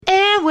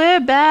We're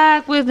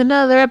back with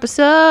another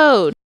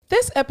episode.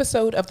 This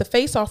episode of The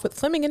Face Off with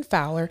Fleming and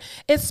Fowler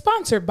is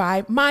sponsored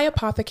by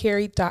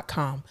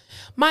MyApothecary.com.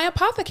 My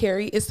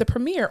Apothecary is the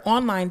premier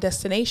online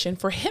destination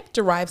for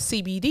hemp-derived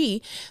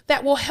CBD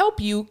that will help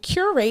you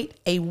curate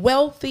a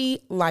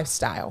wealthy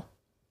lifestyle.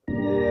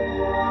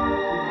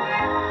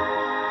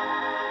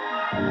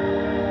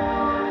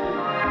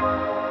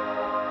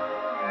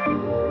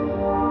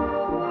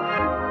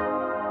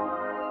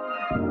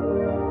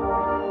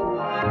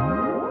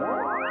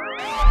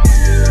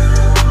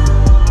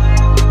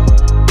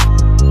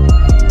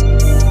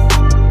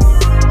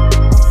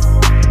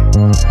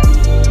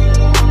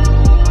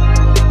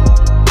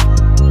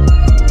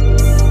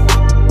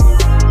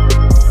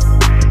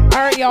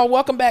 Y'all,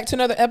 welcome back to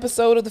another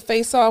episode of The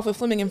Face Off with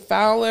Fleming and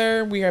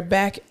Fowler. We are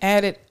back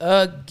at it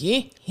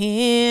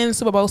again.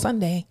 Super Bowl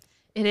Sunday.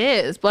 It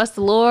is. Bless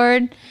the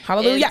Lord.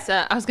 Hallelujah.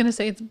 I was going to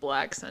say it's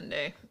Black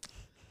Sunday.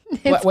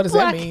 What does that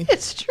Black mean?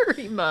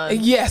 History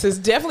Month. Yes, it's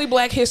definitely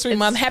Black History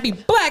Month. Happy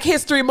Black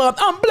History Month.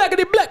 I'm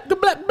blackity black, the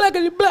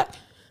blackity black.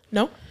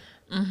 No?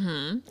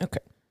 Mm-hmm. Okay.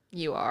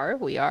 You are.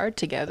 We are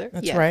together.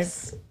 That's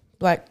yes.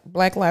 right.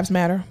 Black Lives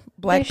Matter.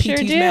 Black They PTs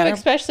sure do, matter.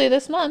 especially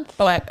this month.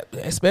 Black,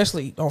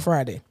 especially on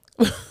Friday.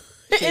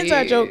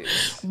 Inside joke.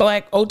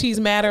 Black OTs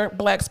matter.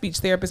 Black speech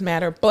therapists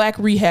matter. Black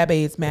rehab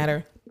aides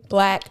matter.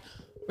 Black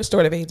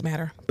restorative aides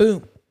matter.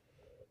 Boom.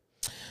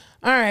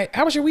 All right.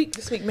 How was your week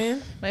this week,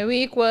 man? My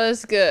week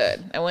was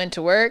good. I went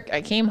to work.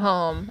 I came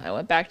home. I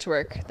went back to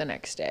work the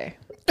next day.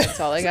 That's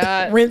all I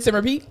got. Rinse and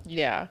repeat?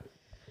 Yeah.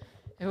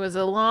 It was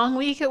a long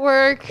week at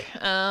work.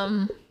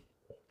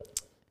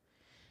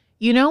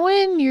 You know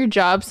when your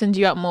job sends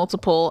you out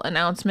multiple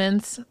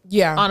announcements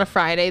on a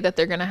Friday that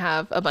they're going to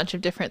have a bunch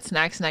of different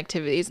snacks and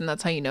activities, and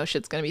that's how you know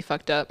shit's going to be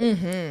fucked up?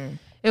 Mm-hmm.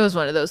 It was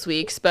one of those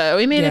weeks, but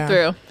we made it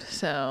through.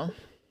 So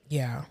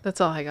yeah, that's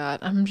all I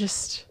got. I'm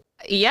just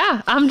here.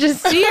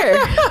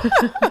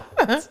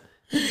 What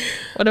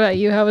about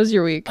you? How was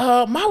your week?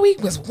 My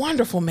week was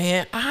wonderful,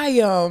 man.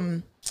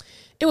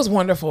 It was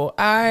wonderful.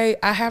 I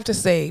have to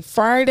say,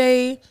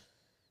 Friday,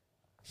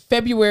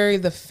 February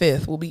the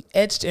 5th will be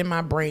etched in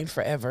my brain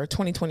forever,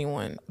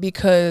 2021,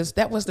 because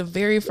that was the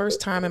very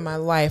first time in my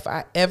life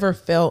I ever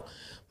felt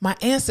my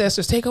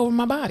ancestors take over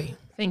my body.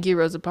 Thank you,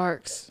 Rosa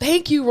Parks.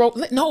 Thank you,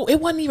 No, it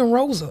wasn't even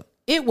Rosa.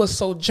 It was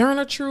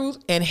Sojourner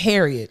Truth and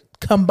Harriet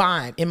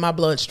combined in my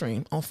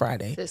bloodstream on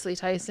Friday. Cicely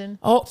Tyson.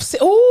 Oh,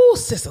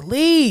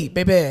 Cicely,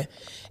 baby.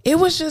 It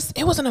was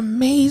an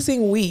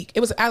amazing week.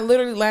 I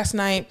literally last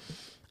night,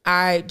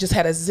 I just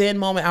had a Zen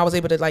moment. I was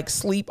able to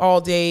sleep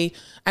all day.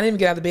 I didn't even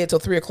get out of bed till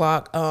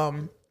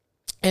 3:00.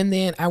 And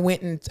then I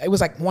went and it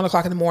was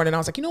 1:00 in the morning. I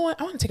was like, you know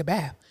what? I want to take a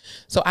bath.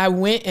 So I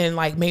went and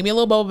made me a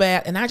little bubble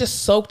bath and I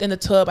just soaked in the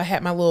tub. I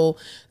had my little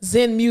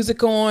Zen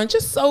music on,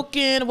 just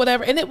soaking,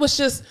 whatever. And it was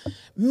just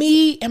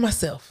me and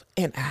myself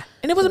and I.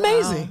 And it was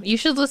amazing. You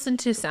should listen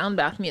to sound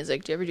bath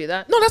music. Do you ever do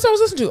that? No, that's what I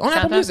was listening to on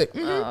Apple Music.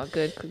 Mm-hmm. Oh,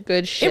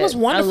 good shit. It was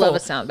wonderful. I love a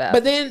sound bath.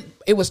 But then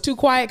it was too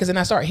quiet because then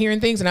I started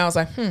hearing things and I was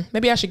like,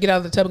 maybe I should get out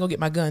of the tub and go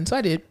get my gun. So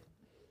I did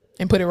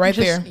and put it right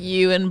there.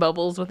 You and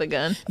Bubbles with a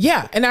gun.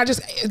 Yeah. And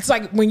it's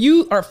like when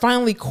you are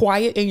finally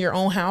quiet in your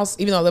own house,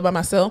 even though I live by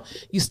myself,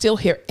 you still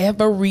hear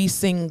every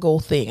single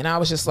thing. And I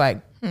was just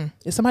like,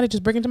 is somebody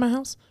just breaking into my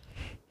house?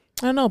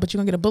 I don't know, but you're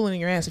going to get a bullet in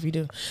your ass if you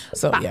do.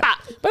 So, yeah.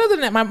 But other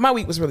than that, my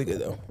week was really good,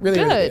 though. Really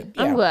good.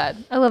 Yeah. I'm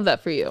glad. I love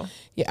that for you.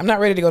 Yeah, I'm not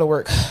ready to go to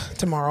work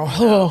tomorrow.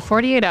 Oh.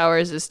 48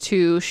 hours is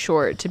too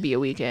short to be a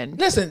weekend.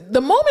 Listen,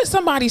 the moment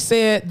somebody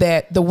said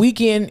that the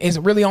weekend is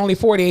really only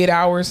 48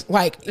 hours,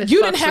 you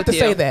didn't have to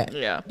say that.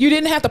 Yeah. You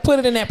didn't have to put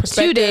it in that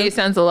perspective. 2 days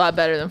sounds a lot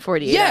better than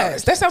 48 hours.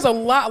 Yes, that sounds a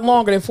lot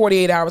longer than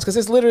 48 hours because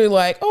it's literally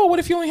what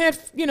if you only had,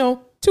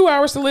 2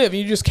 hours to live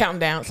and you're just counting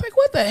down? It's like,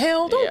 what the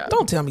hell?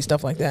 Don't tell me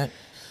stuff like that.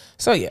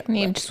 So, yeah. I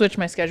need to switch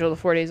my schedule to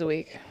 4 days a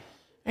week.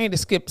 I need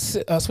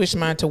to switch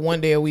mine to 1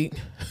 day a week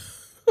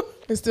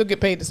and still get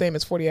paid the same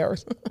as 40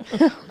 hours.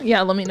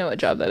 Yeah, let me know what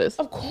job that is.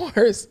 Of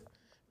course.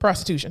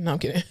 Prostitution. No, I'm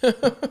kidding.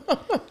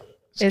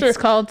 It's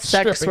called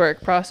sex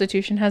work.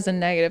 Prostitution has a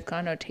negative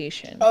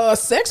connotation.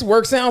 Sex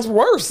work sounds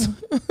worse. So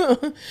what do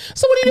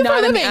you do for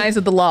a living? Not in the eyes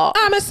of the law.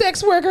 I'm a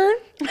sex worker.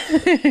 What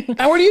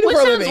do you do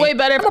for a living? Which sounds way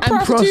better. I'm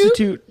a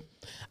prostitute.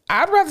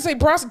 I'd rather say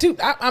prostitute.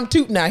 I'm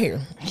tooting out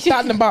here.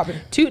 Totting and bopping.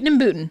 Tooting and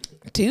booting.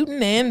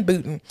 Tooting and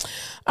booting.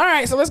 All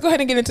right, so let's go ahead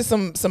and get into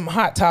some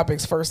hot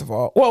topics first of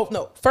all. Well,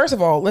 no, first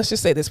of all, let's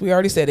just say this. We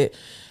already said it.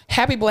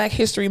 Happy Black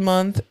History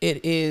Month.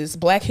 It is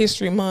Black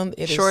History Month.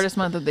 It shortest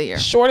month of the year.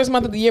 Shortest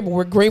month of the year, but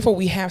we're grateful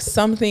we have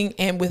something.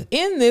 And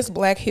within this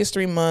Black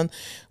History Month,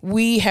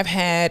 we have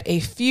had a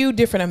few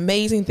different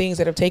amazing things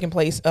that have taken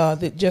place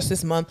just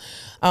this month.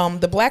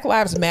 The Black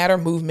Lives Matter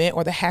movement,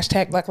 or the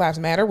hashtag Black Lives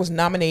Matter, was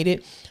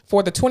nominated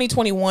for the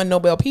 2021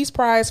 Nobel Peace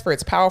Prize for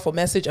its powerful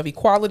message of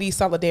equality,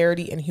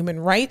 solidarity, and human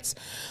rights.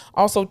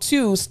 Also,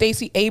 too,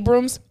 Stacey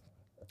Abrams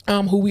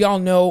who we all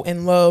know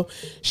and love.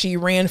 She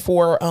ran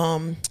for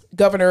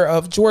governor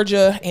of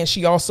Georgia, and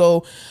she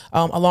also,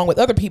 along with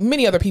other people,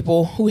 many other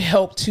people who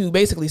helped to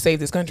basically save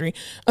this country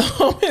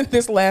in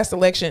this last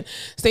election.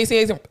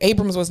 Stacey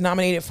Abrams was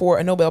nominated for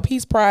a Nobel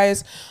Peace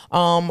Prize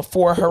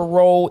for her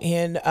role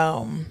in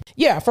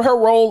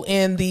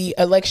the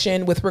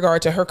election with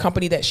regard to her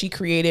company that she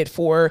created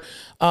for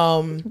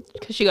because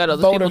she got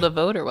other people to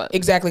vote, or what?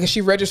 Exactly, because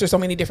she registered so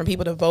many different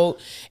people to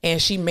vote,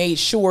 and she made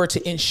sure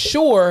to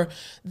ensure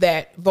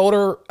that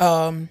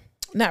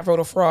not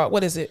voter fraud.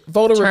 What is it?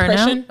 Voter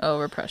repression. Oh,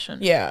 repression.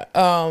 Yeah.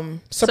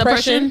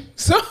 Suppression.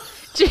 So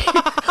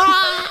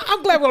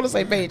I'm glad we're on the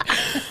same page.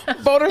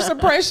 Voter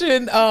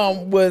suppression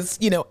was,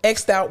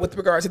 X'd out with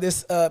regard to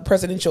this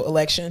presidential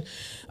election.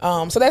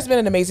 So that's been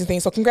an amazing thing.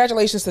 So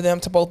congratulations to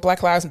them, to both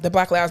the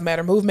Black Lives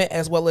Matter movement,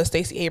 as well as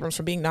Stacey Abrams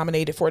for being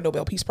nominated for a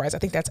Nobel Peace Prize. I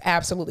think that's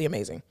absolutely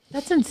amazing.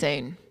 That's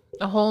insane.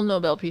 A whole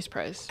Nobel Peace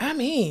Prize. I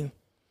mean,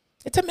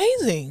 it's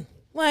amazing.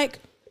 Like,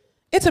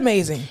 it's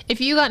amazing. If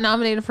you got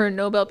nominated for a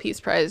Nobel Peace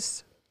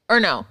Prize, or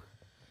no,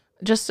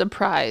 just a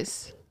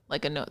prize,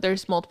 like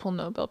there's multiple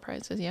Nobel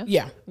Prizes, yeah?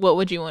 Yeah. What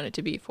would you want it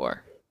to be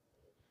for?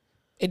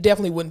 It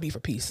definitely wouldn't be for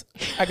peace.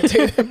 I can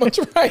tell you that much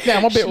right now.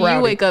 I'm a bit rowdy.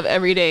 You wake up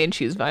every day and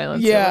choose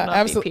violence. Yeah,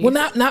 absolutely. Well,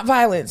 not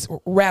violence,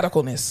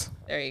 radicalness.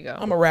 There you go.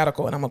 I'm a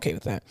radical, and I'm okay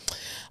with that.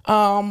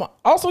 Also,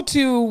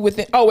 I was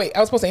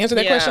supposed to answer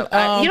that question.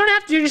 You don't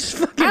have to just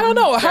fucking. I don't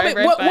know.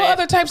 What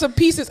other types of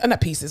pieces?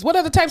 Not pieces. What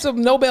other types of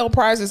Nobel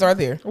Prizes are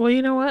there? Well,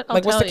 you know what?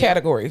 What's the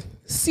category?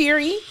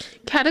 Siri?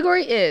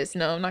 Category is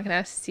no. I'm not gonna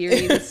ask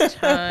Siri this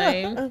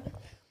time.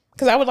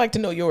 Because I would like to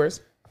know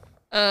yours.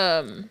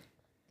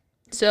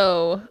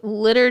 So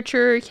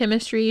literature,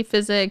 chemistry,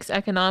 physics,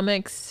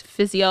 economics,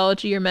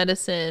 physiology or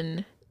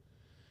medicine,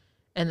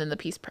 and then the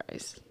Peace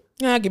Prize.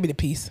 Yeah, give me the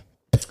peace.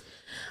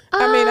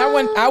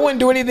 I wouldn't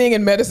do anything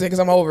in medicine because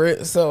I'm over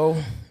it.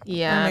 So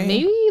yeah,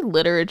 maybe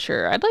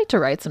literature. I'd like to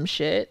write some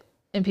shit,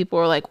 and people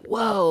are like,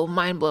 "Whoa,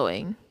 mind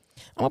blowing."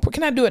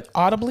 Can I do it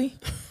audibly?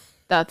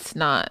 That's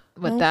not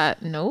what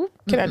that. Nope.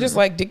 Can I just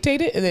like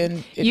dictate it and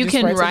then you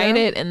can write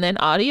it and then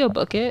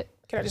audiobook it?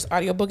 Can I just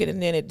audiobook it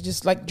and then it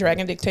just like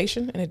drag in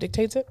dictation and it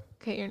dictates it?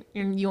 Okay,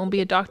 you won't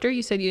be a doctor.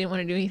 You said you didn't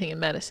want to do anything in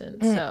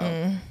medicine,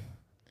 so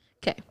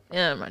okay.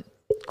 Never mind.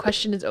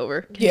 Question is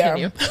over.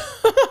 Continue.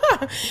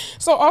 Yeah.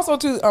 So also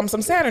to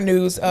some sadder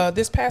news,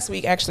 this past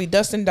week actually,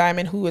 Dustin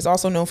Diamond, who is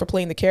also known for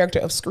playing the character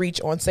of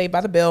Screech on Saved by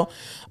the Bell,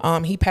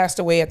 he passed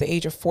away at the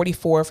age of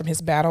 44 from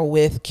his battle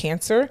with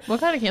cancer. What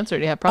kind of cancer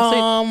did he have?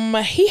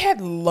 Prostate? He had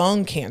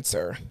lung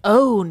cancer.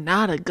 Oh,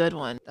 not a good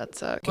one.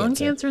 That's lung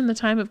cancer in the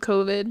time of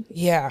COVID.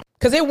 Yeah,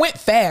 because it went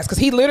fast. Because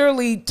he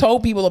literally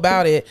told people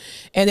about it,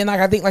 and then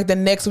I think the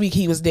next week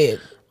he was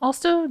dead.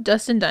 Also,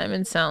 Dustin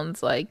Diamond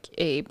sounds like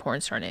a porn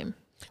star name.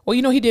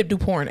 Well, he did do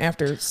porn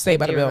after Saved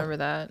by the Bell. Remember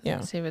that?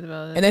 Yeah. Saved by the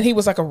Bell. And then he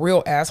was like a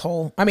real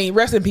asshole. I mean,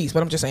 rest in peace,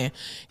 but I'm just saying.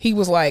 He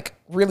was like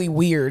really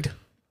weird.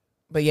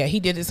 But yeah, he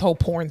did this whole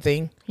porn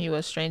thing. He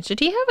was strange. Did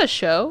he have a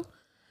show?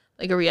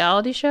 Like a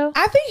reality show?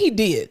 I think he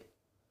did.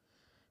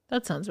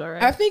 That sounds about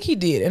right. I think he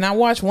did. And I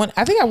watched one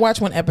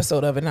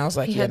episode of it and I was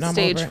like, he had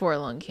stage 4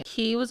 lung cancer.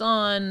 He was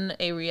on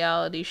a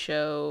reality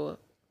show.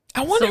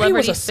 I wonder if he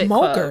was a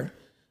smoker. Club.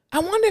 I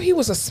wonder if he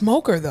was a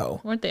smoker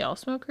though. Weren't they all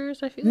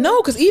smokers? I feel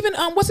no, because even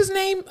what's his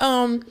name?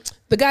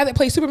 The guy that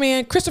plays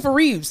Superman, Christopher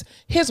Reeves.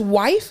 His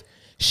wife,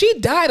 she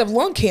died of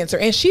lung cancer,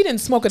 and she didn't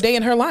smoke a day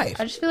in her life.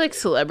 I just feel like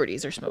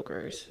celebrities are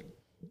smokers.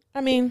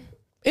 I mean,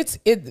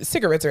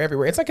 cigarettes are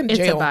everywhere. It's like in jail.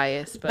 It's a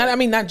bias, but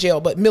not jail,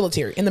 but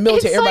military. In the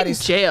military, everybody's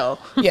like jail.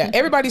 Yeah,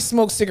 everybody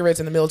smokes cigarettes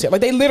in the military. Like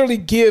they literally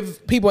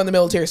give people in the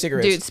military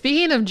cigarettes. Dude,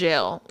 speaking of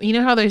jail, you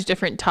know how there's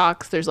different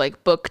talks? There's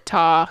like book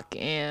talk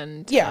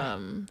and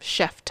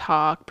chef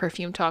talk,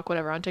 perfume talk,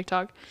 whatever on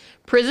TikTok.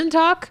 Prison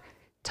talk,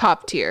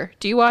 top tier.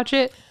 Do you watch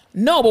it?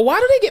 No, but why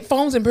do they get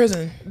phones in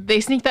prison?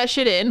 They sneak that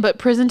shit in, but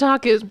prison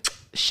talk is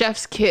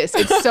chef's kiss.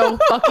 It's so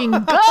fucking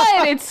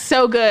good. It's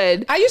so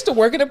good. I used to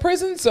work in a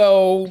prison,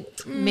 so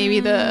maybe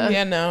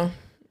the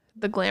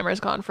glamour is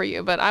gone for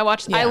you. But I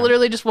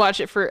literally just watch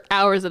it for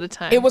hours at a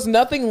time. It was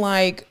nothing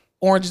like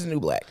Orange is the New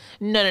Black.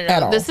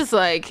 No. This is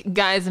like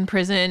guys in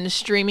prison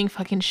streaming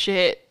fucking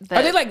shit.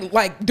 Are they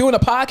like doing a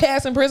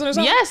podcast in prison or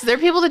something? Yes, there are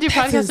people that do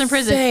podcasts in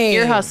prison.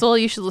 Ear Hustle,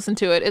 you should listen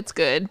to it. It's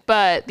good.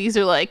 But these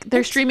are like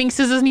they're streaming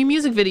SZA's new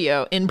music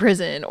video in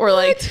prison, or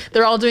like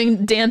they're all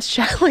doing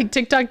like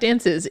TikTok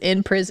dances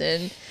in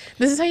prison.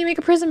 This is how you make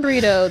a prison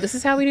burrito. This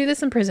is how we do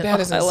this in prison. That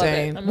is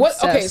insane. I love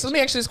it. Okay, so let me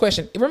ask you this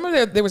question.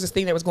 Remember there was this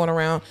thing that was going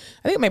around,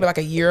 I think maybe like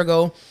a year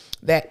ago,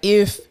 that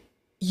if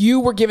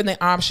you were given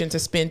the option to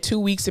spend 2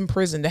 weeks in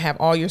prison to have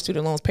all your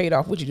student loans paid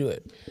off, would you do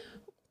it?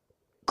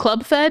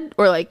 Club fed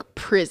or like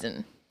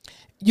prison?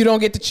 You don't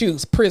get to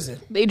choose. Prison.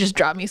 They just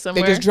drop me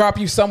somewhere. They just drop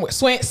you somewhere.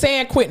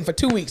 San Quentin for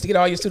 2 weeks to get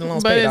all your student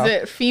loans paid off. But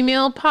is it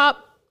female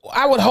pop?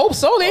 I would hope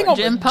so. They ain't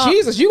gonna.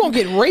 Jesus, you gonna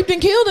get raped and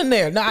killed in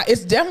there. Nah,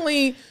 it's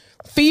definitely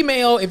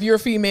female if you're a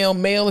female,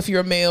 male if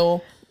you're a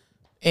male.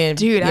 And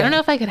dude, I don't know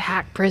if I could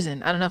hack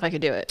prison. I don't know if I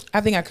could do it.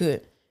 I think I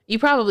could. You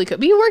probably could.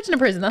 But you worked in a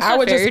prison. That's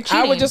not fair.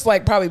 I would just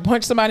like probably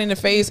punch somebody in the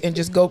face and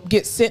just go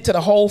get sent to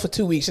the hole for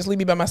 2 weeks. Just leave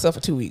me by myself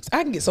for 2 weeks.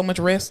 I can get so much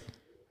rest.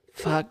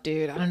 Fuck,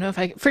 dude. I don't know if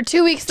I can. For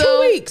 2 weeks,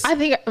 though. 2 weeks. I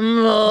think.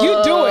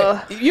 You do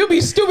it. You'd be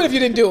stupid if you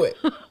didn't do it.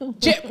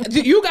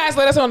 You guys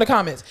let us know in the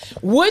comments.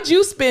 Would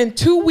you spend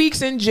 2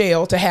 weeks in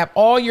jail to have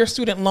all your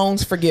student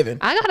loans forgiven?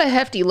 I got a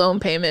hefty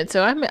loan payment,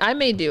 so I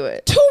may do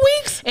it. 2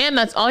 weeks? And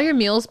that's all your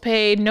meals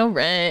paid, no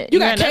rent. You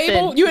got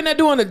cable? Nothing. You in there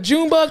doing the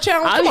Junebug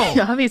challenge? Come on.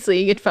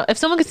 Obviously, you get. If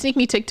someone could sneak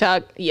me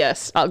TikTok,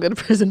 yes, I'll go to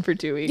prison for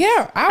 2 weeks.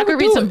 Yeah, I could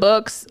read some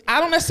books.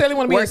 I don't necessarily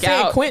want to be in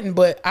San Quentin,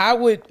 but I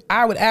would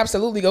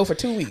absolutely go for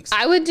 2 weeks.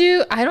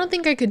 I don't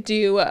think I could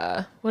do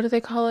what do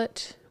they call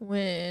it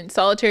when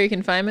solitary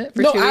confinement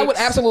for 2 weeks? I would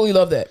absolutely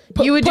love that.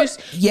 You could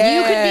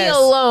be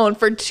alone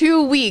for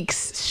 2 weeks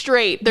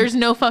straight. There's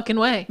no fucking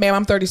way. Ma'am,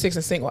 I'm 36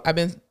 and single. I've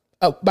been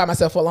by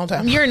myself for a long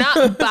time. You're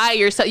not by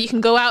yourself. You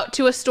can go out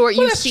to a store.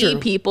 You see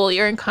people.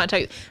 You're in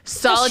contact.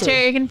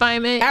 Solitary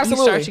confinement.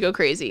 Absolutely. You start to go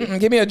crazy.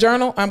 Give me a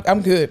journal.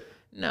 I'm good.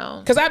 No,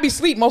 because I'd be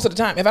asleep most of the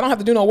time. If I don't have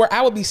to do no work,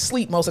 I would be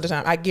asleep most of the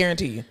time. I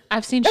guarantee you.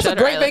 I've seen that's Shutter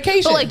a great Island.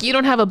 Vacation. But like, you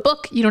don't have a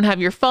book, you don't have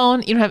your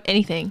phone, you don't have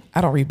anything.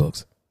 I don't read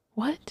books.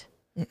 What?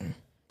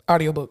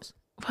 Audiobooks.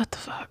 What the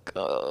fuck?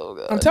 Oh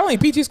god. I'm telling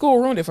you, PT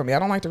school ruined it for me. I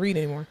don't like to read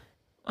anymore.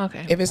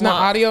 Okay. If it's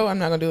not audio, I'm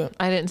not gonna do it.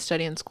 I didn't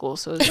study in school,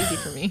 so it was easy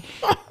for me.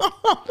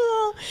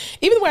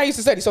 Even the way I used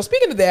to study. So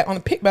speaking of that, on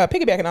the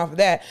piggybacking off of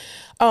that,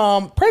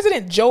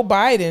 President Joe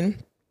Biden.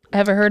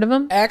 Ever heard of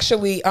him?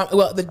 Actually,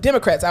 the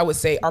Democrats, I would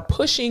say, are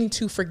pushing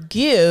to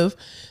forgive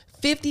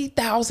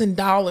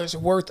 $50,000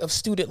 worth of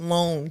student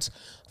loans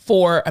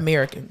for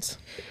Americans.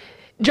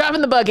 Drop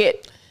in the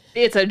bucket.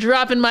 It's a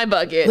drop in my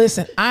bucket.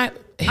 Listen, I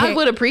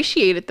would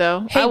appreciate it,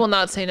 though. I will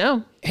not say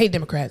no. Hey,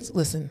 Democrats,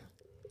 listen.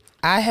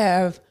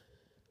 I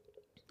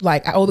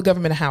owe the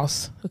government a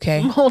house,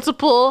 okay?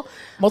 Multiple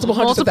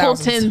hundreds of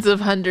thousands. Tens of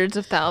hundreds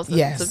of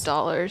thousands of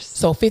dollars.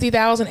 So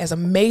 $50,000, as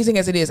amazing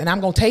as it is, and I'm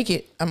going to take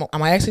it. I'm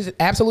actually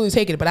absolutely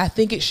taking it, but I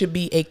think it should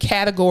be a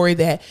category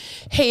that,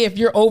 hey, if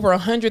you're over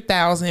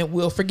 100,000,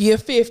 we'll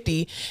forgive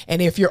 50, and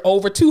if you're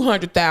over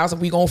 200,000,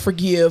 we're going to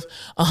forgive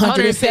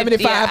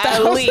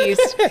 175,000 at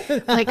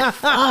least. Like,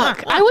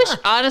 fuck. I wish,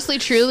 honestly,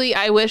 truly,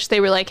 I wish they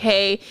were like,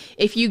 hey,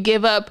 if you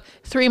give up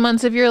 3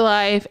 months of your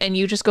life and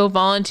you just go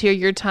volunteer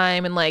your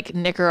time in like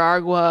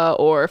Nicaragua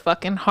or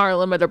fucking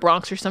Harlem or the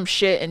Bronx or some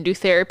shit and do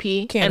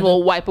therapy, Canada, and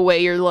we'll wipe away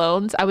your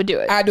loans, I would do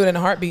it. I'd do it in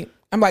a heartbeat.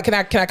 I'm like, can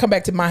I come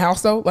back to my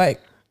house though?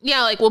 Like,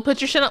 yeah, like we'll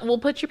put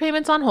your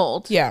payments on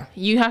hold. Yeah.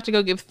 You have to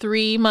go give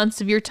 3 months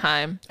of your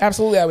time.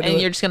 Absolutely, I would do it.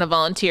 And you're just going to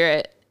volunteer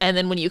it. And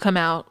then when you come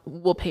out,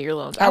 we'll pay your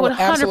loans. I would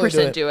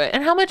 100% do it.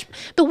 And how much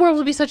the world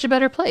would be such a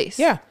better place.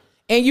 Yeah.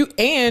 And you'd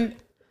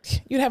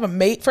have a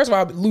mate. First of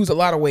all, I'd lose a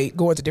lot of weight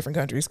going to different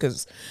countries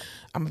because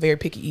I'm a very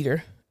picky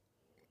eater.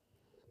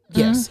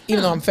 Yes,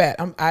 even though I'm fat,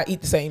 I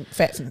eat the same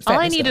fats and all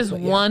I need is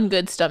one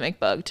good stomach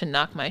bug to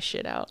knock my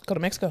shit out. Go to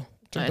Mexico.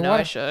 I know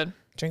I should.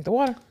 Drink the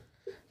water.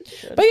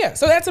 But yeah,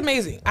 so that's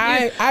amazing.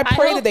 I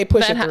pray that they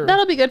push it through.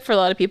 That'll be good for a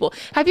lot of people.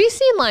 Have you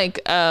seen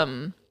like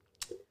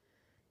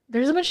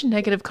there's a bunch of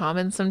negative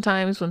comments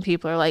sometimes when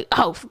people are like,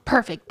 oh,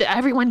 perfect,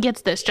 everyone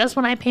gets this just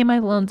when I pay my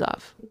loans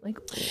off. Like,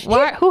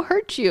 why? Who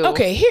hurt you?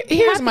 Okay,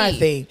 here's my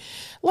thing.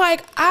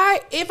 Like,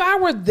 if I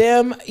were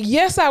them,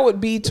 yes, I would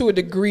be to a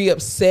degree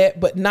upset,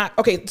 but not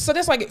okay. So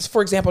that's like,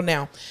 for example,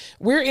 now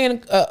we're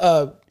in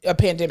a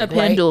pandemic,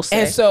 right?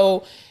 And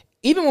so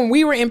even when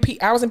we were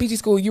I was in PT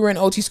school, you were in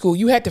OT school,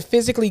 you had to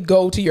physically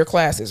go to your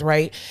classes,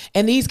 right?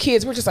 And these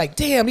kids were just like,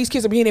 damn, these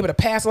kids are being able to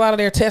pass a lot of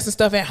their tests and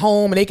stuff at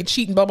home and they can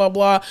cheat and blah, blah,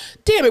 blah.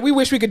 Damn it, we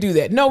wish we could do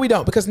that. No, we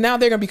don't, because now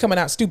they're going to be coming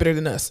out stupider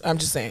than us. I'm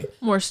just saying.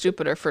 More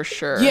stupider for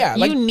sure. Yeah.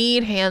 You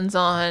need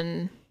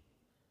hands-on.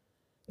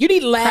 You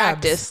need labs.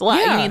 Practice.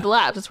 Yeah. You need the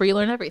labs. That's where you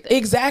learn everything.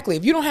 Exactly.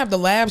 If you don't have the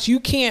labs, you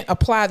can't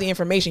apply the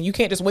information. You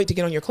can't just wait to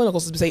get on your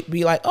clinicals to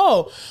be like,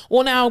 oh,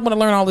 well, now I'm going to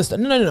learn all this stuff.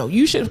 No.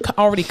 You should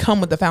already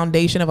come with the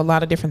foundation of a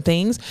lot of different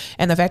things.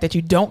 And the fact that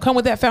you don't come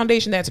with that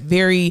foundation, that's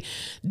very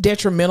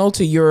detrimental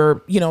to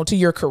your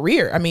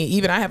career. I mean,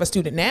 even I have a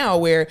student now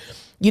where,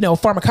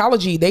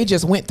 pharmacology, they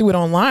just went through it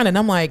online, and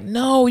I'm like,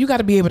 no, you got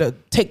to be able to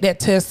take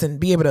that test and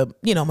be able to,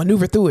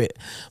 maneuver through it.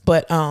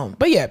 But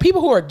yeah,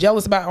 people who are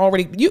jealous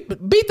about you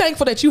be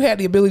thankful that you had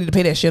the ability to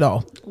pay that shit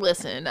off.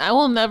 Listen, I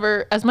will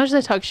never, as much as I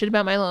talk shit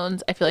about my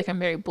loans, I feel like I'm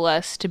very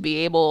blessed to be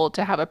able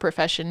to have a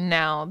profession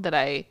now that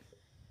I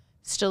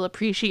still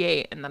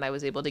appreciate, and that I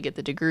was able to get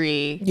the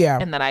degree,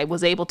 and that I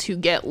was able to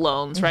get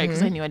loans, right?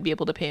 Because I knew I'd be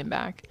able to pay them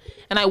back,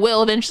 and I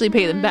will eventually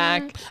pay them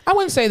back. I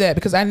wouldn't say that,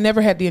 because I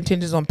never had the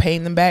intentions on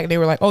paying them back. They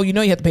were like, "Oh, you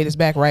have to pay this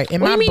back, right?" In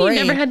my brain,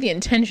 you never had the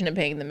intention of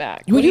paying them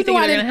back? What do you think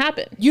was going to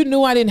happen? You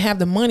knew I didn't have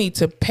the money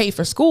to pay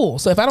for school,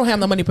 so if I don't have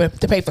the money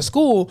to pay for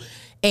school,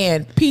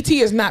 and PT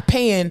is not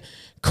paying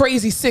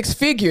crazy 6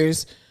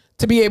 figures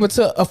to be able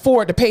to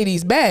afford to pay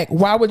these back,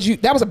 why would you?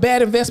 That was a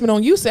bad investment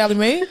on you, Sally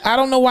Mae. I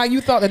don't know why you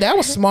thought that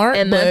was smart.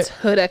 And that's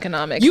hood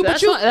economics.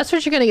 That's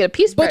what you're going to get a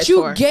piece price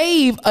for. But you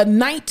gave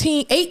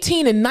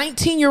 18 and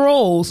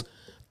 19-year-olds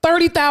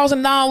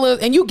 $30,000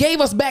 and you gave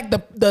us back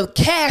the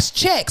cash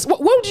checks.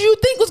 What did you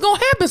think was going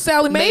to happen,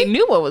 Sallie Mae? They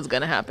knew what was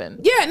going to happen.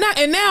 Yeah,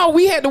 now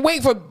we had to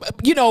wait for,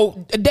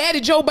 Daddy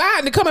Joe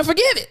Biden to come and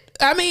forgive it.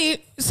 I mean,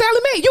 Sallie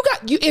Mae,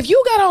 if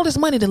you got all this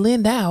money to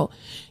lend out,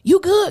 you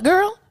good,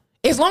 girl.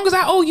 As long as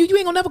I owe you, you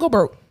ain't gonna never go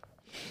broke.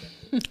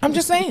 I'm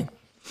just saying.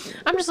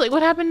 I'm just like,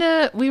 what happened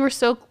to, we were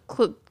so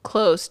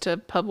close to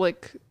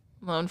public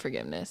loan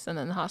forgiveness and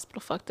then the hospital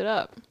fucked it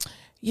up.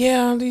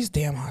 Yeah, these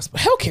damn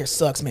hospitals. Healthcare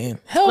sucks, man.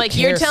 Like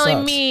you're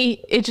telling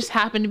me it just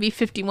happened to be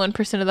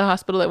 51% of the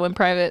hospital that went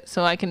private,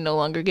 so I can no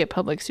longer get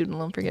public student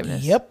loan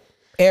forgiveness. Yep.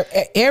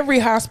 Every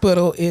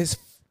hospital is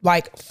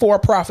like for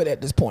profit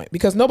at this point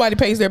because nobody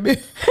pays their bill.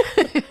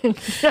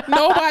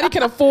 Nobody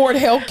can afford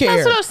health care.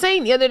 That's what I was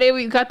saying the other day.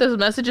 We got those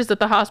messages that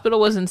the hospital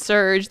was in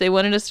surge. They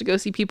wanted us to go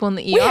see people in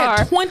the ER. We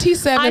had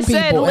 27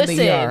 people in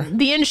the ER.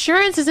 The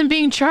insurance isn't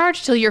being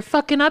charged till you're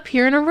fucking up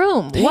here in a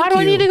room. Why do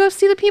I need to go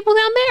see the people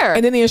down there?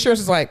 And then the insurance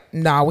is like,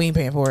 nah, we ain't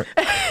paying for it.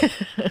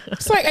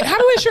 It's like, how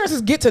do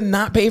insurances get to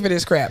not pay for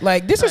this crap?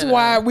 Like, this is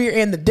why we're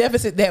in the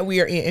deficit that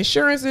we are in.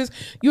 Insurances,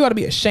 you ought to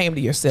be ashamed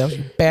of yourselves,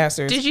 you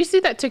bastards. Did you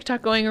see that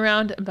TikTok going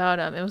around about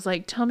it was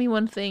like, tell me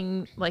one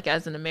thing, like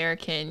as an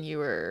American you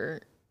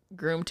were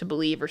groomed to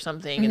believe or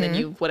something, and then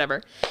you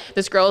whatever.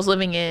 This girl is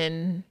living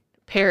in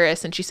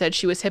Paris and she said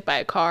she was hit by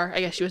a car.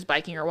 I guess she was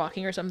biking or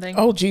walking or something.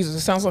 Oh Jesus,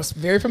 it sounds like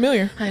very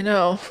familiar. I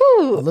know.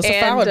 Whew. Alyssa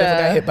Fowler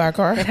never got hit by a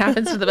car. It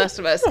happens to the best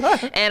of us.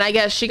 And I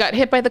guess she got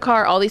hit by the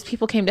car. All these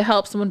people came to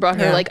help. Someone brought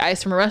her like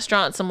ice from a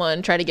restaurant.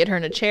 Someone tried to get her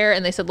in a chair,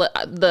 and they said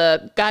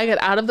the guy got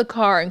out of the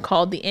car and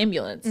called the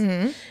ambulance.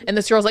 And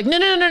this girl's like,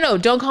 no,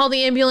 don't call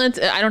the ambulance.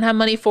 I don't have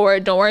money for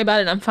it. Don't worry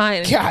about it. I'm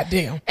fine. God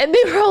damn. And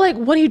they were all like,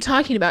 what are you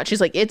talking about? She's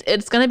like,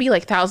 it's gonna be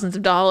like thousands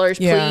of dollars,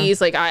 please.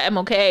 Like I'm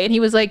okay. And he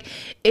was like,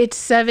 it's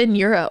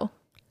 €7.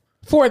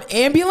 For an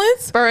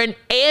ambulance? For an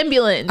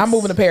ambulance. I'm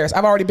moving to Paris.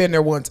 I've already been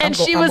there once. And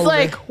she was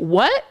like,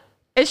 what?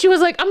 And she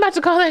was like, I'm about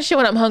to call that shit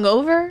when I'm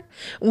hungover,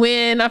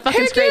 when I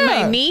fucking scrape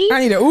my knee.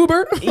 I need an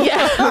Uber.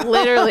 Yeah,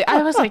 literally.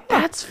 I was like,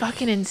 that's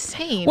fucking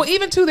insane. Well,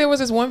 even too, there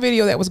was this one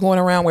video that was going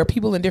around where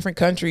people in different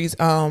countries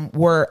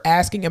were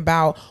asking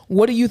about,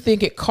 what do you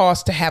think it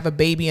costs to have a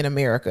baby in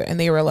America? And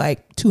they were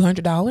like,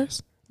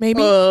 $200? Maybe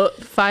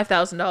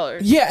 $5,000.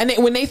 Yeah, and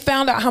when they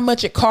found out how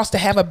much it costs to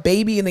have a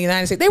baby in the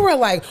United States, they were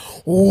like,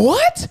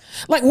 "What?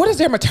 Like, what does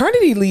their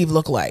maternity leave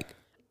look like?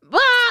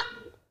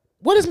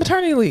 What is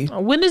maternity leave?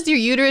 When does your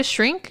uterus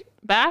shrink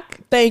back?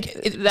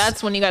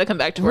 That's when you got to come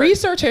back to work."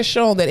 Research has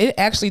shown that it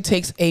actually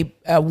takes a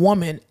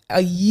woman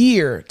a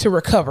year to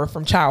recover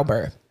from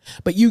childbirth.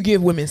 But you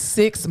give women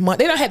 6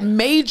 months. They don't have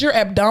major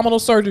abdominal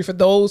surgery for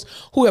those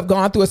who have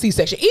gone through a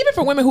C-section. Even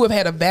for women who have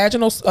had a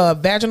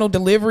vaginal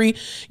delivery,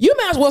 you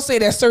might as well say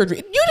that surgery.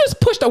 You just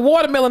pushed a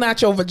watermelon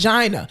out your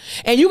vagina,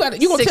 and you gonna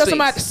tell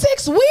somebody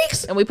 6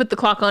 weeks. And we put the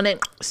clock on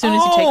it as soon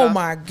as you take off. Oh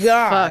my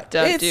god, fucked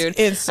up, dude.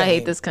 Insane. I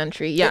hate this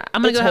country. Yeah,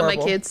 I'm gonna go have my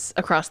kids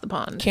across the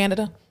pond.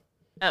 Canada.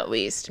 At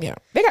least. Yeah.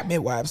 They got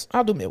midwives.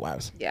 I'll do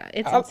midwives. Yeah.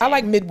 I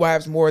like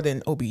midwives more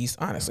than OBs,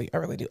 honestly. I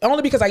really do.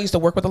 Only because I used to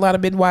work with a lot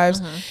of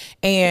midwives.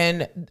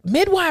 And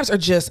midwives are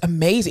just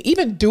amazing.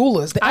 Even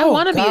doulas. I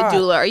want to be a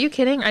doula. Are you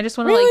kidding? I just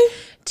want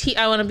to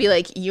I want to be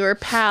like your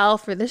pal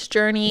for this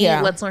journey.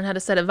 Yeah. Let's learn how to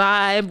set a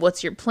vibe.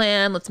 What's your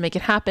plan? Let's make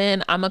it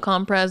happen. I'm a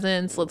calm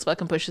presence. Let's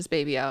fucking push this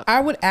baby out. I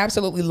would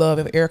absolutely love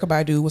if Erykah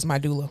Badu was my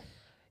doula.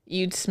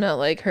 You'd smell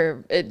like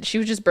her. She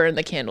would just burn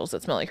the candles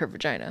that smell like her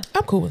vagina.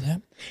 I'm cool with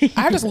that.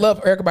 I just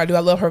love Erykah Badu. I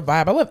love her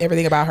vibe. I love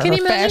everything about her. Can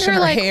you her fashion,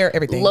 her hair,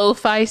 everything.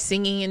 Lo-fi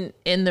singing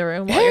in the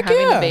room while you're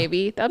having the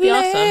baby. That'd be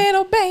awesome.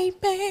 Little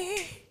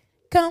baby,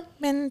 come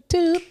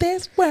into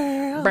this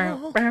world.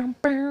 Bow, bow,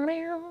 bow,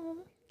 bow.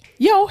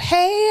 Your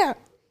hair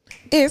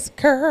is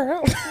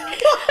curled.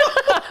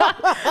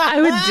 I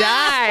would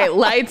die.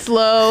 Lights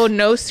low,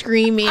 no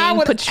screaming,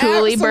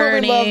 patchouli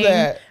burning, love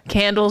that.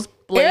 Candles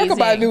blazing.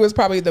 Erykah Badu is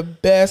probably the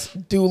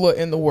best doula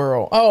in the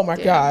world. Oh my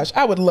gosh,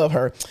 I would love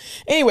her.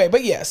 Anyway,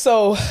 but yeah,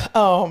 so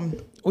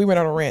we went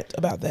on a rant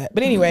about that.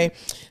 But anyway,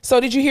 so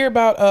did you hear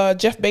about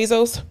Jeff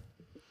Bezos?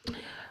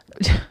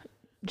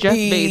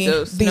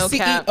 Bezos, the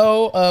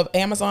CEO of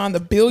Amazon, the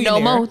billionaire.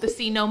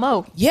 No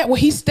mo. Yeah, well,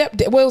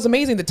 it was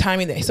amazing the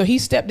timing there. So he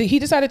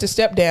decided to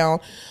step down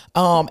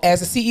as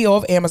the CEO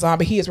of Amazon,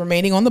 but he is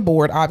remaining on the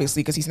board,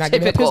 obviously, because he's not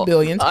giving up his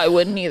billions. I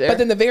wouldn't either. But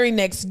then the very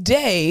next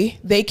day,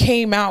 they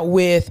came out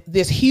with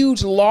this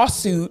huge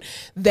lawsuit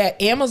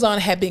that Amazon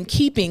had been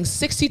keeping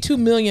 $62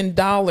 million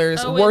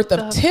worth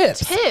of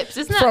tips.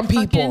 Isn't that from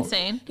people?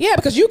 Insane? Yeah,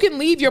 because you can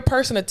leave your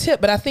person a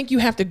tip, but I think you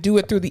have to do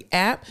it through the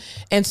app.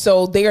 And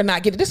so they are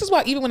not getting. This is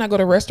why even when I go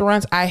to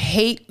restaurants, I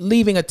hate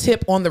leaving a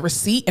tip on the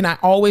receipt, and I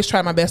always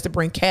try my best to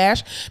bring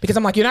cash, because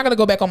I'm like, you're not going to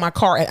go back on my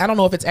card, and I don't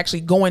know if it's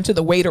actually going to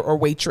the waiter or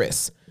waitress.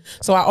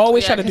 So I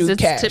always try to do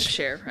cash. Tip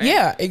share, right?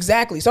 Yeah,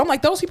 exactly. So I'm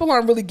like, those people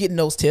aren't really getting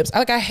those tips.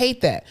 I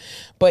hate that.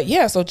 But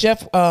yeah, so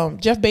Jeff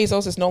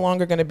Bezos is no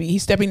longer going to be.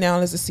 He's stepping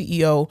down as the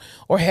CEO,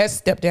 or has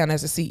stepped down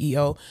as the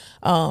CEO.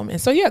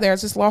 And so yeah,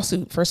 there's this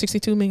lawsuit for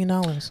 $62 million.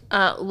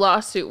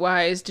 Lawsuit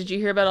wise, did you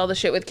hear about all the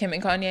shit with Kim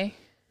and Kanye?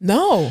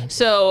 No.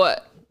 So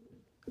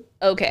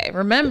okay,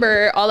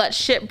 remember all that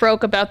shit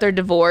broke about their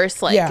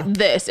divorce? Like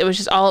this. It was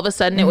just all of a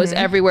sudden, it was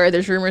everywhere.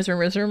 There's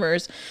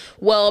rumors.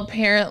 Well,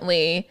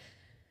 apparently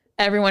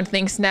everyone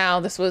thinks now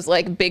this was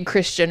like big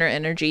Kris Jenner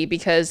energy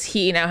because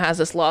he now has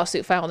this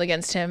lawsuit filed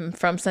against him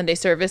from Sunday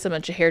Service. A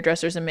bunch of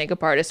hairdressers and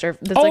makeup artists are.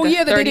 That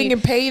they didn't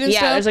get paid and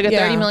stuff? Yeah, there's like a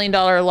 $30 million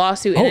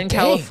lawsuit. And in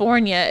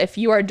California, if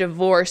you are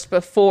divorced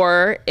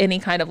before any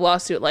kind of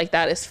lawsuit like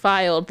that is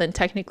filed, then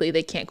technically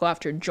they can't go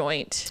after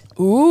joint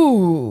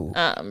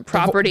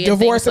property and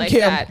divorce things like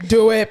Kim. that.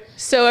 Do it.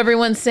 So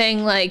everyone's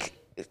saying like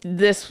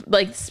this,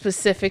 like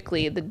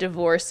specifically the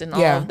divorce and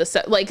all of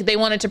the like they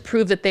wanted to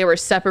prove that they were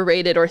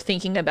separated or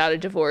thinking about a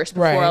divorce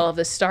before all of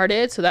this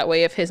started, so that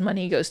way if his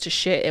money goes to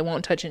shit, it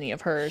won't touch any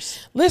of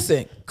hers.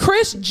 Listen,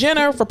 Kris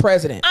Jenner for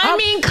president. I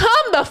mean, come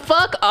the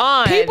fuck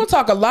on. People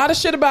talk a lot of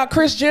shit about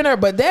Kris Jenner,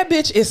 but that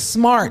bitch is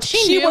smart.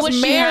 She knew what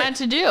she had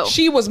to do.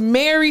 She was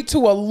married to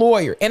a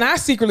lawyer, and I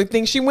secretly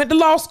think she went to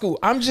law school.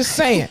 I'm just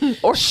saying.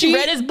 Or she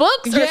read his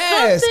books or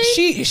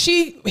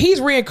something. He's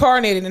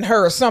reincarnated in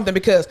her or something,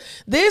 because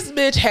this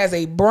bitch has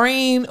a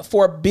brain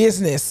for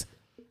business.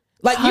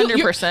 Like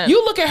 100%.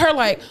 You look at her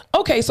like,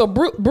 okay, so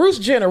Bruce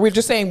Jenner, we're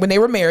just saying when they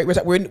were married,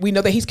 we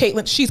know that she's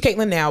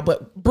Caitlyn now,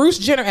 but Bruce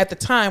Jenner at the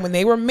time when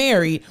they were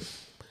married,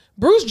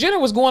 Bruce Jenner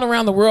was going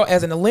around the world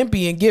as an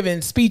Olympian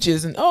giving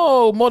speeches and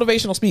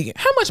motivational speaking.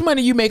 How much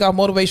money you make off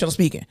motivational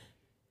speaking?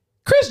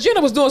 Kris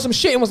Jenner was doing some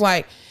shit and was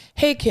like,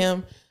 hey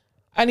Kim,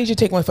 I need you to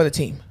take one for the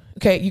team.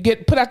 Okay, you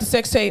put out the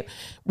sex tape.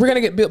 We're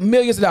gonna get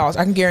millions of dollars.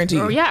 I can guarantee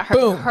you. Oh yeah,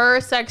 her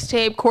sex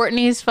tape,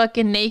 Kourtney's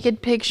fucking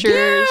naked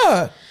pictures.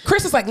 Yeah.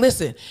 Kris is like,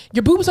 listen,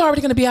 your boobs are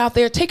already gonna be out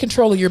there. Take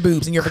control of your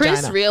boobs and your vagina.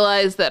 Kris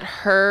realized that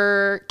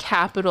her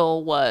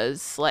capital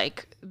was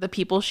like the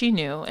people she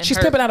knew and she's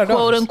her pimping out her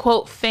quote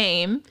unquote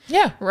fame.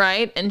 Yeah.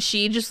 Right. And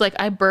she just like,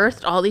 I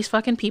birthed all these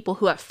fucking people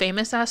who have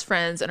famous ass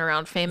friends and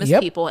around famous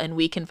people, and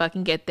we can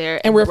fucking get there.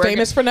 And we're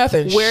famous for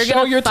nothing. We're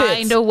gonna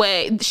find a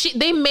way.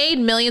 They made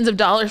millions of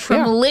dollars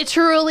from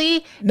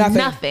literally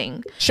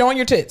nothing. Showing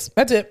your tits.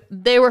 That's it.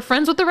 They were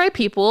friends with the right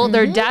people.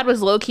 Their dad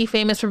was low key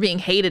famous for being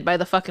hated by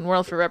the fucking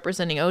world for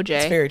representing OJ.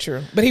 That's very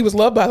true. But he was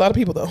loved by a lot of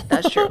people though.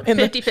 That's true.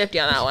 50-50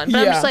 on that one. But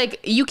I'm just like,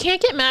 you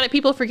can't get mad at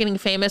people for getting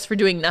famous for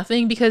doing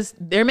nothing, because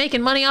they're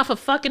making money off of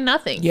fucking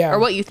nothing. Or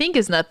what you think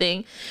is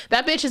nothing.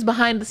 That bitch is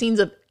behind the scenes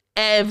of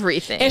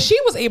everything, and she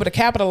was able to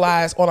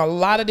capitalize on a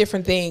lot of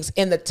different things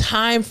in the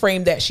time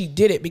frame that she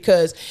did it,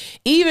 because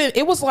even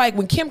it was like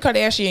when Kim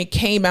Kardashian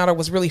came out or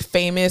was really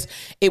famous,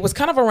 it was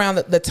kind of around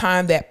the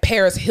time that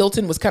Paris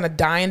Hilton was kind of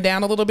dying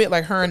down a little bit,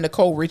 like her and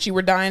Nicole Richie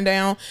were dying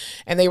down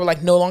and they were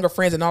like no longer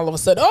friends, and all of a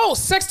sudden,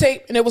 sex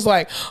tape, and it was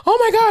like, oh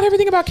my god,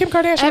 everything about Kim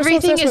Kardashian,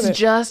 everything is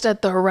just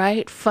at the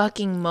right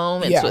fucking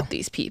moments with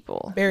these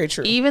people. Very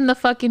true. Even the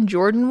fucking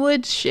Jordan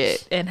Woods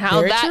shit and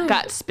how that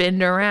got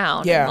spinned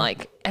around. And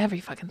like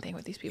every fucking thing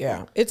with these people.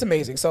 Yeah, it's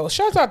amazing. So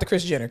shout out to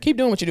Kris Jenner. Keep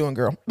doing what you're doing,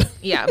 girl.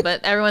 Yeah,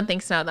 but everyone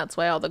thinks now that's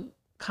why all the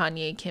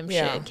Kanye Kim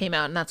shit came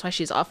out, and that's why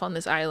she's off on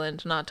this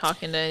island not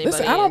talking to anybody.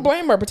 Listen, I don't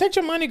blame her. Protect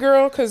your money,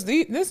 girl, because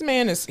this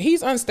man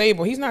he's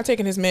unstable. He's not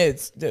taking his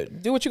meds.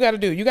 Do what you got to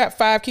do. You got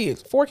 5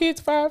 kids. 4 kids?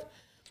 5?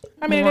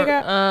 How many they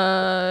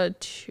got?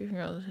 2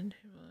 girls and 2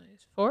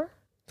 boys. 4?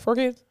 4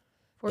 kids?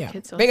 4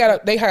 kids.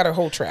 They had a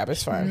whole trap.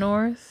 It's fine.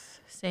 North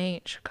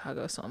St.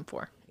 Chicago, so I'm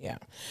 4. Yeah.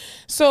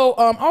 So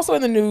also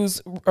in the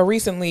news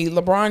recently,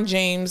 LeBron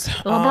James.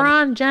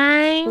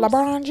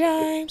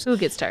 Who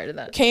gets tired of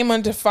that? Came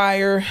under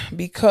fire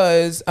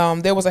because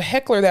there was a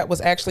heckler that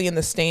was actually in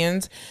the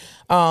stands.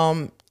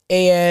 And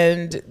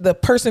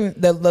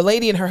the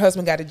lady and her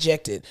husband got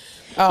ejected.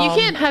 You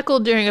can't heckle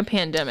during a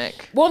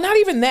pandemic. Well, not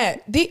even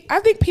that. I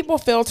think people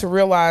fail to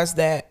realize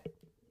that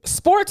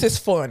sports is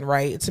fun,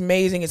 right? It's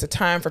amazing. It's a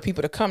time for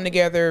people to come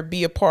together,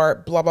 be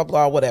apart, blah, blah,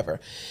 blah, whatever.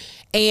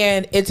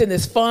 And it's in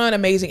this fun,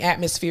 amazing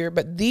atmosphere.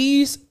 But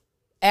these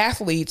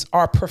athletes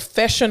are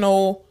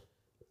professional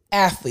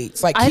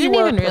athletes. Like, I didn't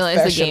even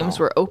realize the games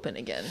were open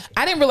again.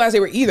 I didn't realize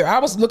they were either. I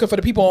was looking for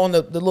the people on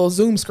the little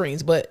Zoom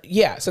screens. But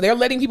yeah, so they're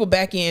letting people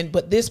back in.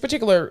 But this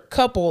particular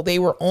couple, they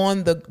were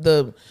on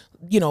the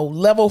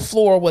level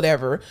floor,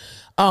 whatever.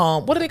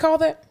 What do they call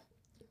that?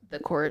 The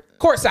courtside.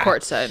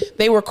 Courtside.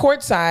 They were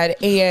courtside,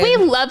 and we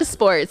love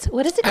sports.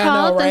 What is it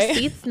called? Right? The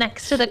seats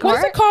next to the court.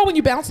 What's it called when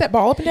you bounce that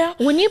ball up and down?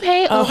 When you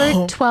pay over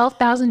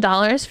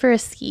 $12,000 for a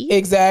ski.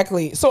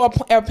 Exactly. So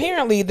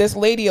apparently, this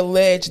lady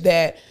alleged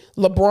that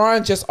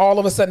LeBron just all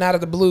of a sudden out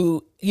of the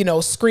blue,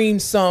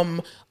 screamed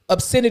some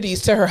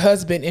obscenities to her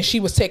husband, and she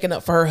was taken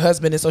up for her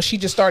husband, and so she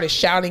just started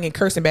shouting and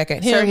cursing back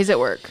at him. Sir, he's at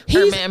work.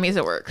 He's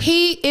at work.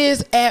 He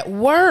is at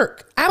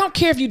work. I don't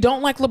care if you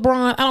don't like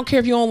LeBron. I don't care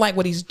if you don't like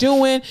what he's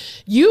doing.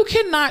 You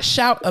cannot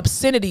shout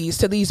obscenities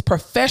to these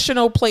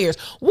professional players.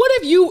 What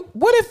if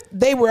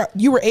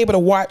you were able to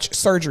watch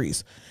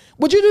surgeries?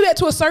 Would you do that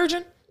to a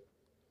surgeon?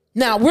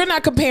 Now, we're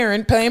not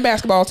comparing playing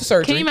basketball to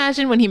surgery. Can you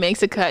imagine when he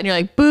makes a cut and you're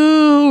like,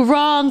 boo,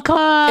 wrong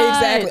cut?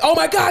 Exactly. Oh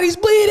my God, he's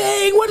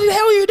bleeding. What the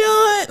hell are you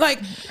doing? Like,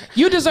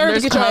 you deserve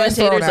to get your ass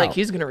thrown out. Like,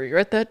 he's going to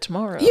regret that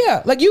tomorrow.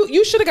 Yeah. Like,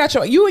 you should have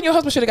got you and your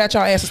husband should have got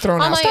your asses thrown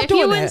out. Stop doing that. If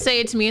you wouldn't say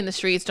it to me in the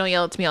streets, don't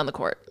yell it to me on the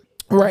court.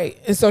 Right.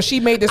 And so she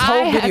made this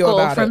whole video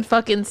about from it.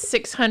 fucking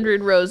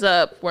 600 rows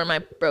up where my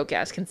broke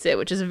ass can sit,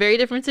 which is a very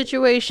different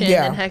situation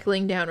than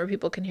heckling down where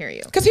people can hear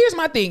you. Because here's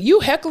my thing. You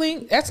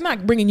heckling, that's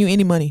not bringing you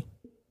any money.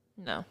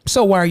 No.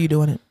 So why are you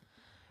doing it?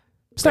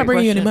 It's not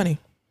bringing you any money.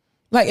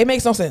 Like, it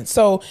makes no sense.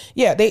 So,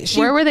 yeah.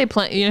 Where were they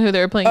playing? You know who they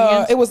were playing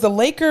against? It was the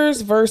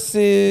Lakers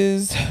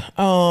versus...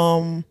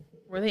 were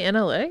they in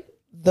LA?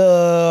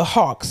 The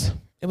Hawks.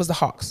 It was the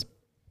Hawks.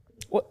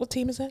 What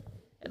team is that?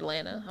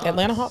 Atlanta Hawks.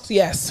 Atlanta Hawks?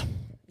 Yes,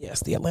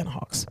 the Atlanta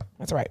Hawks.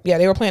 That's right. Yeah,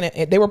 they were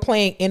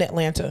playing in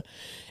Atlanta,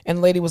 and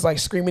the lady was like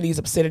screaming these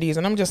obscenities,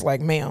 and I'm just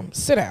like, ma'am,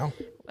 sit down.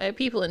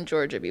 People in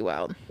Georgia be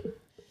wild.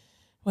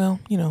 Well,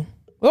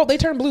 they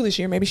turned blue this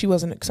year. Maybe she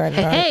wasn't excited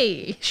about it.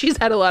 Hey, she's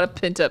had a lot of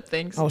pent up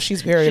things. Oh,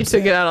 she's very upset. She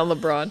took it out on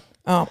LeBron.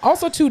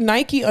 Also, too,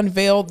 Nike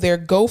unveiled their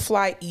Go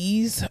Fly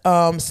Ease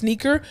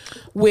sneaker,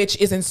 which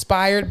is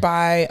inspired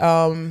by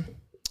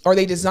or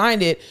they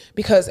designed it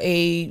because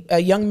a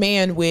young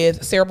man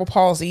with cerebral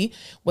palsy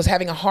was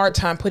having a hard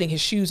time putting his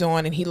shoes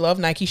on, and he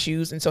loved Nike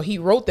shoes. And so he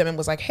wrote them and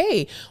was like,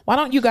 hey, why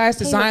don't you guys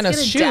design a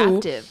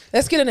shoe?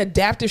 Let's get an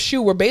adaptive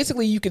shoe where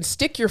basically you can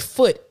stick your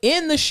foot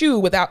in the shoe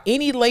without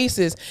any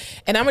laces.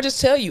 And I'm going to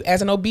just tell you,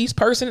 as an obese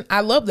person,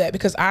 I love that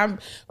because I'm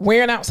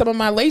wearing out some of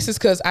my laces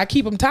because I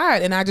keep them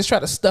tied, and I just try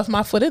to stuff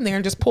my foot in there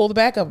and just pull the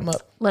back of them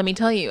up. Let me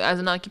tell you, as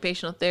an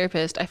occupational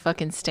therapist, I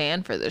fucking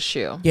stand for this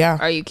shoe. Yeah.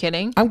 Are you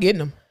kidding? I'm getting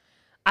them.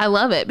 I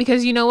love it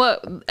because you know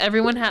what?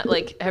 Everyone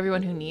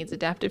who needs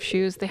adaptive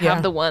shoes, they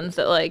have the ones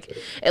that like,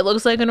 it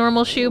looks like a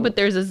normal shoe, but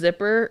there's a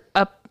zipper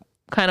up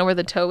kind of where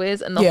the toe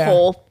is, and the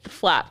whole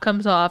flap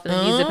comes off, and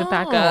then you zip it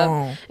back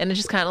up, and it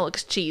just kind of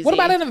looks cheesy. What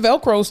about in the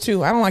Velcros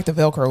too? I don't like the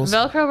Velcros.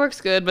 Velcro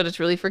works good, but it's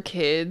really for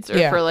kids or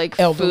for like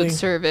elderly. Food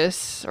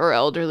service or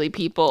elderly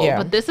people.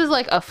 But this is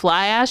like a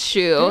fly ass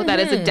shoe that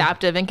is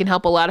adaptive and can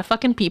help a lot of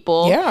fucking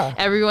people. Yeah.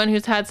 Everyone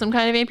who's had some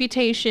kind of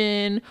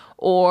amputation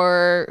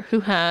or who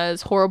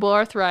has horrible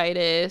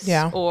arthritis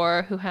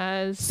or who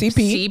has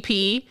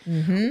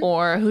CP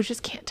or who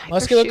just can't tie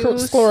muscular their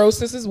shoes.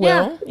 Sclerosis as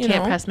well.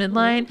 Can't press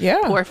midline.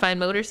 Poor fine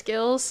motor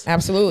skills.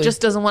 Absolutely.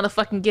 Just doesn't want to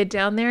fucking get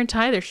down there and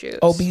tie their shoes.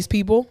 Obese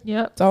people.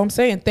 Yep. That's all I'm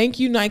saying. Thank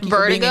you, Nike,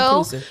 for being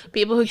inclusive.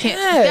 People who can't.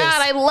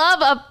 God, I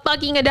love a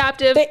fucking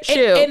adaptive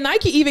shoe. And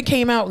Nike even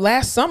came out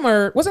last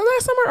summer. Was it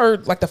last summer or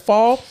like the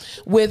fall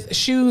with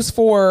shoes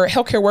for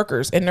healthcare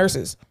workers and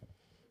nurses?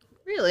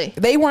 Really?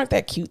 They weren't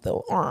that cute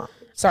though.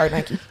 Sorry,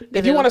 Nike.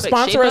 If you want to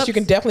sponsor us, you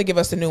can definitely give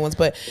us the new ones.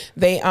 But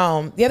they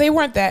they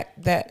weren't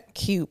that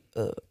cute.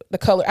 The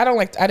color, I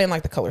didn't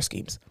like the color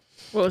schemes.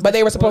 But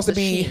they were supposed to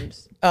be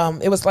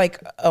it was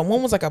like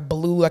one was like a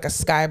blue, like a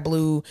sky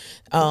blue.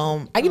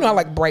 I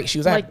like bright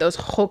shoes. Like those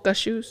Hoka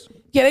shoes.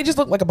 Yeah, they just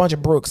look like a bunch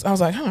of Brooks. I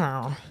was like,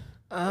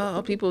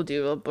 oh, people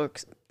do love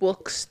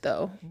books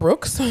though.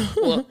 Brooks?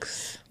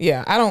 Books.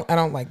 Yeah, I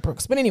don't like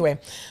Brooks. But anyway,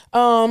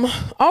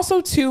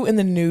 also too in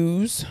the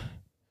news,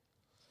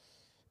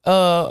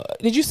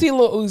 did you see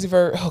Lil Uzi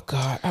Vert? Oh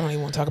God, I don't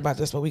even want to talk about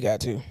this, but we got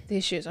to.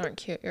 These shoes aren't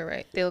cute. You're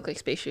right. They look like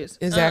space shoes.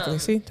 Exactly.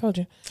 See, told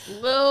you.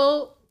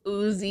 Lil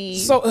Uzi.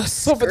 So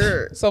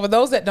for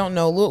those that don't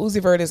know, Lil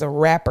Uzi Vert is a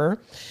rapper,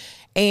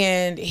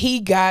 and he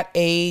got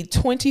a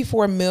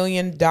 $24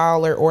 million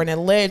or an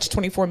alleged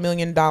 $24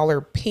 million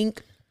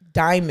pink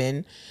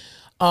diamond.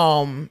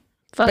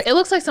 It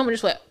looks like someone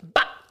just went.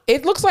 Bah!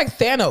 It looks like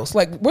Thanos.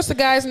 Like, what's the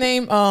guy's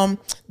name?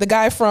 The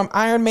guy from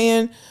Iron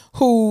Man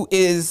who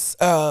is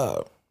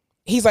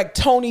he's like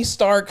Tony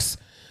Stark's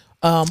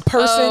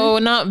person. Oh,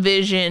 not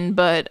Vision,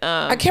 but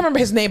I can't remember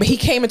his name, but he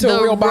came into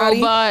a real body.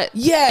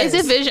 Yes.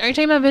 Is it Vision? Are you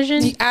talking about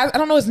Vision? I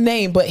don't know his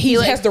name, but he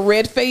has the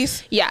red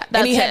face. Yeah,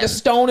 that's and he had the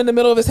stone in the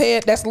middle of his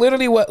head. That's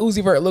literally what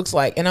Uzi Vert looks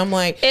like. And I'm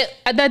like,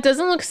 that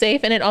doesn't look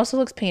safe, and it also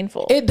looks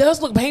painful. It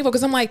does look painful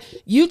because I'm like,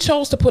 you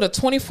chose to put a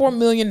 $24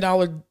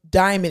 million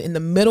diamond in the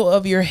middle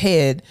of your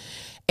head,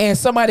 and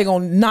somebody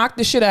gonna knock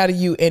the shit out of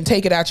you and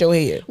take it out your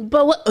head.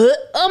 But what?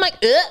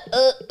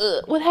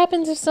 What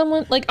happens if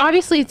someone, like,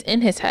 obviously it's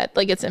in his head,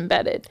 like it's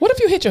embedded. What if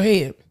you hit your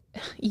head?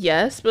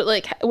 Yes, but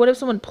like, what if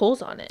someone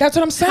pulls on it? That's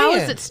what I'm saying. How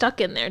is it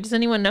stuck in there? Does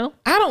anyone know?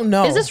 I don't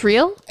know. Is this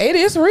real? It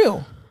is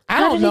real.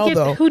 I don't know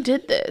though. Who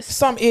did this?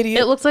 Some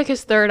idiot. It looks like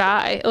his third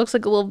eye. It looks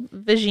like a little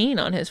vagine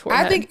on his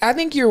forehead. I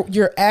think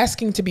you're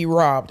asking to be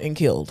robbed and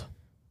killed.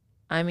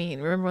 I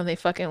mean, remember when they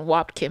fucking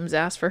whopped Kim's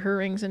ass for her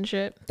rings and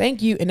shit?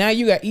 Thanyou. And now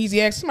you got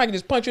easy access. Somebody can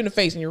just punch you in the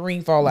face and your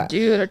ring fall out.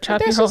 Dude, or chop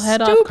your whole head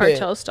off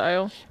cartel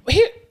style.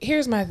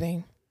 Here's my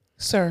thing.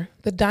 Sir,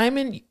 the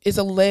diamond is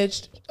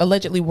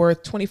allegedly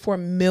worth $24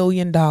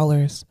 million.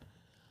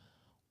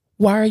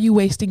 Why are you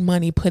wasting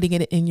money putting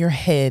it in your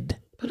head?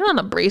 Put it on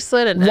a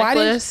bracelet, a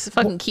necklace,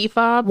 fucking key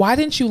fob. Why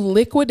didn't you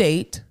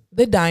liquidate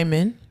the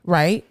diamond,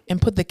 right?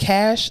 And put the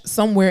cash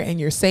somewhere in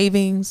your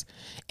savings,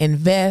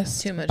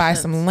 invest, buy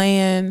some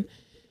land.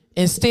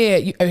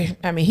 Instead,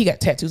 he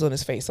got tattoos on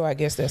his face, so I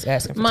guess that's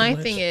asking for too much.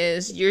 My thing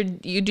is,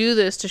 you do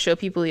this to show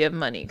people you have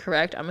money,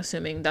 correct? I'm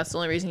assuming that's the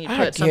only reason you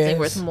put something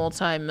worth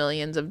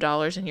multi-millions of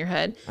dollars in your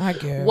head. I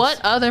guess.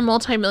 What other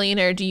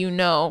multi-millionaire do you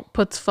know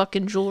puts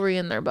fucking jewelry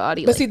in their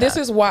body? But see, this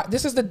is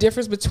the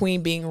difference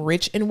between being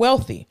rich and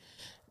wealthy.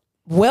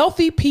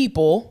 wealthy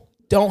people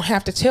don't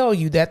have to tell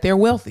you that they're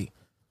wealthy.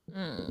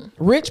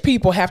 Rich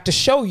people have to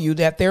show you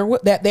that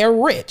they're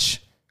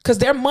rich, because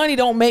their money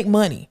don't make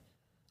money.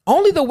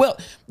 Only the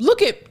wealth.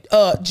 Look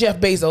at Jeff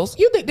Bezos.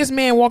 You think this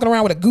man walking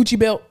around with a Gucci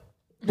belt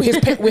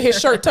with his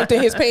shirt tucked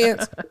in his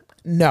pants?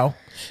 No.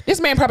 This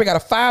man probably got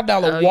a $5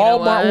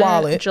 Walmart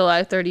wallet.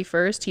 July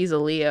 31st, he's a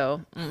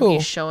Leo.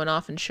 He's showing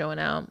off and showing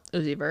out.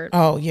 Uzi Vert.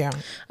 Oh, yeah.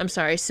 I'm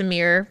sorry,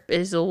 Samir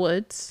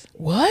Biselwoods.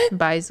 What?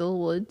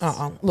 Biselwoods.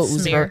 Little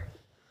Uzi Vert.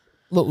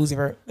 Lil Uzi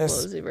Vert.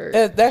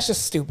 That's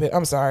just stupid.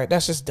 I'm sorry.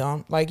 That's just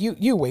dumb. Like,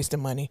 you wasting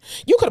money.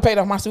 You could have paid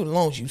off my student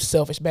loans, you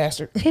selfish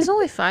bastard. He's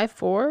only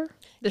 5'4".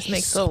 This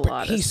makes a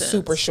lot of sense. He's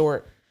super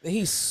short.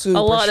 He's super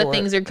short. A lot of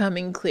things are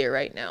coming clear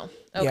right now.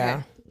 Okay.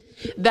 Yeah.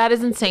 That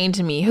is insane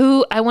to me.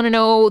 I want to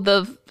know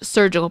the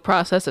surgical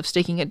process of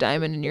sticking a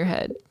diamond in your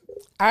head.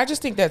 I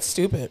just think that's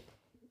stupid.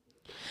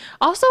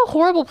 Also,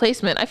 horrible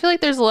placement. I feel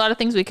like there's a lot of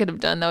things we could have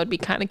done that would be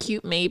kind of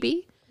cute,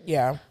 maybe.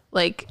 Yeah.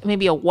 Like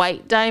maybe a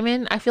white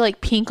diamond. I feel like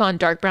pink on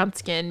dark brown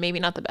skin, maybe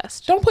not the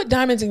best. Don't put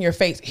diamonds in your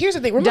face. Here's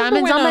the thing.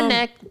 Diamonds on my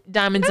neck,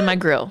 diamonds in my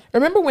grill.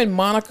 Remember when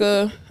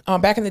Monica,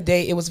 back in the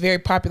day, it was very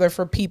popular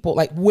for people,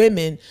 like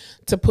women,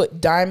 to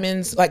put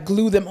diamonds, like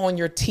glue them on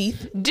your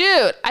teeth.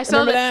 Dude, I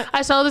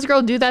saw this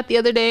girl do that the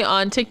other day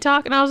on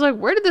TikTok, and I was like,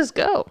 where did this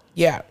go?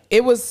 Yeah,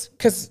 it was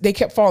because they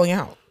kept falling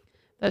out.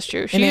 That's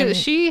true.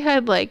 She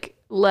had like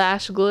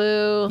lash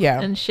glue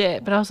and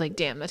shit, but I was like,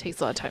 damn, that takes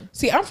a lot of time.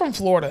 See, I'm from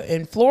Florida,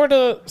 and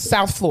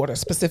South Florida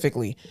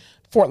specifically,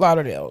 Fort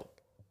Lauderdale.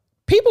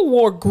 People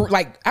wore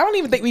I don't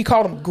even think we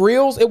called them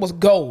grills. It was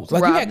goals.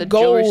 Like, you had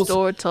goals.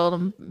 Store told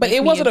them, but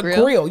it wasn't a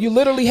grill. You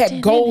literally had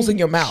goals in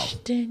your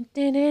mouth, and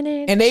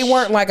they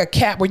weren't like a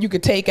cap where you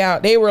could take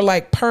out. They were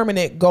like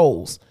permanent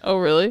goals. Oh,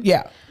 really?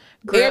 Yeah.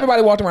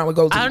 Everybody walked around with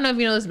goals. I don't know if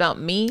you know this about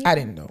me. I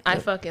didn't know. I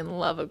fucking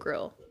love a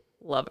grill.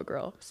 Love a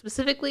grill.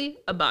 Specifically,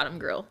 a bottom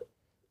grill.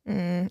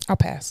 I'll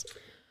pass.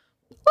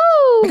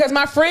 Woo! Because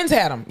my friends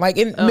had them, like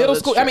in middle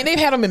school. True. I mean, they've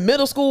had them in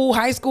middle school,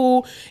 high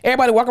school.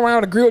 Everybody walking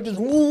around with a grill, just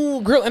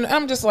grill. And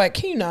I'm just like,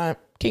 can you not?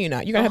 You're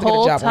gonna have to get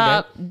a job one day.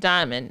 Top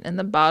diamond and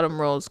the bottom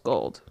rose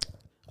gold.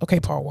 Okay,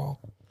 Paul Wall,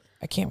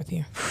 I can't with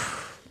you.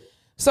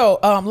 So,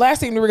 last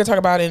thing we're gonna talk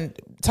about in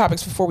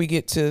topics before we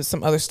get to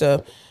some other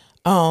stuff.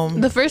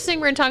 The first thing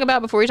we're gonna talk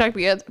about before we talk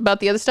about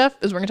the other stuff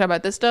is we're gonna talk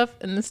about this stuff,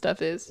 and this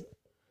stuff is.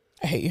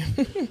 I hate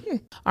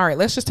you. All right,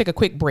 let's just take a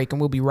quick break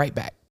and we'll be right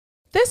back.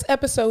 This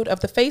episode of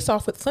The Face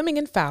Off with Fleming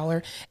and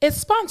Fowler is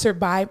sponsored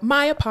by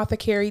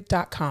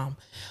MyApothecary.com.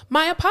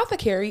 My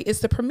Apothecary is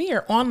the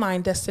premier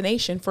online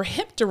destination for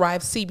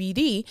hemp-derived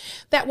CBD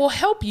that will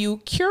help you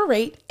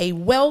curate a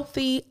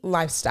wealthy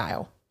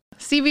lifestyle.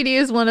 CBD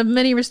is one of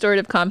many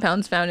restorative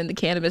compounds found in the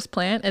cannabis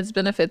plant. Its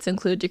benefits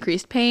include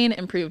decreased pain,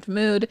 improved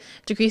mood,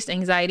 decreased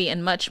anxiety,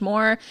 and much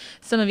more.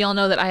 Some of y'all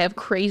know that I have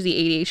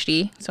crazy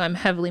ADHD, so I'm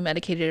heavily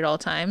medicated at all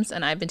times,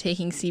 and I've been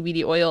taking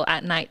CBD oil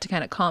at night to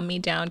kind of calm me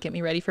down, get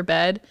me ready for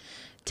bed.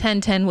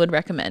 10/10 would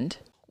recommend.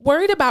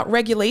 Worried about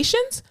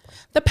regulations?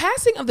 The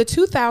passing of the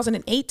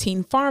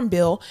 2018 Farm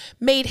Bill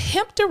made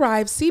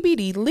hemp-derived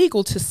CBD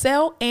legal to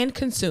sell and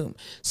consume.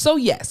 So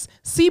yes,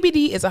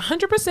 CBD is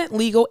 100%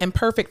 legal and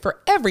perfect for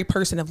every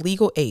person of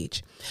legal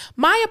age.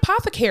 My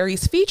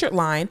Apothecary's featured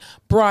line,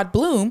 Broad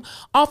Bloom,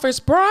 offers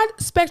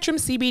broad-spectrum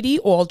CBD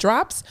oil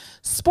drops,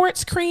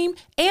 sports cream,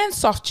 and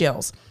soft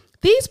gels.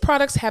 These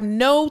products have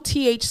no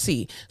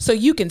THC, so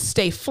you can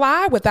stay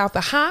fly without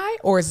the high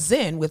or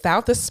zen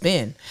without the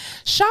spin.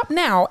 Shop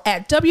now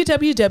at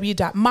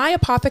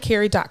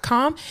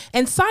www.myapothecary.com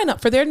and sign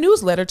up for their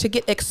newsletter to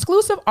get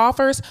exclusive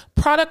offers,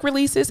 product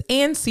releases,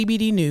 and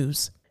CBD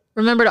news.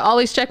 Remember to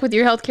always check with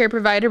your healthcare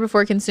provider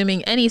before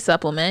consuming any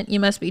supplement.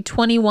 You must be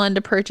 21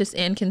 to purchase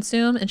and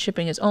consume, and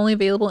shipping is only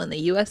available in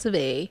the US of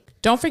A.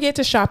 Don't forget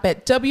to shop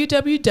at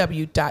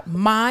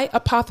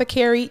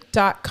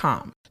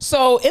www.myapothecary.com.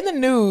 So in the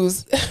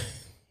news,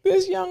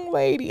 this young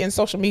lady, in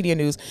social media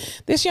news,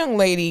 this young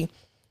lady,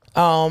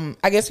 I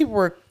guess people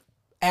were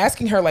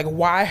asking her like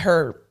why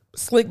her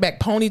slick back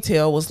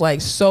ponytail was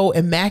like so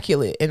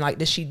immaculate, and like,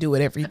 does she do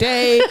it every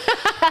day?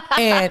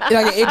 And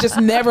like, it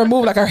just never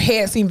moved. Like, her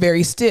head seemed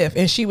very stiff.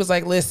 And she was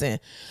like, listen,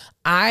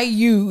 I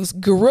use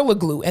Gorilla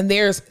Glue, and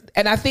I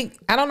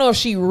don't know if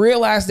she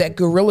realized that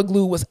Gorilla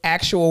Glue was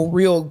actual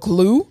real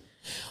glue,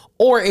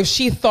 or if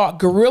she thought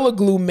Gorilla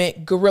Glue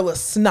meant Gorilla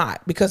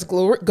Snot, because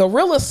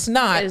Gorilla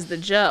Snot is the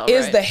gel,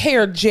 is the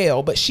hair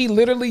gel, but she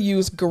literally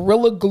used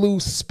Gorilla Glue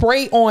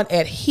spray on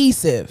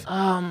adhesive.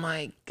 Oh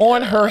my God.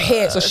 On her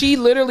head. So she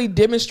literally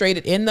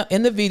demonstrated in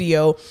the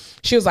video.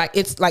 She was like,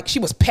 it's like she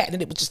was patting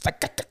it. It was just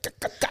like,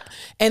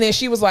 and then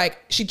she was like,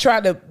 she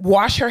tried to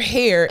wash her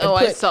hair. And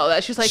I saw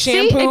that. She was like,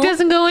 shampoo. See, it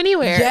doesn't go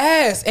anywhere.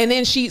 Yes. And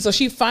then she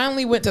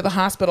finally went to the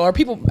hospital, or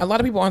a lot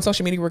of people on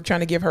social media were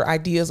trying to give her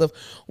ideas of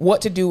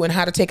what to do and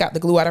how to take out got the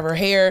glue out of her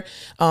hair.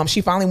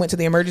 She finally went to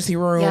the emergency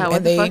room. Yeah,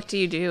 what the fuck do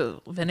you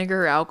do?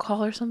 Vinegar or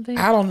alcohol or something?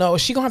 I don't know.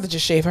 She gonna have to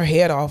just shave her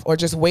head off or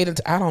just wait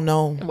until, I don't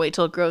know. Wait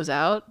till it grows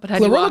out. But how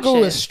do you Gorilla wash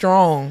Glue it? is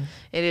strong.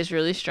 It is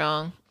really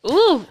strong.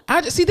 Ooh.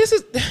 I just see this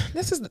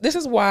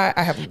is why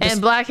I have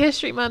and Black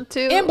History Month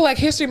too. And Black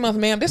History Month,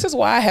 ma'am. This is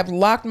why I have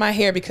locked my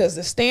hair, because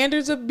the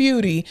standards of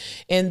beauty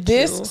in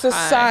this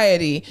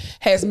society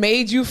has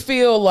made you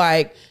feel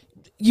like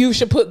you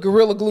should put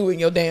Gorilla Glue in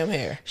your damn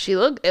hair. It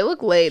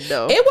looked laid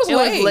though. It was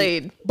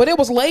laid. But it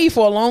was laid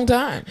for a long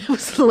time. It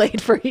was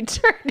laid for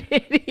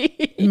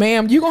eternity.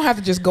 Ma'am, you're gonna have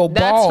to just go bald.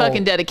 That's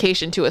fucking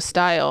dedication to a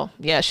style.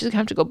 Yeah, she's gonna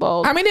have to go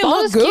bald. I mean, it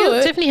bald looks good.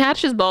 Cute. Tiffany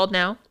Haddish is bald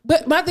now.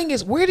 But my thing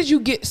is, where did you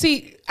get,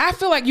 see, I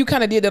feel like you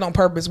kind of did that on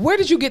purpose. Where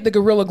did you get the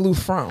Gorilla Glue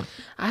from?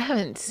 I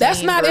haven't seen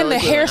That's not in the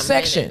hair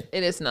section.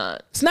 It is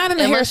not. It's not in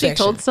the hair section. Unless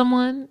she told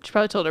someone. She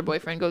probably told her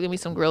boyfriend, go give me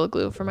some Gorilla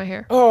Glue for my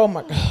hair. Oh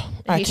my God.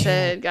 And he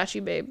said, got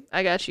you, babe.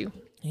 I got you.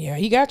 Yeah,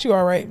 he got you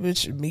all right,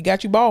 bitch. He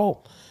got you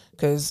bald.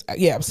 Cause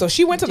yeah, so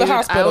she went to the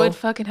hospital. I would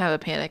fucking have a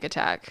panic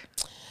attack.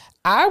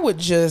 I would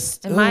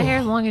just. And my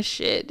hair's long as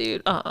shit,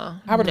 dude. I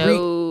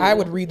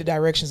would read the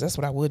directions. That's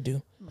what I would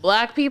do.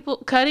 Black people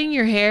cutting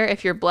your hair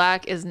if you're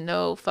black is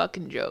no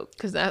fucking joke,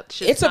 because that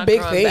shit's it's a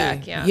big thing.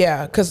 Back,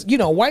 yeah, because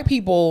white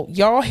people,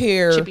 y'all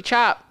hair chippy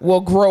chop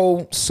will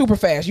grow super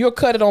fast. You'll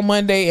cut it on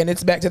Monday and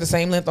it's back to the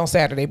same length on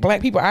Saturday.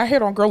 Black people, our hair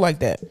don't grow like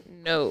that.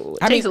 No,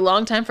 it takes a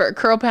long time for a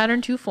curl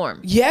pattern to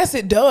form. Yes,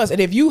 it does. And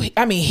if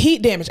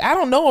heat damage. I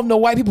don't know of no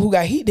white people who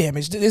got heat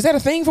damage. Is that a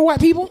thing for white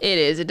people? It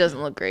is. It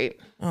doesn't look great.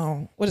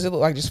 Oh, what does it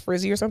look like? Just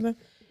frizzy or something?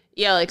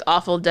 Yeah, like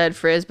awful dead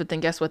frizz, but then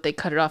guess what? They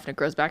cut it off and it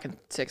grows back in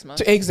 6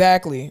 months.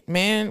 Exactly.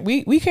 Man,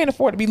 we can't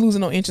afford to be losing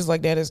no inches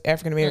like that as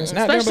African Americans.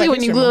 Especially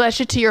when you glue that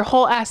shit to your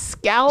whole ass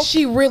scalp.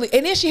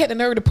 And then she had the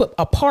nerve to put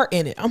a part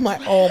in it. I'm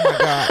like, oh my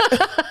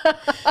God.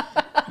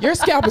 Your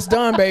scalp is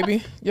done,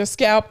 baby. Your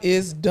scalp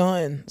is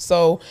done.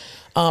 So,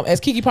 as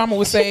Keke Palmer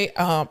would say,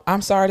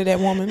 I'm sorry to that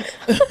woman.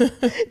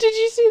 Did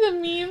you see the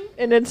meme?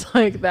 And it's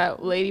like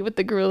that lady with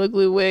the Gorilla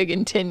Glue wig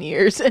in 10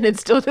 years, and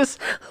it's still this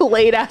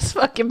laid ass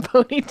fucking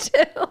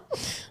ponytail.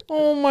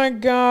 Oh my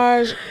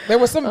gosh. There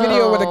was some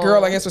video where the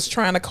girl, I guess, was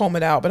trying to comb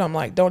it out, but I'm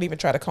like, don't even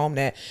try to comb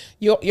that.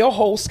 Your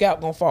whole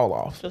scalp gonna fall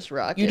off. Just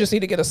rock You just need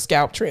to get a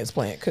scalp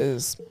transplant,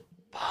 because...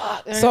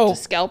 So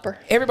scalper.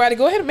 Everybody,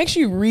 go ahead and make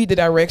sure you read the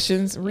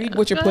directions. Read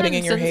what you're putting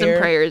in your hair. Send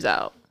some prayers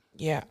out.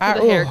 Yeah,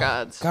 the hair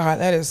gods. God,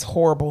 that is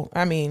horrible.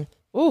 I mean,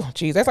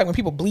 geez, that's like when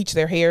people bleach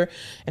their hair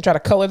and try to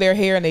color their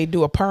hair, and they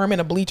do a perm and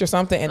a bleach or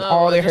something, and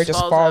all their hair just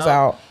falls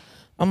out.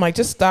 I'm like,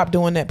 just stop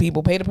doing that,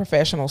 people. Pay the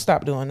professionals.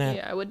 Stop doing that.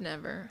 Yeah, I would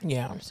never.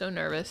 Yeah, I'm so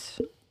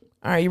nervous.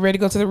 All right, you ready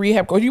to go to the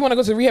rehab? Or do you want to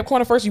go to the rehab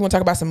corner first? Or you want to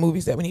talk about some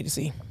movies that we need to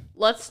see?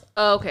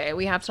 Okay,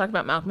 we have to talk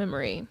about Malcolm and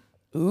Marie.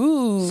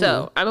 Ooh.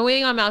 So I've been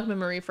waiting on Malcolm and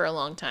Marie for a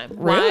long time.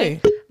 Really?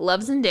 Why?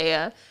 Love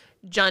Zendaya.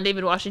 John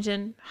David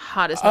Washington,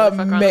 hottest motherfucker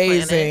on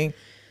the planet.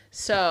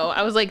 So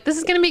I was like, this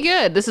is going to be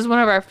good. This is one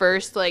of our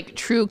first like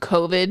true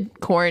COVID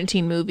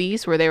quarantine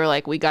movies where they were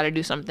like, we got to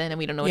do something and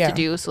we don't know what to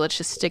do. So let's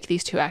just stick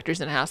these two actors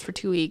in a house for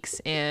 2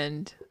 weeks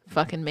and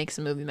fucking make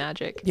some movie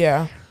magic.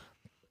 Yeah.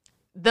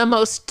 The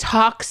most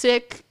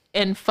toxic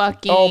and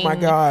fucking, oh my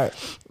God,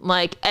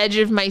 like edge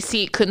of my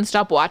seat, couldn't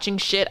stop watching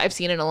shit I've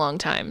seen in a long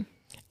time.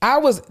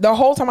 The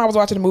whole time I was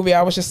watching the movie,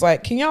 I was just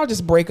like, can y'all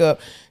just break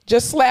up?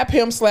 Just slap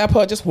him, slap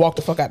her, just walk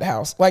the fuck out the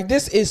house. Like,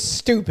 this is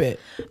stupid.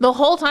 The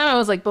whole time I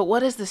was like, but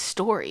what is this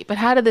story? But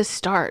how did this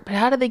start? But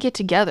how did they get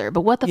together?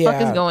 But what the fuck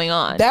is going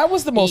on? That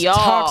was the most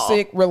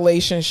toxic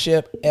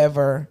relationship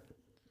ever.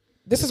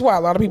 This is why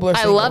a lot of people are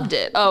single. I loved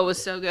it. Oh, it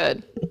was so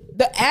good.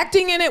 The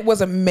acting in it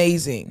was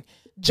amazing.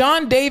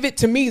 John David,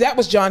 to me, that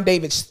was John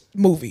David's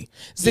movie.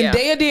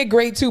 Zendaya did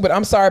great too, but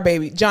I'm sorry,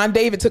 baby. John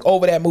David took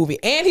over that movie.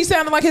 And he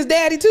sounded like his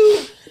daddy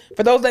too.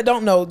 For those that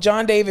don't know,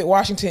 John David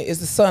Washington is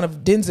the son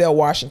of Denzel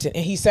Washington,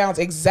 and he sounds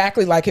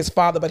exactly like his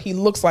father, but he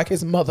looks like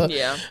his mother.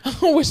 Yeah.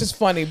 Which is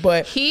funny,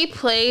 but he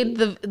played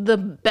the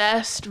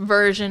best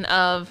version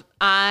of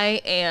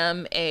I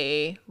am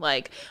a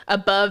like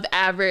above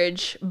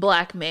average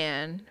black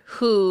man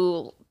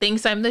who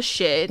thinks I'm the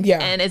shit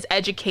and is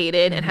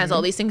educated and has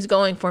all these things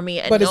going for me.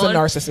 And but is a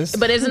narcissist.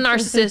 But is a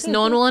narcissist.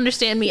 No one will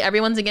understand me.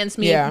 Everyone's against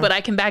me. Yeah. But I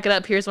can back it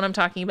up. Here's what I'm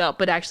talking about.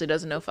 But actually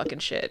doesn't know fucking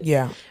shit.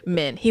 Yeah.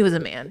 Men. He was a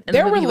man.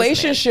 Their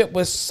relationship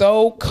was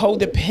so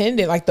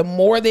codependent. Like the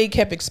more they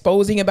kept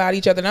exposing about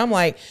each other. And I'm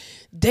like,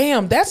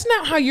 damn, that's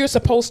not how you're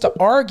supposed to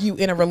argue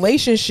in a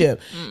relationship.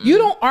 You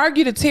don't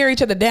argue to tear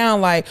each other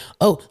down like,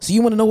 oh, so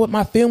you want to know what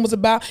my film was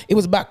about? It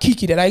was about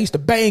Kiki that I used to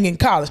bang in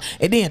college.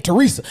 And then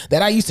Teresa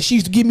that she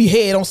used to give me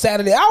head on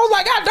Saturday. I was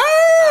like, God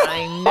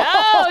damn!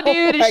 I know,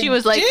 dude. And she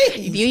was like,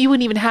 you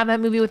wouldn't even have that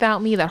movie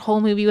without me. That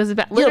whole movie was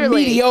about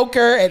literally. You're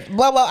mediocre and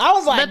blah, blah. I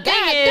was like, the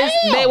thing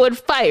is, they would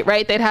fight,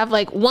 right? They'd have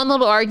like one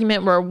little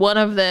argument where one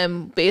of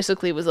them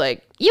basically was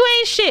like, you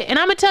ain't shit, and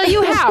I'm gonna tell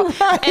you how.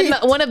 Right. And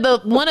one of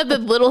the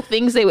little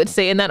things they would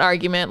say in that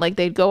argument, like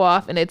they'd go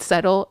off and it'd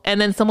settle,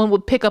 and then someone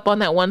would pick up on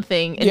that one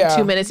thing in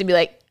 2 minutes and be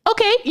like,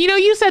 okay,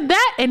 you said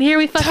that, and here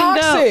we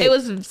fucking go. It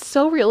was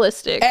so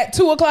realistic. At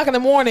 2:00 in the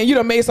morning, you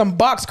done made some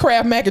box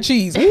Kraft mac and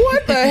cheese.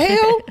 What the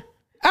hell?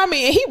 I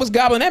mean, he was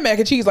gobbling that mac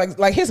and cheese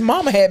like his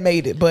mama had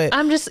made it, but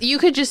you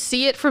could just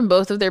see it from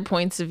both of their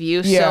points of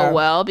view so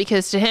well,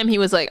 because to him, he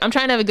was like, I'm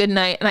trying to have a good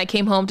night and I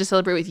came home to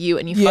celebrate with you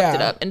and you fucked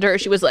it up. And to her,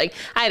 she was like,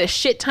 I had a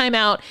shit time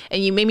out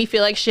and you made me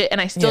feel like shit and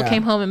I still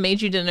came home and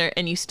made you dinner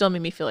and you still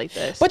made me feel like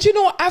this. But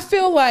I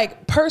feel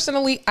like,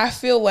 personally,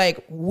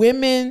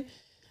 women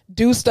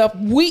do stuff.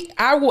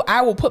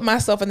 I will put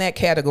myself in that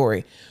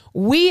category.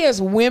 We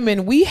as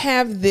women, we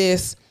have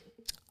this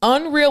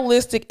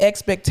unrealistic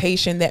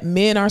expectation that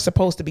men are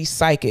supposed to be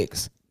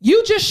psychics.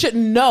 You just should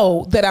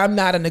know that I'm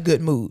not in a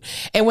good mood.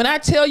 And when I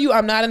tell you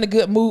I'm not in a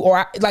good mood,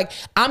 or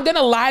I'm going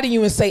to lie to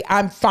you and say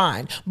I'm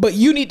fine, but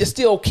you need to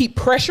still keep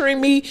pressuring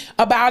me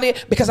about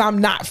it because I'm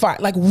not fine.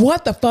 Like,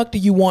 what the fuck do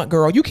you want,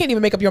 girl? You can't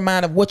even make up your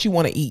mind of what you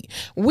want to eat.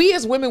 We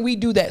as women, we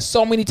do that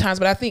so many times,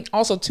 but I think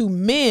also too,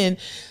 men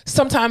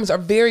sometimes are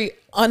very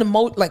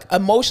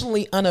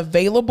emotionally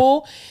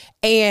unavailable,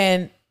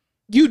 and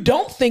you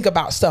don't think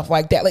about stuff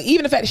like that. Like,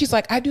 even the fact that she's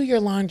like, I do your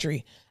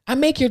laundry, I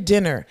make your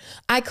dinner,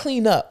 I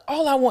clean up.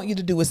 All I want you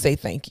to do is say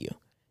thank you.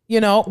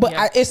 But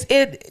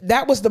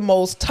that was the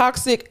most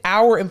toxic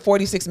hour and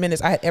 46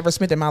 minutes I had ever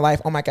spent in my life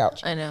on my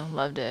couch. I know,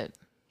 loved it.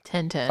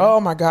 10-10. Oh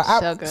my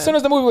God. As soon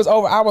as the movie was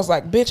over, I was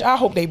like, bitch, I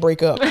hope they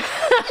break up.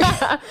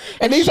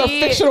 and these are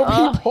fictional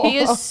people. He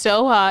is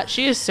so hot.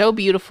 She is so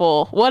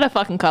beautiful. What a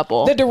fucking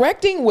couple. The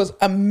directing was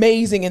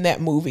amazing in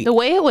that movie. The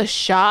way it was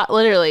shot,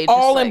 literally.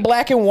 All in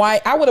black and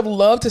white. I would have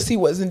loved to see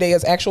what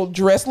Zendaya's actual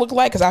dress looked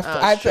like, because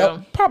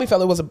I probably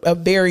felt it was a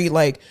very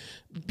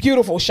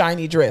beautiful,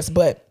 shiny dress.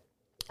 But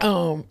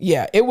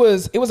it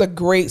was a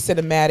great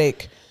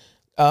cinematic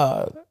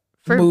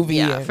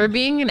movie. For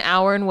being an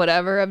hour and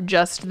whatever of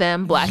just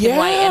them, black and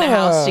white, in a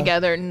house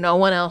together, no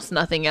one else,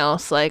 nothing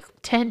else,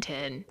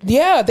 10-10.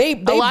 Yeah, they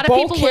a lot of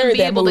people wouldn't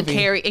be able movie. to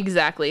carry,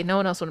 exactly. No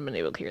one else would have been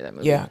able to carry that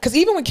movie. Yeah, because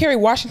even when Kerry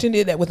Washington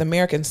did that with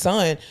American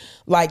Son,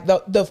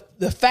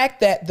 the fact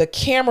that the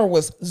camera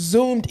was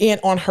zoomed in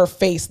on her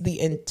face the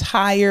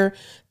entire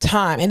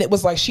time, and it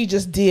was like she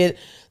just did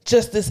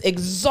this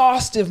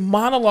exhaustive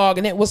monologue,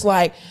 and it was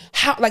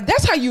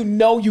that's how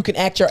you can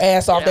act your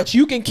ass off, that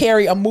you can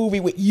carry a movie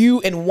with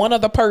you and one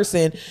other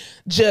person,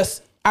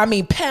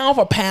 pound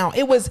for pound.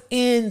 It was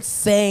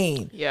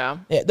insane. Yeah.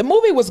 The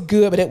movie was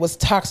good, but it was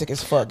toxic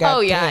as fuck.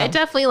 God damn. It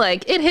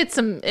definitely it hit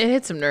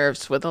some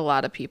nerves with a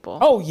lot of people.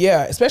 Oh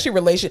yeah, especially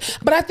relationships.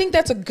 But I think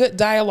that's a good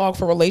dialogue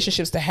for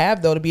relationships to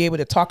have, though, to be able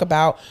to talk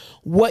about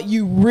what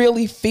you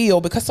really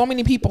feel, because so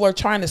many people are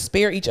trying to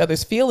spare each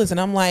other's feelings, and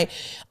I'm like,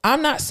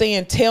 I'm not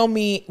saying tell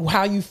me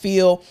how you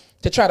feel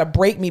to try to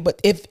break me, but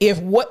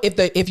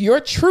if your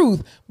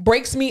truth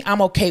breaks me,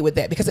 I'm okay with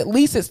that, because at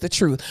least it's the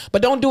truth.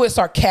 But don't do it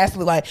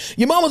sarcastically, like,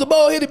 your mama's a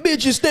bald-headed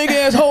bitch, you stink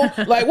asshole.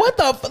 What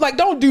the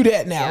don't do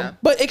that now. Yeah.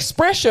 But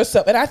express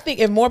yourself. And I think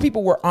if more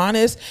people were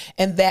honest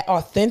and that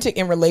authentic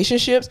in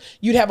relationships,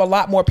 you'd have a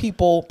lot more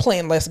people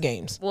playing less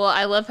games. Well,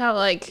 I love how,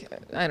 I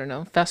don't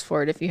know, fast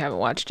forward if you haven't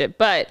watched it,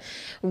 but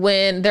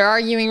when they're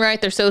arguing,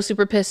 right, they're so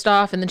super pissed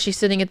off, and then she's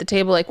sitting at the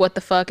table like, what the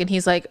fuck? And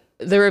he's like,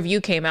 the review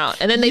came out,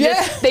 and then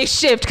they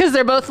shift, because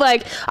they're both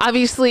like,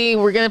 obviously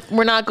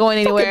we're not going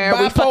anywhere,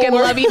 we fucking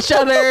love each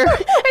other.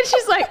 And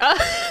she's like,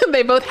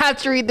 they both have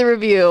to read the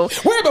review.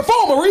 Where the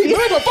phone, Marie?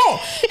 Where the phone?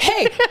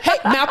 Hey,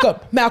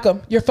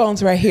 Malcolm, your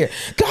phone's right here.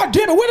 God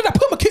damn it, where did I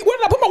put my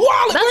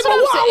wallet? That's what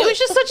I'm saying. It was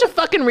just such a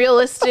fucking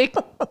realistic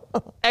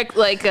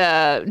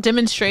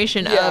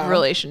demonstration of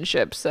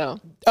relationships.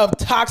 Of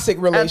toxic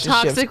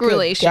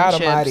relationships. God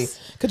almighty.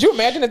 Could you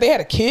imagine if they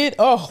had a kid?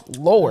 Oh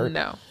Lord.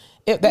 No.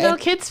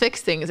 Kids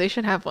fix things. They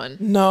should have one.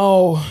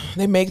 No,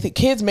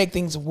 kids make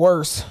things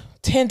worse,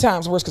 10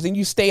 times worse, because then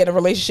you stay in a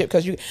relationship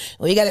because you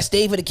got to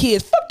stay for the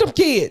kids. Fuck them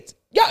kids.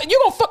 Y'all,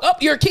 you gonna fuck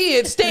up your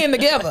kids staying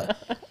together.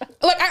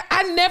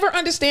 I never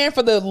understand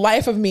for the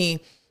life of me.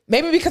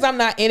 Maybe because I'm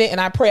not in it,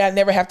 and I pray I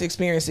never have to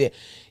experience it.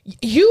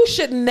 You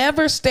should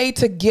never stay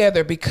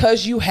together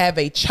because you have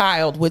a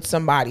child with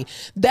somebody.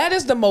 That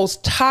is the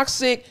most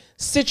toxic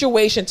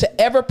situation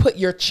to ever put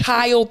your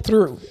child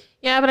through.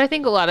 Yeah, but I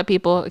think a lot of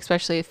people,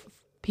 especially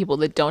people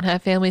that don't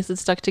have families that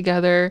stuck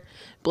together,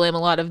 blame a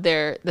lot of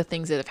the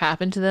things that have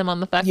happened to them on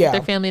the fact that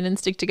their family didn't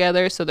stick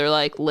together. So they're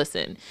like,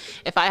 listen,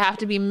 if I have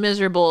to be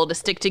miserable to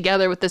stick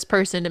together with this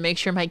person to make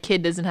sure my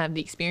kid doesn't have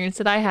the experience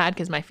that I had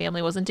because my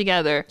family wasn't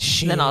together,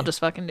 then I'll just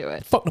fucking do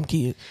it. Fuck them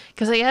kids.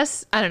 Because I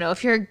guess, I don't know,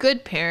 if you're a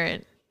good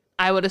parent,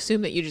 I would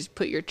assume that you just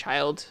put your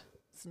child's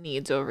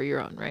needs over your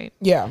own, right?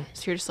 Yeah.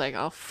 So you're just like,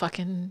 I'll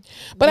fucking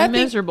be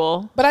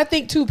miserable. But I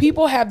think too,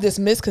 people have this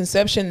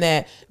misconception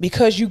that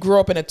because you grew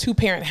up in a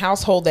 2-parent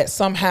household, that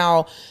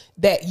somehow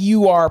that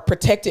you are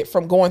protected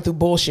from going through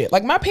bullshit.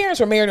 Like, my parents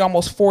were married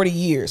almost 40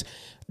 years.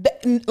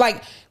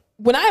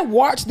 When I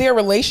watched their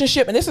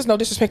relationship, and this is no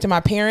disrespect to my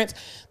parents,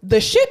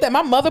 the shit that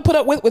my mother put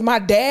up with my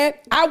dad,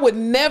 I would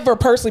never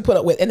personally put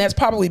up with. And that's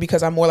probably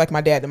because I'm more like my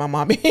dad than my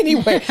mom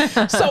anyway.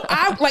 So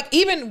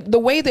even the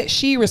way that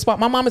she responds,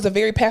 my mom is a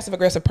very passive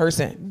aggressive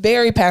person,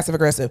 very passive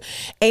aggressive.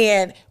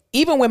 And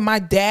even when my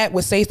dad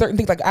would say certain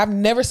things, like I've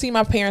never seen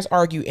my parents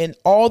argue in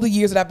all the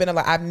years that I've been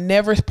alive. I've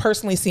never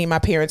personally seen my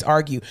parents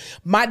argue.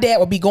 My dad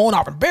would be going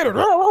off and better.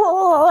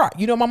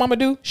 You know what my mama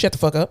do? Shut the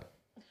fuck up.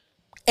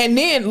 And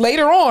then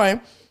later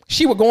on,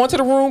 she would go into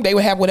the room. They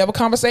would have whatever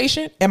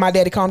conversation, and my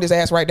daddy calmed his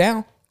ass right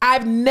down.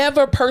 I've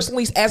never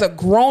personally, as a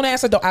grown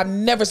ass adult, I've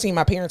never seen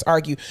my parents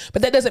argue,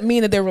 but that doesn't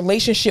mean that their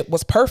relationship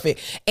was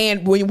perfect.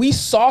 And when we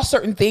saw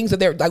certain things that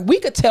they're like,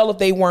 we could tell if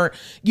they weren't,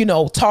 you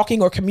know,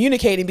 talking or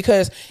communicating,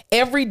 because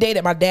every day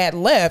that my dad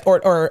left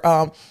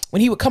or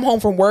when he would come home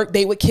from work,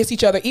 they would kiss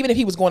each other. Even if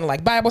he was going to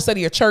like Bible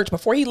study or church,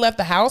 before he left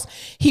the house,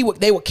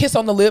 they would kiss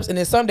on the lips. And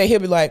then someday he'll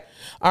be like,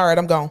 all right,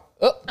 I'm gone.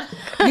 Oh,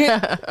 you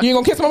ain't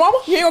gonna kiss my mama?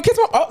 You ain't gonna kiss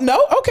my mama? Oh,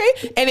 no?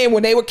 Okay. And then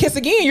when they would kiss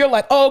again, you're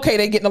like, oh, okay,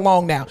 they getting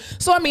along now.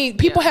 So, I mean,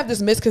 people have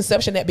this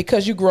misconception that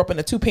because you grew up in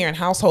a 2-parent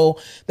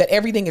household that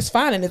everything is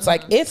fine. And it's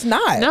like, it's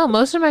not. No,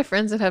 most of my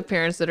friends that have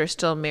parents that are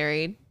still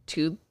married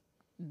to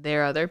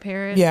their other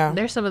parent,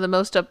 they're some of the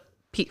most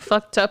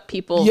fucked up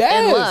people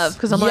in love.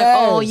 Because I'm like,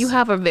 oh, you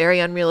have a very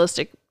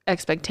unrealistic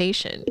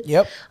expectation.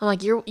 Yep. I'm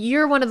like,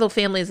 you're one of the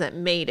families that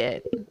made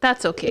it.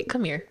 That's okay.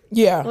 Come here.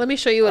 Yeah. Let me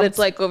show you what it's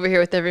like over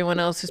here with everyone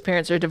else whose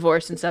parents are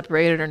divorced and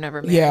separated or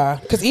never married. Yeah.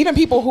 Because even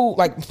people who,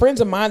 like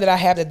friends of mine that I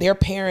have, that their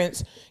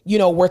parents, you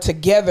know, were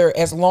together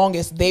as long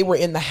as they were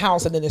in the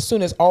house, and then as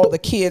soon as all the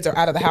kids are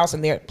out of the house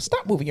and they're,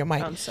 stop moving your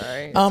mic. I'm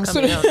sorry.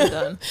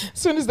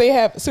 Soon as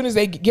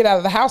they get out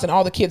of the house and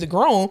all the kids are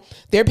grown,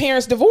 their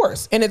parents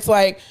divorce. And it's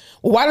like,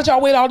 well, why did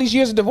y'all wait all these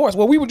years of divorce?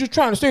 Well, we were just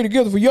trying to stay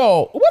together for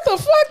y'all. What the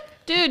fuck?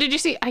 Dude, did you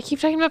see? I keep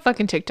talking about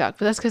fucking TikTok,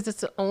 but that's because it's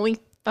the only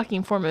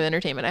fucking form of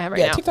entertainment I have right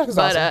now. TikTok is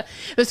awesome.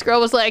 This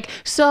girl was like,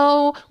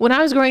 so when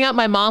I was growing up,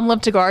 my mom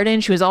loved to garden.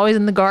 She was always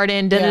in the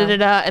garden,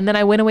 And then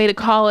I went away to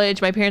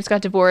college. My parents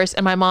got divorced,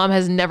 and my mom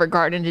has never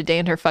gardened a day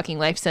in her fucking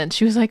life since.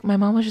 She was like, my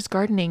mom was just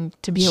gardening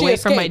to be away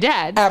from my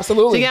dad.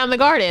 Absolutely. To get out in the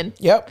garden.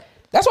 Yep.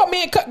 That's why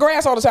men cut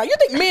grass all the time. You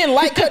think men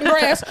like cutting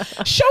grass?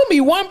 Show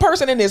me one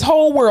person in this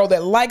whole world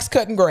that likes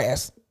cutting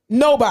grass.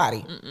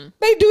 Nobody.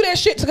 They do that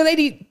shit because they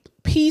need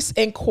peace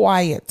and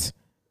quiet.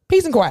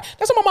 Peace and quiet.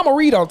 That's what my mama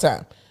read all the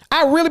time.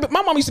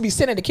 My mom used to be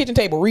sitting at the kitchen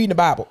table reading the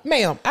Bible.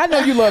 Ma'am, I know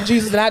you love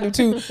Jesus and I do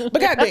too, but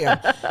goddamn.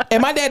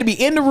 And my dad to be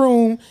in the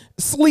room,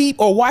 sleep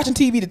or watching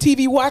TV, the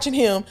TV watching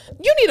him.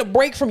 You need a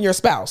break from your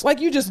spouse.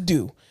 Like you just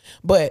do.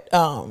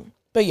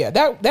 But yeah,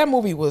 that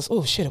movie was,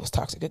 oh shit, it was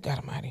toxic. Good God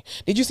Almighty.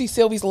 Did you see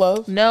Sylvie's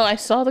Love? No, I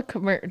saw the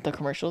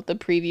commercial, the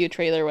preview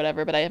trailer,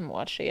 whatever, but I haven't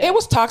watched it yet. It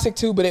was toxic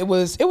too, but it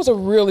was a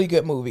really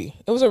good movie.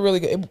 It was a really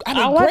good.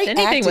 I'll watch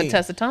anything with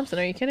Tessa Thompson.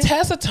 Are you kidding?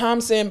 Tessa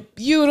Thompson,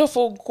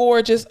 beautiful,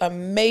 gorgeous,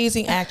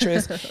 amazing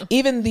actress.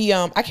 Even the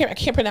I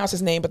can't pronounce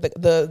his name, but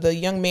the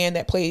young man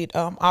that played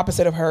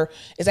opposite of her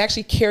is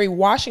actually Kerry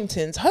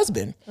Washington's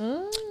husband.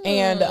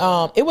 And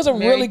it was a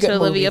really good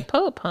movie. Olivia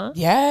Pope, huh?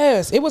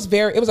 Yes, it was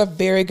a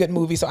very good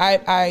movie. So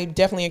I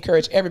definitely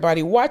encourage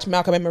everybody, watch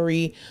Malcolm and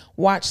Marie,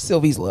 watch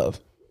Sylvie's Love.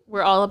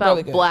 We're all about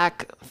really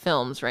Black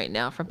films right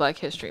now for Black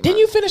History Month. Did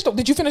you finish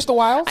The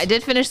Wilds? I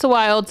did finish The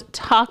Wilds.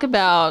 Talk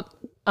about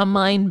a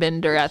mind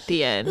bender at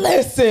the end.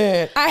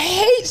 Listen, I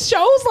hate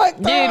shows like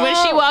that. Dude, when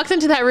she walks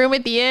into that room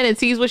at the end and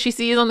sees what she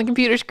sees on the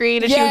computer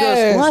screen, and she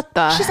goes, "What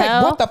the hell?" She's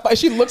like, "What the fuck?"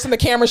 She looks in the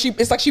camera.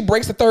 It's like she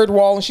breaks the third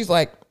wall, and she's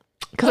like,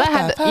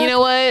 "Because you know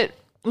what,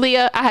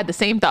 Leah? I had the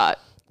same thought."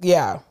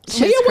 Yeah,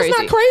 Leah was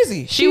not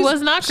crazy. She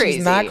was not crazy.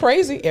 She's not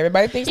crazy.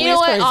 Everybody thinks Leah's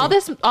crazy. You know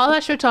what? All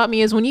that show taught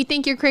me is when you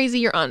think you're crazy,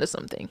 you're onto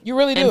something. You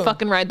really do. And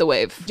fucking ride the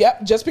wave.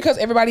 Yep. Just because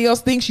everybody else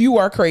thinks you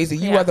are crazy,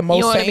 you are the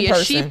most sane person. You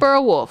want to be a sheep or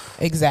a wolf?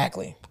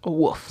 Exactly. A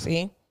wolf.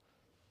 See,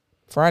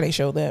 Friday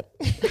showed that.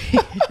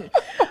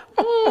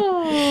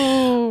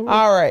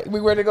 All right, we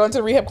ready to go into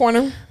the rehab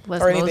corner?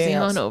 Let's mosey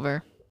on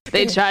over.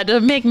 They tried to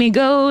make me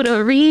go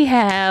to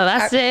rehab.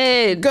 I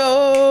said,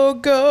 go,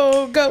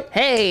 go, go.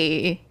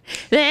 Hey,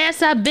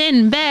 yes, I've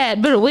been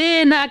bad, but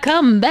when I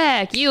come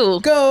back, you'll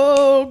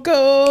go,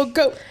 go,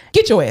 go.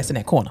 Get your ass in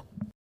that corner.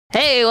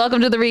 Hey,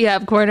 welcome to the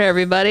rehab corner,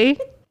 everybody.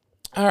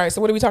 All right, so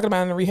what are we talking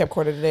about in the rehab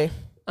corner today?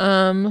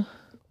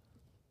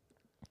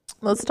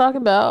 Let's talk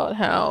about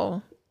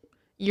how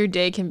your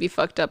day can be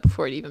fucked up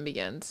before it even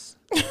begins.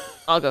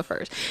 I'll go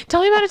first.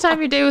 Tell me about a time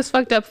your day was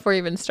fucked up before you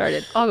even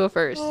started. I'll go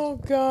first. Oh,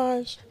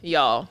 gosh.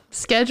 Y'all,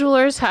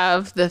 schedulers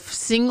have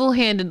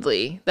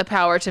single-handedly the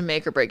power to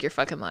make or break your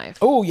fucking life.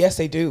 Oh, yes,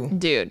 they do.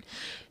 Dude,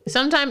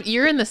 sometimes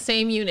you're in the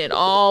same unit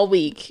all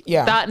week.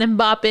 Yeah. Dotting and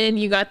bopping,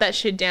 you got that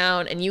shit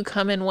down, and you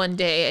come in one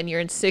day and you're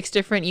in 6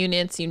 different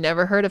units. You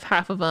never heard of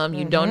half of them.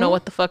 You don't know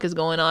what the fuck is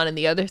going on in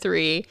the other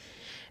 3.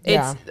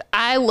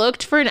 I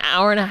looked for an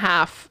hour and a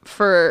half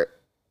for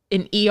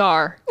an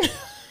ER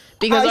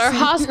because our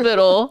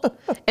hospital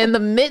in the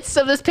midst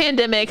of this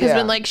pandemic has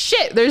been like,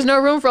 shit, there's no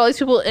room for all these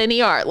people in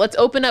ER. Let's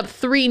open up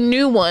 3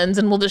 new ones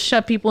and we'll just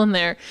shove people in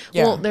there.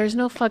 Yeah. Well, there's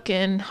no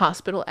fucking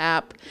hospital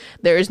app.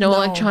 There is no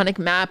electronic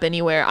map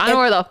anywhere. I don't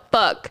know where the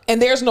fuck.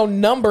 And there's no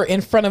number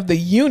in front of the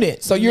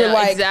unit. So you're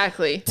like,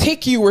 exactly.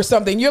 TICU or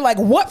something. You're like,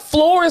 what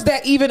floor is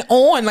that even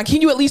on? Like,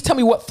 can you at least tell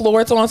me what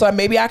floor it's on so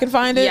maybe I can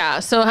find it? Yeah.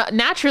 So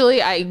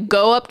naturally, I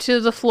go up to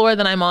the floor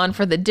that I'm on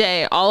for the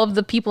day. All of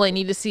the people I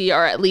need to see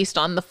are at least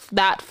on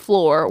that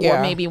floor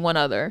or maybe one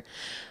other.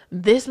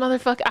 This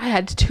motherfucker, I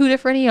had 2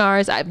 different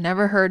ERs I've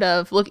never heard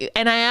of. Look,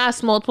 and I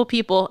asked multiple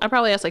people. I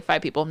probably asked like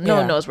 5 people. No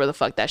one knows where the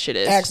fuck that shit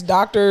is. Asked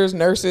doctors,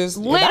 nurses.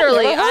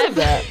 Literally,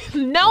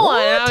 no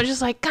one. And I was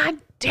just like, God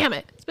damn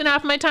it. It's been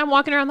half of my time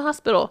walking around the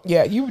hospital.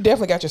 Yeah, you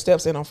definitely got your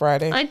steps in on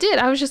Friday. I did.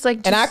 I was just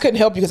like... and I couldn't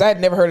help you because I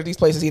had never heard of these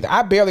places either.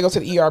 I barely go to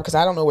the ER because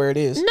I don't know where it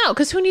is. No,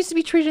 because who needs to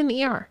be treated in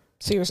the ER?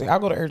 Seriously, I'll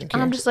go to urgent care.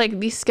 I'm just like,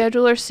 these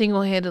schedulers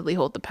single-handedly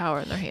hold the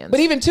power in their hands. But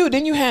even too,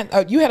 then you had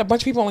a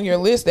bunch of people on your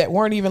list that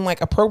weren't even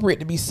like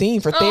appropriate to be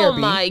seen for therapy. Oh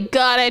my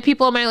God. I had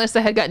people on my list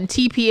that had gotten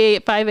TPA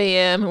at 5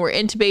 a.m. who were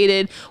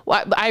intubated.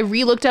 I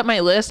re-looked at my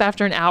list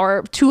after an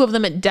hour. 2 of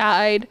them had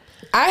died.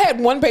 I had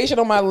one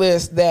patient on my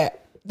list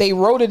that they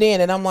wrote it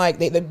in and I'm like,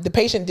 the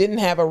patient didn't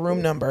have a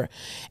room number.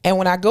 And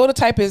when I go to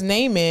type his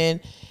name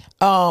in,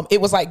 it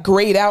was like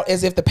grayed out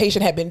as if the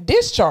patient had been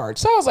discharged.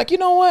 So I was like, you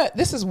know what?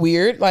 This is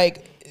weird.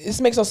 Like, this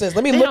makes no sense.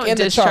 Let me look in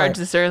the chart. Discharge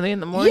this early in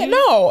the morning. Yeah,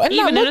 no. And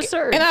even in a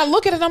surge. And I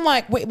look at it and I'm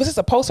like, wait, was this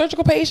a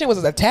post-surgical patient? Was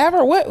it a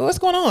TAVR? What's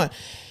going on?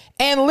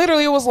 And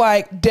literally it was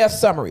like death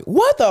summary.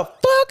 What the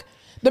fuck?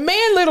 The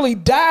man literally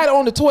died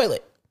on the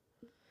toilet.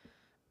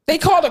 They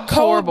called a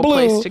code blue. Horrible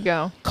place to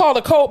go. Called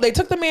a code. They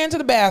took the man to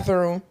the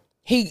bathroom.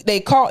 He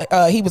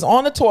was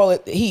on the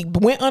toilet. He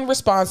went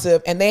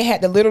unresponsive and they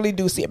had to literally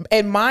do,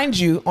 and mind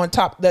you, on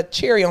top, the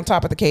cherry on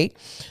top of the cake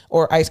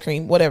or ice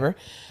cream, whatever.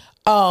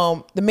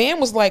 The man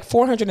was like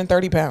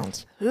 430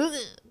 pounds.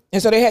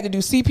 And so they had to do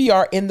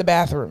CPR in the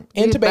bathroom,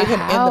 intubate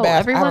him in the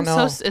bathroom. I don't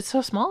know. It's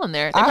so small in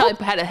there. They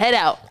probably had a head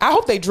out. I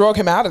hope they drug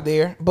him out of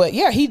there. But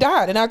yeah, he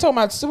died. And I told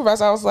my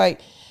supervisor, I was like,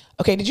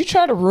 okay, did you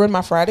try to ruin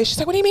my Friday? She's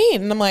like, what do you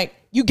mean? And I'm like,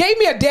 you gave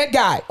me a dead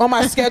guy on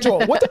my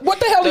schedule. What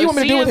the hell do you want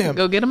me to do with him?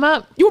 Go get him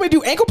up. You want me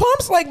to do ankle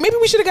pumps? Like, maybe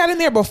we should have got in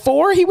there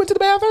before he went to the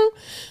bathroom.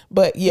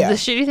 But yeah. The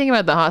shitty thing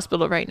about the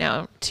hospital right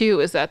now, too,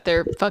 is that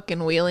they're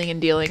fucking wheeling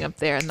and dealing up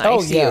there in the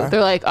ICU. Yeah.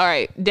 They're like, all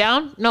right,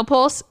 down, no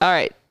pulse. All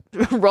right.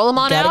 Roll them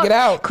on out. Get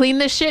out. Clean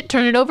this shit.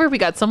 Turn it over. We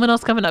got someone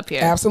else coming up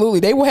here. Absolutely.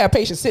 They will have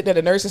patients sitting at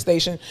a nursing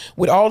station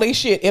with all their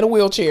shit in a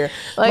wheelchair.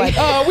 Like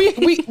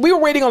we were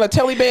waiting on a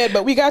tele bed,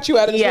 but we got you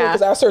out of this room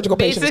because our surgical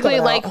patient is coming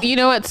out. Basically,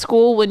 at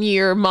school when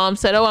your mom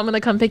said, "Oh, I'm going to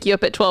come pick you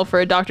up at 12 for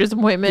a doctor's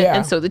appointment,"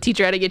 and so the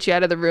teacher had to get you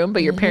out of the room,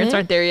 but your parents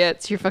aren't there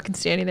yet, so you're fucking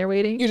standing there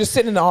waiting. You're just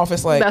sitting in the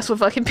office like, that's what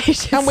fucking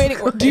patients. I'm waiting.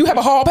 Do you have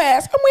a hall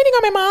pass? I'm waiting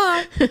on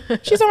my mom.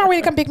 She's on her way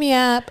to come pick me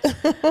up.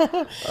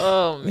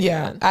 Oh man.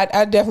 Yeah,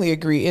 I definitely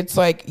agree. It's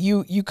like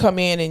you come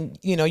in and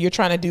you're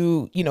trying to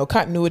do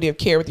continuity of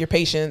care with your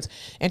patients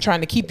and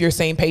trying to keep your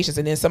same patients,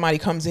 and then somebody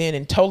comes in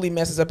and totally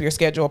messes up your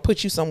schedule or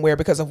puts you somewhere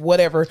because of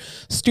whatever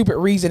stupid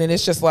reason, and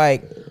it's just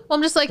like, well,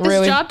 I'm just like,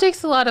 really? This job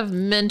takes a lot of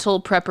mental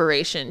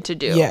preparation to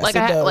do. Yes, it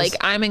does.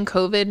 I'm in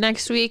COVID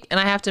next week and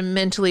I have to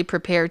mentally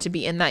prepare to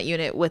be in that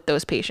unit with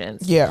those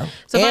patients. Yeah.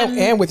 So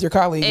and with your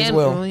colleague as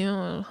well.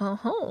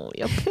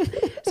 Yep.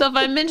 So if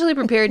I'm mentally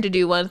prepared to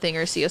do one thing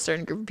or see a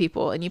certain group of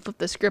people and you flip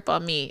the script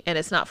on me and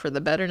it's not for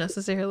the better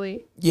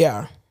necessarily.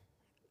 Yeah.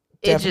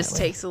 It just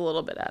takes a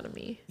little bit out of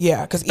me.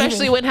 Yeah, because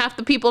especially when half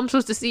the people I'm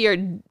supposed to see are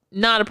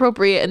not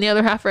appropriate and the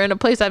other half are in a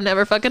place I've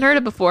never fucking heard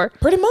of before.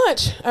 Pretty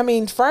much. I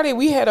mean, Friday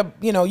we had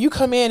you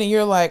come in and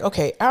you're like,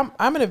 okay, I'm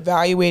an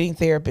evaluating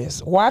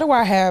therapist. Why do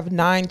I have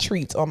 9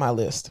 treats on my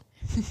list?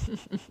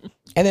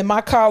 And then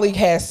my colleague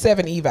has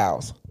 7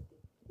 evals.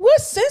 What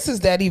sense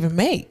does that even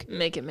make?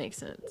 Make it make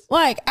sense.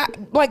 Like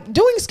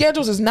doing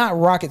schedules is not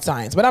rocket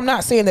science, but I'm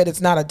not saying that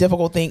it's not a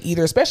difficult thing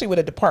either, especially with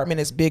a department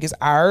as big as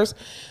ours.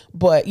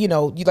 But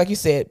like you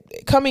said,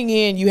 coming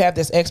in, you have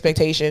this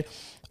expectation.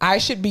 I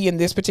should be in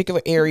this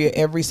particular area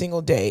every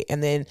single day.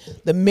 And then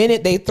the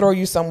minute they throw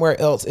you somewhere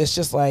else, it's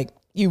just like,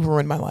 you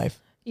ruined my life.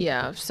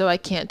 Yeah. So I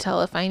can't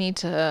tell if I need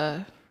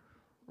to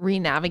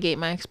re-navigate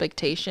my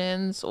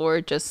expectations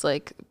or just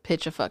like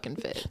pitch a fucking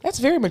fit. That's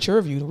very mature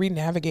of you to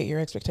re-navigate your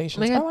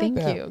expectations. I like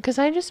thank you, because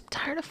I'm just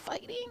tired of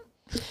fighting.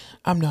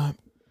 I'm not.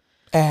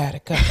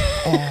 Attica.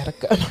 No,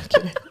 I'm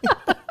kidding.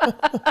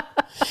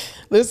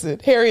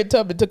 Listen, Harriet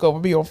Tubman took over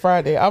me on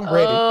Friday. I'm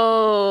ready.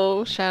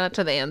 Oh, shout out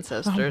to the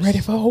ancestors. I'm ready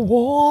for a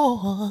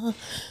war.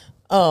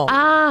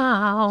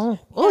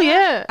 Oh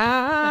yeah.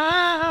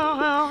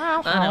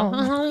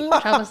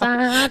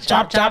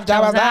 Chop, chop,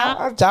 chop us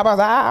out. Chop us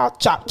out.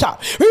 Chop,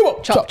 chop.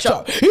 Chop,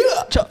 chop.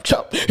 Chop,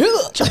 chop.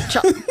 Chop,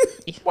 chop.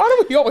 Why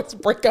do we always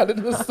break out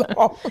into the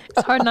song?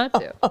 It's hard not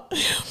to.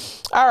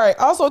 All right.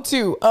 Also,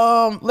 too,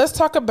 let's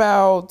talk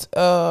about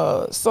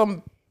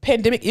some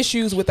pandemic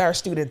issues with our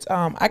students.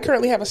 I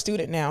currently have a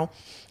student now.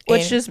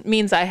 Which just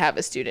means I have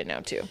a student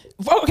now, too.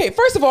 Okay.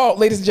 First of all,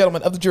 ladies and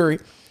gentlemen of the jury,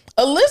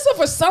 Alyssa,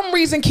 for some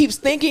reason, keeps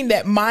thinking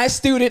that my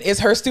student is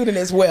her student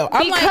as well.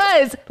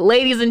 Because,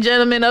 ladies and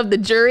gentlemen of the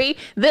jury,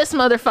 this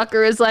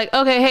motherfucker is like,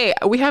 okay, hey,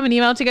 we have an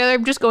email together.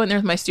 Just go in there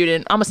with my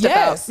student. I'm gonna step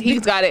out.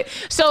 He's got it.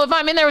 So if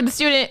I'm in there with the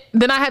student,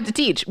 then I have to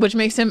teach, which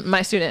makes him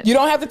my student. You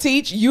don't have to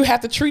teach. You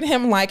have to treat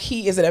him like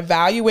he is an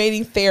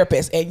evaluating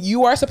therapist, and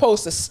you are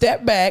supposed to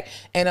step back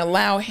and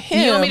allow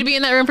him. You want me to be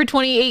in that room for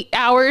 28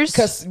 hours?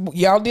 Because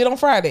y'all did on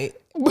Friday.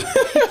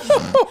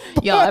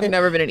 Y'all, I've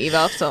never been an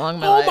eval for so long in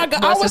my life. Oh my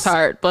God. Bless his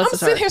heart. I'm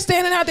sitting here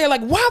standing out there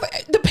like, why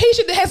the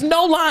patient has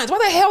no lines? Why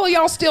the hell are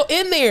y'all still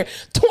in there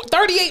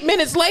 38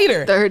 minutes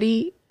later?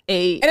 38.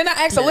 And then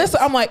I asked Alyssa,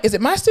 I'm like, is it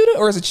my student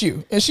or is it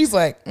you? And she's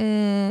like, I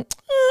don't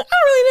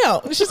really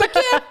know. And she's like,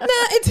 yeah, nah,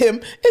 it's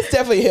him. It's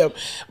definitely him.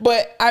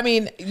 But I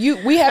mean,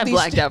 we have I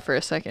blacked out for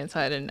a second,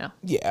 so I didn't know.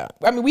 Yeah.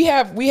 I mean, we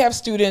have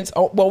students.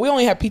 Well, we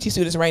only have PT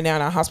students right now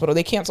in our hospital.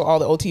 They cancel all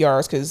the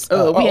OTRs because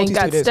we ain't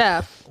got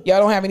staff. Y'all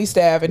don't have any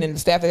staff, and then the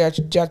staff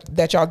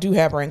that y'all do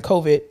have are in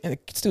COVID, and the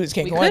students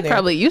can't go in there. We could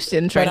probably use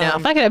students right now.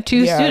 If I could have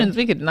two students,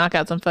 we could knock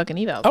out some fucking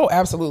evals. Oh,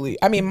 absolutely.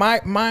 I mean,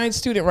 my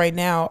student right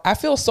now, I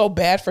feel so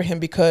bad for him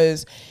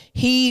because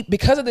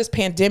of this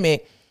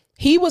pandemic,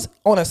 he was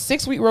on a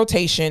 6-week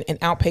rotation in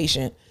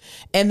outpatient,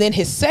 and then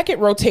his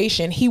second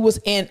rotation, he was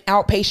in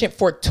outpatient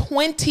for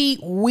 20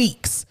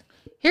 weeks.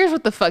 Here's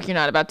what the fuck you're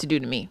not about to do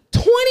to me.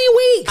 20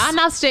 weeks. I'm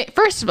not staying.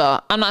 First of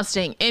all, I'm not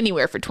staying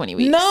anywhere for 20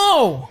 weeks.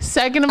 No.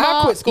 Second of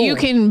all, you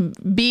can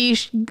be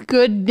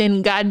good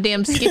and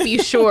goddamn Skippy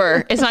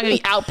Shore. It's not going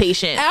to be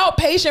outpatient.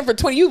 Outpatient for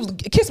 20. You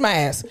kiss my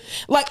ass.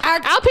 Like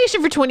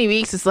outpatient for 20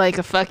 weeks is like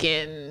a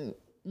fucking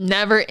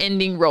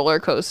never-ending roller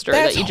coaster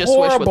that you just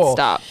wish would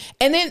stop.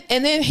 And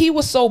then he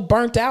was so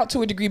burnt out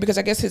to a degree because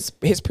I guess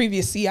his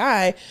previous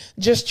CI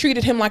just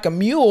treated him like a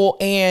mule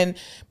and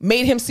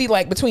made him see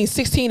like between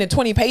 16 and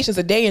 20 patients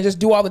a day and just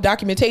do all the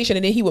documentation,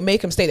 and then he would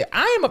make him stay there.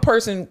 I am a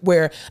person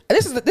where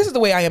this is the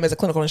way I am as a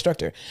clinical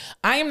instructor.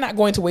 I am not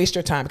going to waste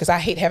your time because I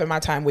hate having my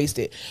time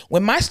wasted.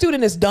 When my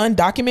student is done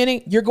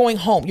documenting, you're going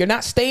home. You're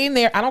not staying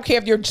there. I don't care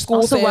if your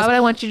school says. Why would I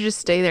want you to just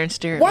stay there and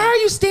stare at me? Why are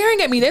you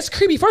staring at me? That's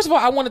creepy. First of all,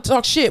 I want to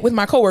talk shit with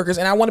my coworkers,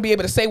 and I want to be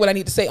able to say what I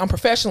need to say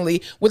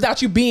unprofessionally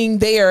without you being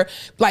there,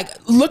 like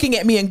looking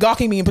at me and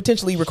gawking me and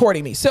potentially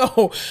recording me.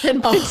 So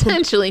and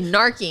potentially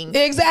narking.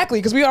 Exactly,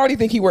 because we already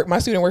think my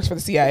student works for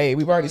the CIA.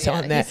 We've already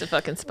told him that he's a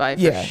fucking spy.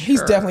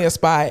 He's definitely a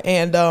spy.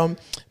 And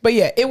but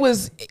yeah,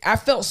 I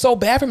felt so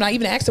bad for him. I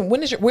even asked him,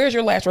 where's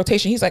your last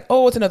rotation? He's like,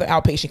 oh, it's another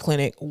outpatient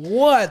clinic.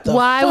 What the?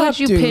 Why fuck, would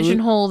you dude?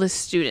 pigeonhole the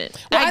student?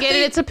 Well, I get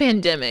it. It's a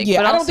pandemic. Yeah,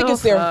 but I don't think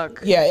it's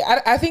fuck.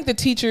 I think the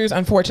teachers,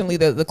 unfortunately,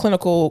 the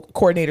clinical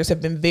coordinators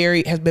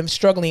have been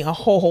struggling a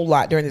whole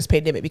lot during this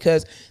pandemic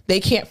because they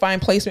can't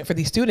find placement for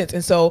these students.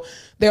 And so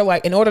they're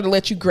like, in order to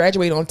let you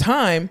graduate on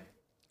time,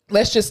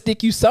 let's just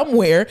stick you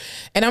somewhere.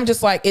 And I'm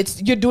just like,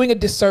 you're doing a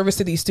disservice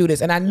to these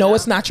students. And I know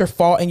it's not your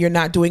fault and you're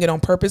not doing it on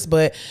purpose.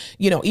 But,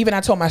 even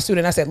I told my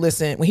student, I said,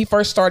 listen, when he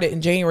first started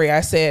in January, I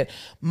said,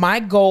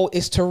 my goal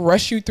is to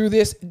rush you through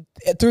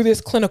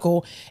this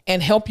clinical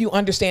and help you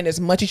understand as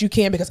much as you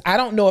can, because I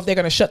don't know if they're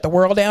going to shut the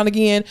world down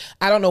again.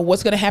 I don't know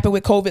what's going to happen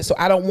with COVID. So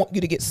I don't want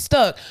you to get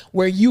stuck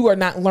where you are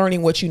not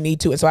learning what you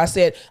need to. And so I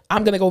said,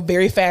 I'm going to go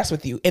very fast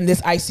with you in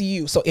this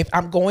ICU. So if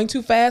I'm going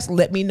too fast,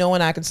 let me know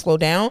and I can slow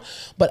down.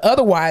 But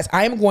otherwise,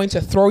 I am going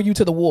to throw you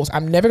to the wolves.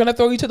 I'm never going to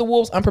throw you to the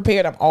wolves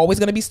unprepared. I'm always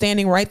going to be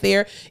standing right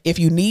there. If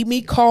you need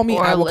me, call me.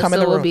 I will come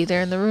in the room. Will be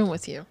there in the room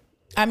with you.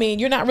 I mean,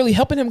 you're not really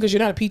helping him because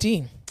you're not a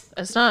PT.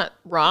 It's not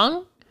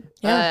wrong.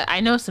 Yeah.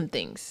 I know some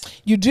things.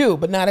 You do,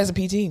 but not as a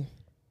PT.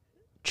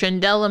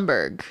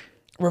 Trendelenburg.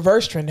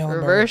 Reverse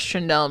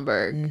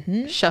Trendelenburg.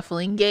 Mm-hmm.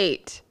 Shuffling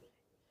gait.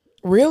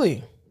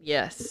 Really?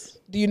 Yes.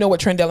 Do you know what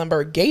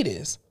Trendelenburg gait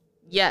is?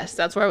 Yes,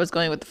 that's where I was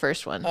going with the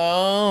first one.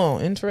 Oh,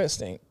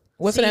 interesting.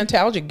 What's an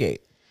antalgic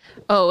gait?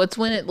 Oh, it's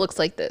when it looks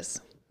like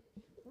this.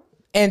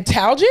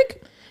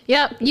 Antalgic?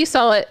 Yep, you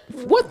saw it.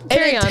 What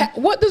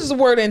does the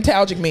word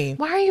antalgic mean?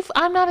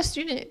 I'm not a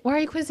student. Why are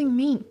you quizzing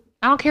me?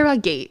 I don't care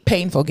about gait.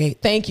 Painful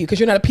gait. Thank you, because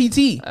you're not a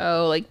PT.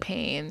 Oh, like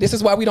pain. This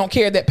is why we don't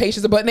care that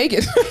patients are butt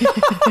naked.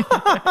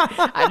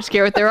 I just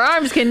care what their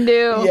arms can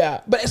do.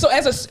 Yeah, but so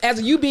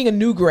as you being a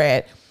new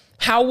grad,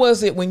 how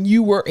was it when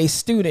you were a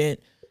student?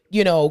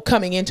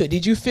 Coming into it,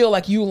 did you feel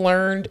like you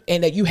learned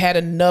and that you had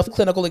enough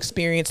clinical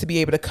experience to be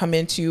able to come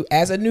into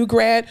as a new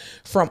grad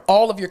from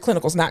all of your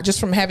clinicals, not just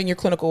from having your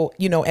clinical,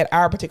 at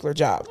our particular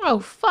job? Oh,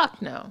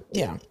 fuck no.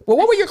 Yeah. Well,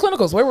 what were your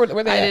clinicals? Where were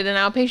they? I did an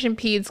outpatient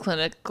peds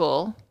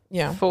clinical.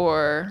 Yeah.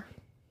 For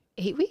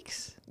 8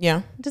 weeks.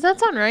 Yeah. Does that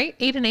sound right?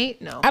 8 and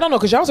 8? No. I don't know,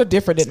 because y'all's are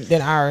different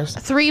than ours.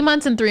 3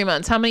 months and 3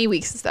 months. How many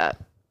weeks is that?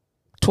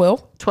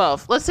 12.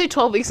 12. Let's say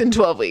 12 weeks and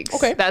 12 weeks.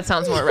 Okay. That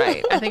sounds more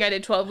right. I think I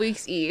did 12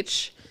 weeks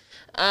each.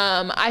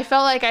 I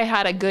felt like I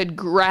had a good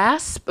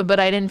grasp,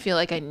 but I didn't feel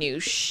like I knew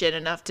shit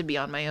enough to be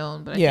on my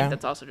own. But I think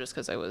that's also just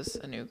because I was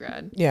a new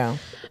grad. Yeah.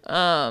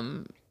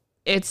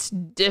 It's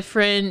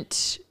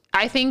different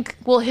I think,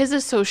 well, his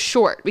is so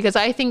short because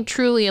I think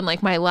truly in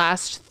like my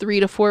last 3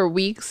 to 4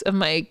 weeks of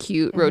my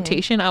acute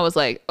rotation, I was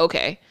like,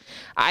 okay,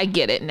 I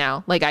get it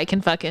now. Like I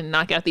can fucking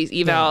knock out these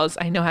evals.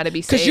 I know how to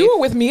be safe. Because you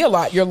were with me a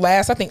lot. Your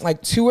last, I think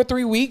like 2 or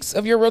 3 weeks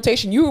of your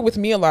rotation, you were with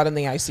me a lot in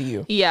the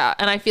ICU. Yeah.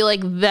 And I feel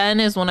like then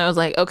is when I was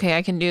like, okay,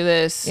 I can do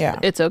this. Yeah.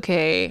 It's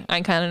okay.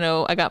 I kind of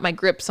know. I got my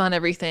grips on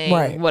everything.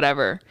 Right.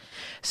 Whatever.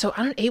 So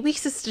 8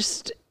 weeks is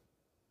just...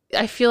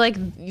 I feel like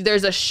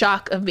there's a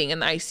shock of being in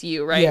the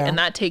ICU, right? Yeah. And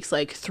that takes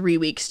like 3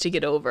 weeks to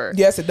get over.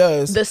 Yes, it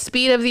does. The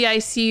speed of the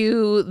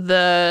ICU,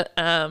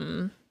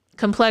 the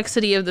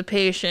complexity of the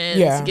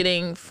patients,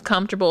 getting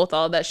comfortable with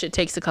all that shit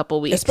takes a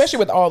couple weeks. Especially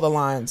with all the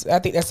lines. I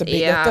think that's a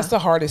big, that's the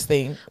hardest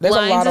thing. There's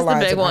a lot of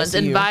lines. The big ones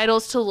and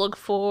vitals to look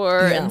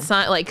for and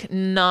like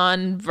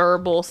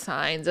non-verbal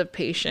signs of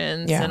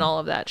patients and all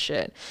of that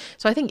shit.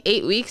 So I think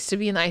 8 weeks to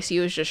be in the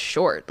ICU is just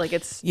short. Like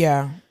it's...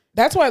 Yeah.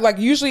 That's why, like,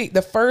 usually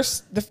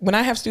when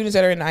I have students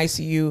that are in the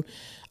ICU,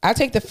 I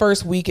take the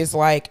first week as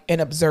like an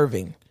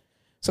observing.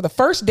 So the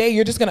first day,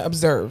 you're just going to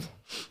observe.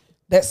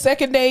 That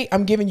second day,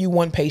 I'm giving you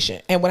one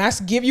patient. And when I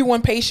give you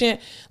one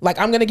patient, like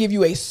I'm going to give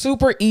you a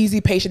super easy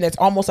patient that's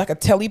almost like a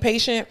tele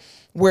patient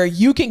where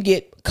you can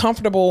get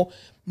comfortable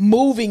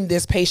moving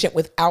this patient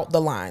without the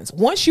lines.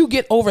 Once you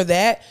get over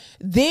that,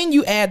 then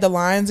you add the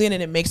lines in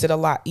and it makes it a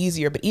lot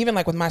easier. But even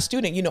like with my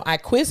student, you know, I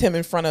quiz him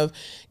in front of,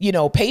 you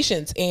know,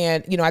 patients.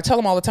 And, you know, I tell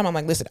him all the time, I'm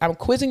like, listen, I'm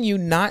quizzing you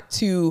not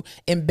to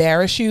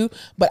embarrass you,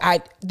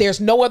 but there's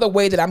no other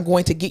way that I'm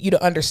going to get you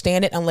to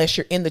understand it unless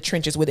you're in the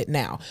trenches with it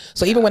now.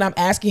 So even when I'm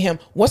asking him,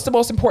 what's the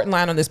most important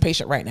line on this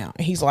patient right now?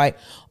 And he's like,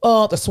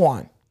 the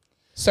swan.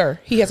 Sir,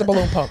 he has a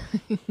balloon pump.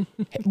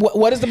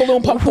 What is the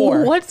balloon pump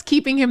for? What's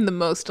keeping him the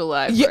most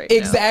alive right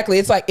exactly. Now?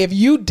 It's like if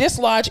you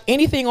dislodge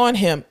anything on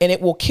him and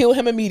it will kill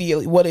him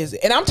immediately, what is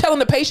it? And I'm telling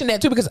the patient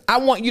that too because I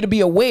want you to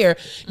be aware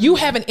you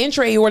have an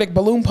intra-aortic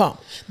balloon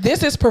pump.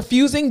 This is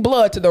perfusing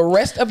blood to the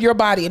rest of your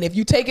body. And if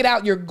you take it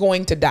out, you're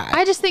going to die.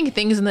 I just think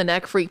things in the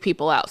neck freak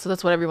people out. So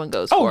that's what everyone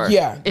goes for. Oh,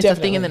 yeah. It's definitely a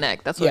thing in the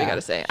neck. That's what I got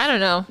to say. I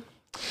don't know.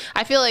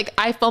 I feel like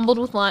I fumbled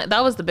with lines.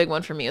 That was the big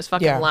one for me. It was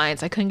fucking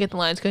lines. I couldn't get the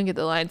lines.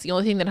 The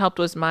only thing that helped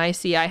was my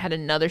CI had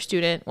another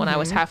student when I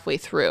was halfway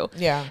through.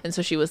 Yeah. And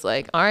so she was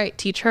like, all right,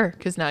 teach her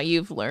because now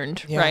you've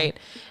learned. Yeah. Right.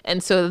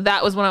 And so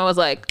that was when I was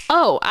like,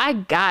 oh, I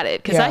got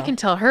it. Because I can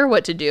tell her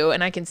what to do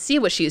and I can see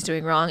what she's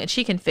doing wrong and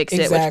she can fix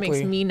it, which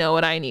makes me know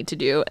what I need to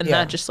do. And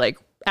not just like,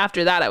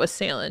 after that, I was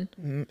sailing.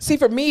 See,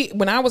 for me,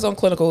 when I was on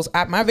clinicals,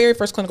 my very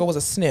first clinical was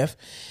a sniff.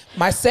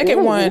 My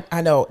second one,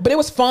 I know, but it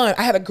was fun.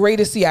 I had a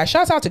greatest CI.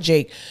 Shouts out to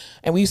Jake.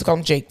 And we used to call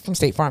him Jake from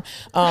State Farm.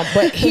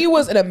 But he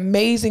was an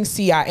amazing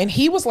CI. And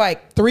he was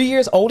like 3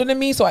 years older than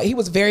me. So he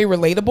was very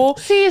relatable.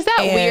 See, is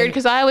that weird?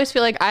 Because I always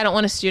feel like I don't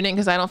want a student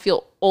because I don't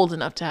feel old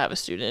enough to have a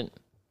student.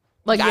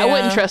 Like, I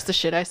wouldn't trust the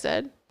shit I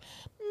said.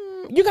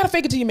 You got to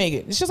fake it till you make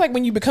it. It's just like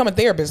when you become a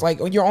therapist, like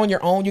when you're on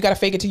your own, you got to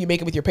fake it till you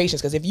make it with your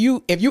patients. Because if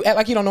you act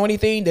like you don't know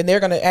anything, then they're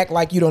going to act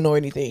like you don't know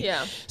anything.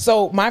 Yeah.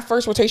 So my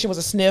first rotation was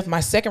a sniff.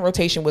 My second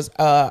rotation was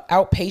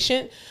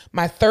outpatient.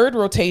 My third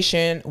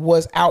rotation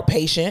was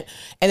outpatient.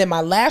 And then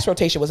my last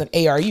rotation was an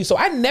ARU. So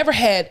I never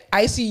had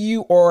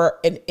ICU or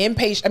an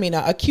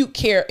acute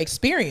care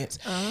experience.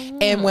 Oh.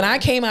 And when I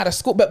came out of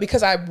school, but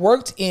because I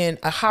worked in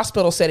a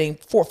hospital setting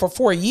for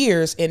 4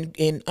 years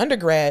in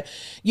undergrad,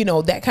 you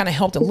know, that kind of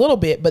helped a little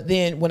bit. But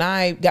then when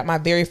I got my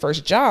very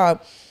first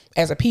job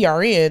as a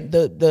PRN,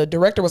 the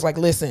director was like,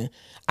 listen,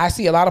 I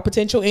see a lot of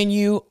potential in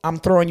you. I'm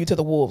throwing you to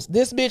the wolves.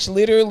 This bitch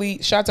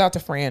literally, shouts out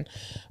to Fran.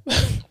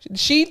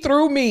 She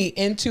threw me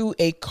into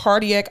a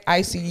cardiac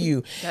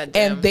ICU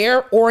and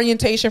their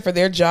orientation for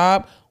their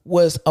job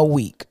was a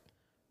week.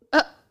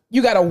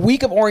 You got a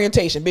week of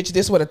orientation, bitch.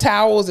 This is where the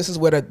towels, this is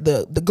where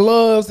the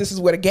gloves, this is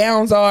where the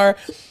gowns are.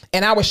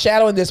 And I was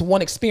shadowing this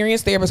one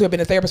experienced therapist who had been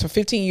a therapist for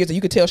 15 years. And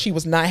you could tell she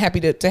was not happy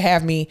to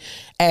have me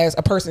as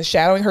a person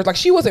shadowing her. Like,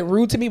 she wasn't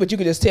rude to me, but you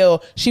could just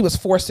tell she was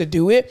forced to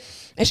do it.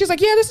 And she's like,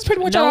 yeah, this is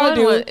pretty much all I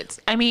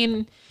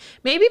do.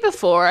 Maybe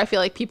before I feel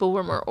like people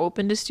were more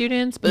open to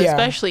students, but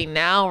especially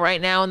now, right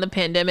now in the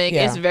pandemic,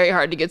 it's very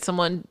hard to get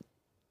someone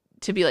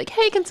to be like,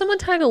 hey, can someone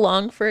tag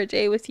along for a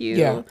day with you?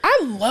 Yeah. I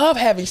love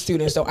having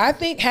students though. I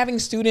think having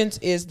students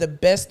is the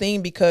best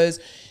thing because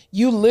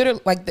you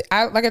literally,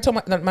 I told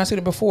my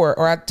student before,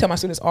 or I tell my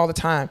students all the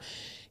time,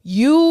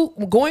 you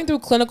going through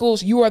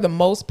clinicals, you are the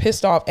most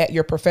pissed off at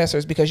your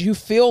professors because you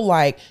feel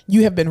like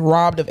you have been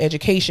robbed of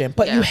education,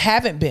 but you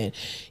haven't been.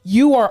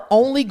 You are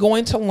only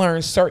going to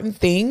learn certain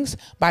things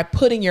by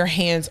putting your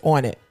hands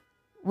on it.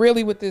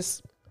 Really, with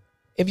this,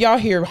 if y'all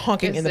hear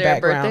honking in the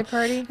background, birthday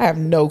party? I have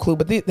no clue,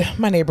 but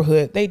my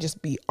neighborhood, they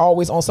just be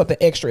always on something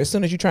extra as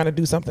soon as you're trying to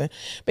do something.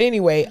 But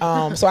anyway,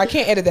 so I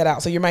can't edit that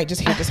out. So you might just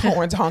hear this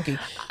horns honking.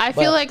 I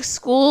feel like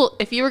school,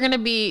 if you were going to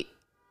be...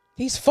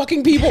 These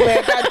fucking people,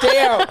 man,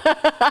 goddamn.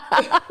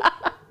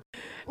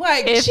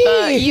 Like, if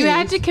you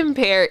had to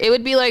compare, it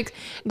would be like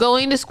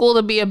going to school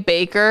to be a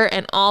baker,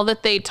 and all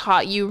that they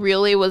taught you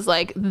really was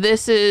like,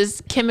 this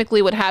is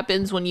chemically what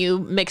happens when you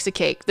mix a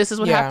cake. This is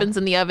what happens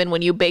in the oven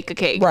when you bake a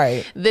cake.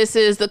 Right. This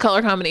is the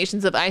color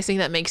combinations of icing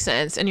that makes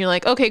sense. And you're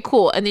like, okay,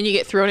 cool. And then you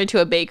get thrown into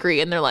a bakery,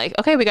 and they're like,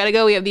 okay, we got to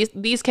go. We have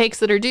these cakes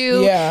that are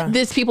due. Yeah.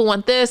 This people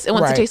want this. It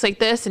wants to taste like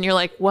this. And you're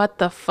like, what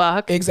the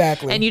fuck?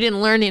 Exactly. And you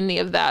didn't learn any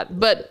of that.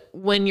 But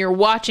when you're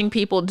watching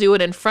people do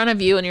it in front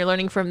of you and you're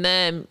learning from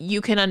them,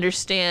 you can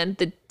understand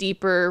the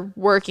deeper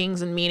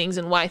workings and meanings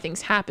and why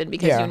things happen,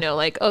 because you know,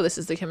 like, oh, this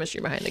is the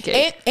chemistry behind the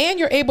cake. And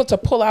you're able to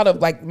pull out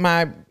of, like,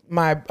 my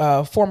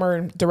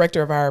former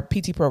director of our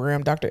PT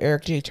program, Dr.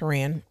 Eric J.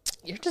 Turan.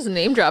 You're just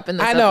name dropping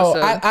this I know.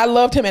 episode. I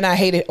loved him and I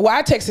hated. Well,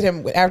 I texted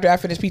him after I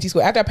finished PT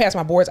school. After I passed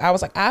my boards, I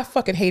was like, I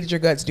fucking hated your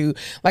guts, dude.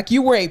 Like,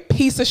 you were a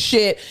piece of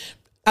shit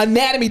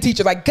anatomy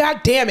teacher. Like, god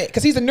damn it.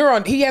 Because he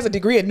has a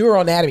degree in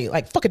neuroanatomy.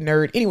 Like, fucking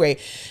nerd. Anyway,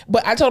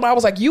 but I told him, I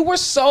was like, you were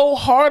so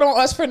hard on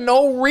us for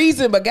no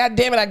reason, but god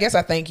damn it, I guess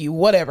I thank you.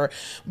 Whatever.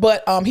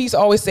 But he used to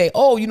always say,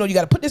 oh, you know, you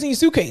got to put this in your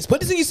suitcase. Put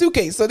this in your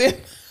suitcase. So then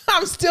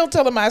I'm still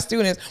telling my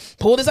students,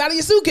 pull this out of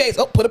your suitcase.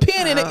 Oh, put a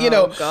pen in it, you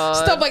know,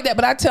 stuff like that.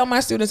 But I tell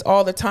my students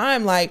all the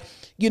time, like,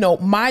 you know,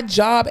 my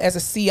job as a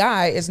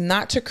CI is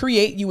not to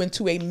create you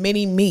into a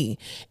mini me.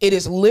 It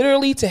is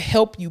literally to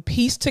help you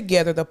piece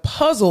together the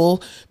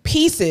puzzle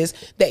pieces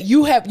that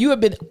you have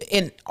been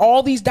in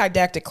all these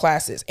didactic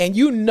classes, and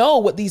you know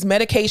what these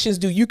medications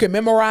do. You can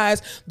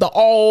memorize the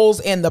alls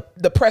and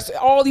the press,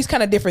 all these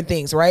kind of different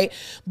things, right?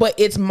 But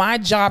it's my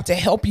job to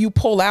help you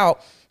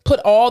put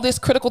all this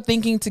critical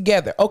thinking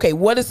together. Okay,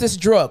 what is this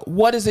drug?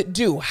 What does it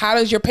do? How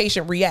does your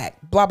patient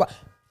react? Blah, blah.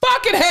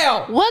 Fucking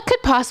hell. What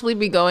could possibly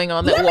be going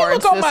on that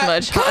warrants this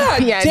much? God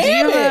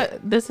damn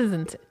it. This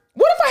isn't.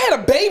 What if I had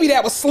a baby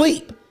that was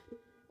asleep?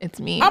 It's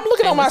me. I'm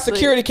looking on my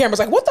security cameras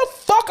like, what the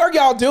fuck are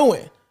y'all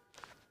doing?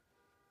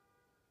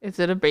 Is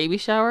it a baby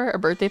shower? A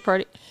birthday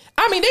party?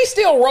 I mean, they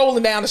still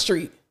rolling down the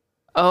street.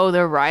 Oh,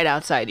 they're right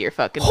outside your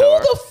fucking door. Who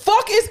the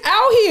fuck is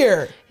out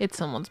here? It's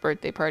someone's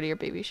birthday party or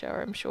baby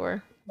shower, I'm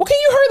sure. Well, can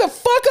you hurry the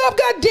fuck up?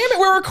 God damn it,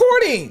 we're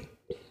recording.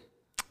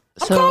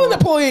 I'm calling the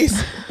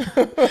police.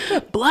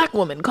 Black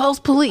woman calls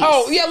police.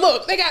 Oh, yeah,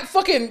 look. They got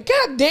fucking,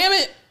 god damn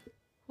it.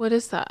 What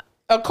is that?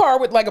 A car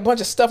with like a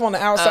bunch of stuff on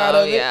the outside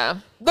of it. Yeah.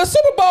 The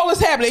Super Bowl is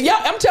happening. Yeah,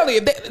 I'm telling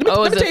you. Let me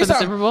tell you the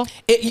something. Super Bowl?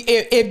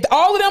 If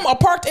all of them are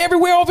parked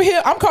everywhere over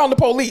here, I'm calling the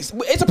police.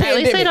 It's a pandemic.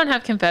 At least they don't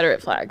have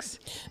Confederate flags.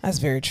 That's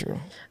very true.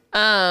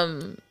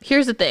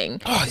 Here's the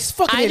thing. Oh, these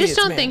fucking idiots, idiots, I just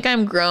don't think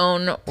I'm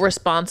grown,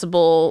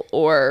 responsible,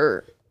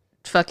 or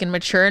fucking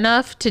mature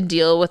enough to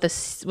deal with a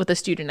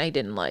student I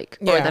didn't like,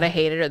 or that I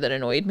hated, or that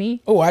annoyed me.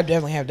 Oh, I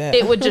definitely have that.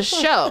 It would just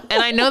show.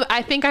 And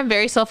I think I'm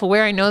very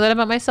self-aware. I know that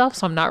about myself,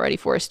 so I'm not ready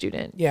for a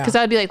student. Yeah. Because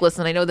I'd be like,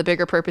 listen, I know the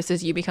bigger purpose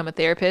is you become a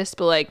therapist,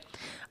 but like,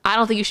 I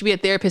don't think you should be a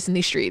therapist in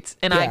these streets,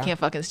 and I can't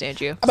fucking stand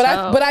you. But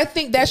I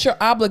think that's your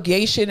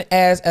obligation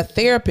as a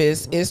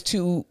therapist, is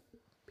to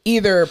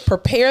either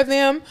prepare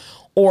them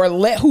or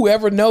let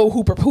whoever know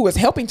who is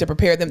helping to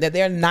prepare them that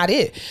they're not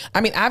it.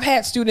 I mean, I've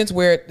had students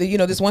where, you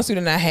know, this one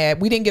student I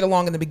had, we didn't get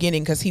along in the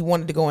beginning because he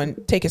wanted to go and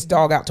take his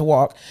dog out to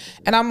walk.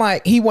 And I'm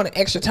like, he wanted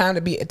extra time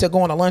to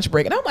go on a lunch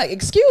break. And I'm like,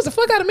 excuse the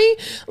fuck out of me.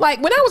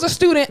 Like, when I was a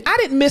student, I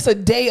didn't miss a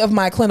day of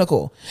my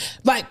clinical.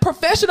 Like,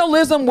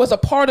 professionalism was a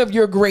part of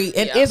your grade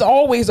and is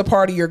always a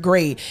part of your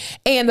grade.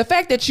 And the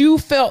fact that you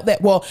felt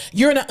that, well,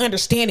 you're not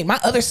understanding. My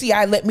other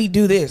CI let me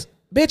do this.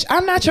 Bitch,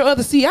 I'm not your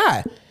other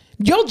CI.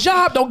 Your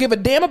job don't give a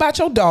damn about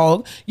your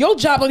dog. Your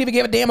job don't even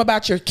give a damn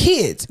about your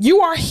kids. You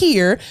are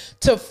here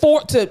to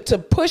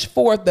push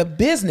forth the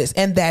business,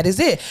 and that is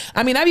it.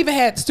 I mean, I've even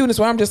had students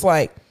where I'm just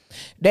like,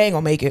 they ain't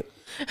gonna make it.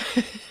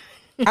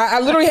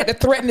 I literally had to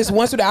threaten this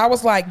one student. I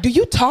was like, do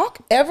you talk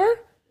ever?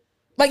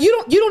 Like,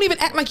 you don't even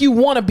act like you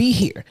want to be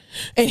here.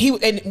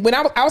 And when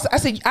I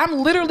said, I'm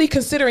literally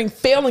considering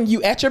failing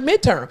you at your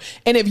midterm.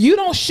 And if you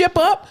don't shape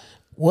up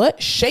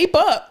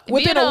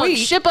within a week.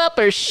 Ship up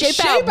or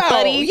shape out,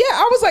 buddy. Yeah,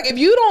 I was like, if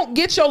you don't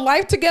get your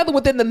life together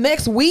within the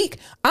next week,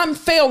 I'm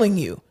failing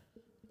you.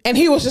 And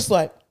he was just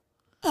like,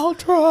 I'll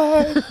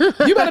try.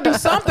 You better do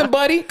something,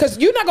 buddy, because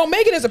you're not gonna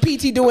make it as a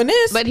PT doing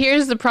this. But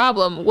here's the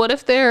problem. What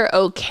if they're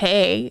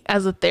okay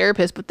as a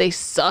therapist, but they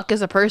suck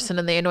as a person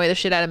and they annoy the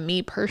shit out of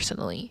me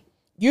personally?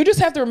 You just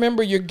have to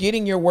remember you're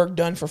getting your work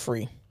done for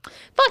free.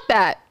 Fuck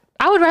that.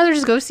 I would rather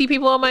just go see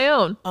people on my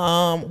own.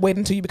 Wait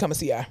until you become a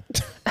CI.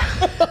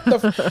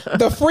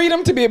 the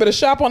freedom to be able to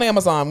shop on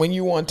Amazon when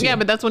you want to. Yeah,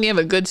 but that's when you have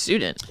a good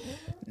student.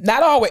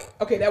 Not always.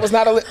 Okay, that was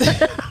not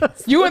a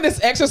you in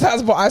this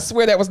exercise ball. I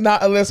swear that was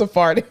not Alyssa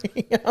farting.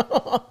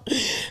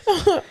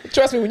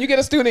 Trust me, when you get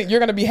a student,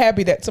 you're going to be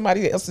happy that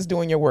somebody else is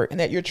doing your work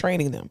and that you're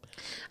training them.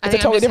 I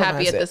think I'm just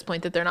happy at this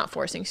point that they're not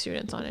forcing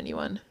students on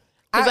anyone.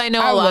 Because I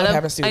know a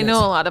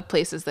lot of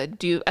places that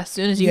do, as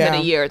soon as you hit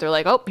a year, they're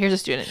like, oh, here's a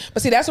student.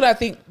 But see, that's what I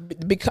think,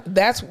 because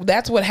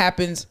that's what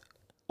happens,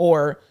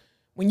 or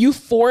when you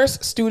force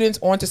students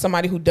onto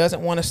somebody who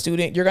doesn't want a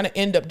student, you're going to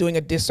end up doing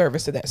a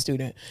disservice to that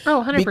student.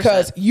 Oh, 100%.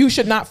 Because you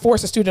should not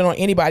force a student on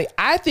anybody.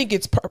 I think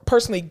it's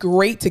personally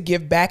great to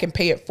give back and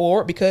pay it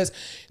forward, because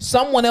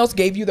someone else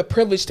gave you the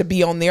privilege to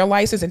be on their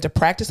license and to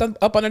practice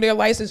up under their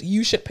license.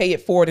 You should pay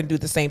it forward and do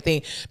the same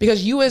thing,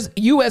 because you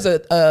as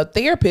a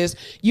therapist,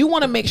 you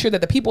want to make sure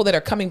that the people that are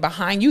coming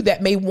behind you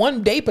that may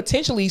one day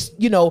potentially,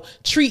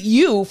 treat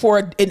you for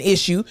an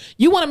issue,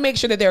 you want to make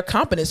sure that they're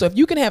competent. So if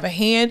you can have a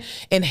hand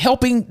in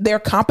helping their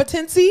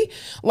competency,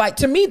 like,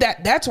 to me,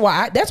 that's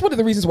one of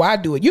the reasons why I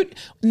do it.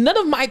 None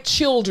of my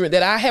children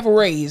that I have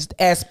raised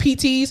as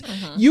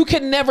PTs, you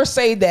can never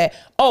say that,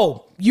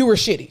 oh, you were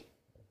shitty.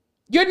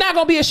 You're not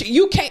going to be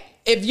you can't,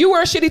 if you were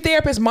a shitty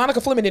therapist,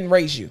 Monica Fleming didn't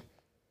raise you.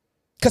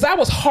 Because I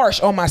was harsh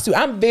on my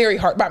student. I'm very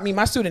hard. About me,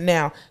 my student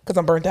now, because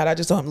I'm burnt out, I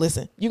just told him,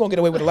 listen, you're going to get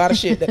away with a lot of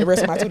shit that the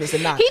rest of my students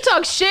did not. He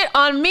talks shit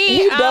on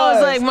me. I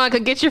was like, Monica,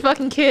 get your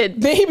fucking kid.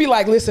 Then he'd be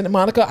like, listen,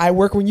 Monica, I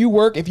work when you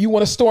work. If you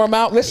want to storm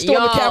out, let's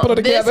storm the Capitol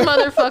together. This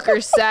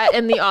motherfucker sat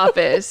in the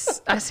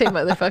office. I say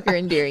motherfucker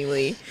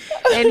endearingly.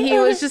 And he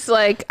was just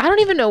like, I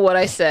don't even know what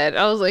I said.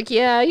 I was like,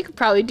 yeah, you could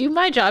probably do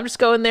my job. Just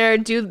go in there,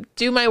 do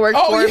my work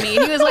for me.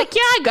 And he was like, yeah,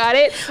 I got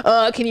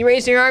it. Can you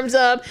raise your arms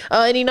up?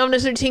 Any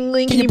numbness or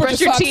tingling? Can you brush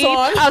your teeth?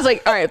 On? I was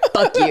like, all right,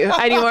 fuck you.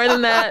 I need more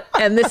than that.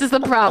 And this is the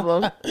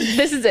problem.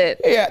 This is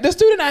it. Yeah. The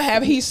student I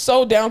have, he's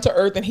so down to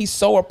earth and he's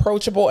so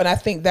approachable. And I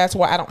think that's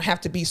why I don't have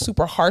to be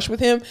super harsh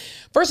with him.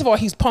 First of all,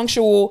 he's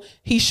punctual.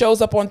 He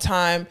shows up on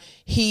time.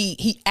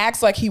 He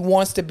acts like he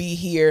wants to be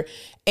here.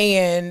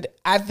 And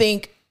I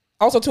think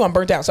also too, I'm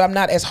burnt out, so I'm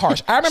not as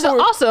harsh. I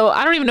remember. So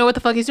I don't even know what the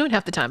fuck he's doing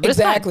half the time. But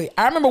exactly.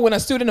 I remember when a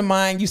student of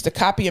mine used to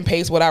copy and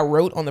paste what I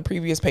wrote on the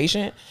previous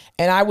patient,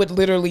 and I would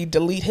literally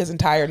delete his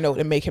entire note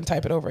and make him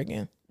type it over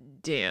again.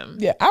 Damn.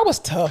 Yeah, I was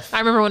tough. I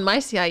remember when my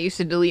CI used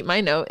to delete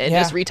my note and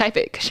just retype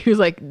it, because she was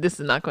like, this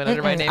is not going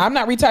under my name. I'm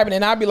not retyping,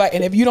 and I'd be like,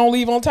 and if you don't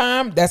leave on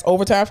time, that's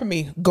overtime for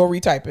me. Go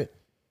retype it.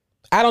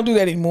 I don't do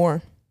that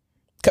anymore.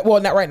 Well,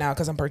 not right now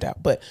because I'm burnt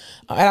out, but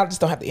I just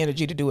don't have the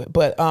energy to do it.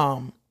 But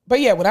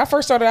yeah, when I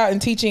first started out in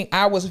teaching,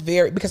 I was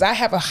because I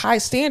have a high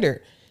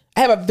standard. I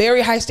have a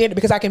very high standard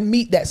because I can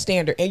meet that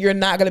standard, and you're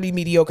not going to be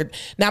mediocre.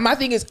 Now, my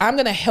thing is, I'm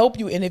going to help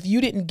you. And if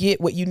you didn't get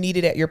what you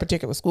needed at your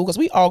particular school, because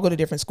we all go to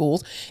different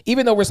schools,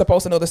 even though we're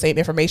supposed to know the same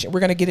information, we're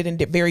going to get it in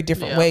very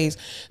different ways.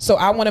 So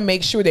I want to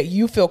make sure that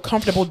you feel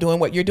comfortable doing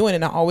what you're doing.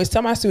 And I always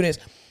tell my students,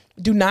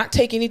 do not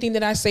take anything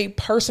that I say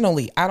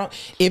personally.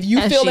 If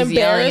you feel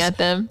embarrassed at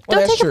them,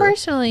 don't take it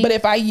personally. But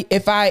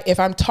if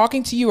I'm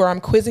talking to you or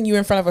I'm quizzing you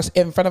in front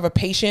of a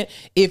patient,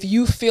 if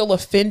you feel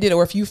offended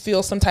or if you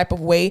feel some type of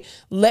way,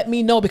 let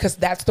me know, because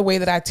that's the way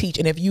that I teach.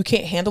 And if you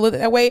can't handle it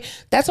that way,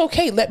 that's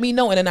okay. Let me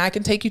know. And then I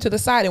can take you to the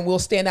side and we'll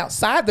stand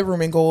outside the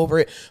room and go over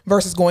it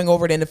versus going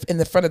over it in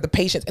the front of the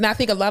patients. And I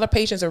think a lot of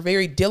patients are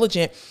very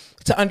diligent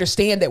to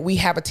understand that we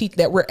have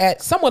that we're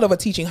at somewhat of a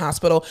teaching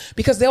hospital,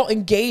 because they'll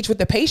engage with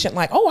the patient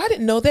like, oh, I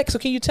didn't know that. So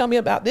can you tell me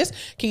about this?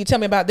 Can you tell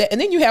me about that?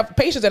 And then you have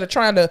patients that are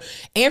trying to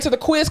answer the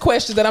quiz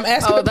questions that I'm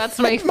asking. Oh, that's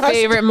my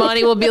favorite.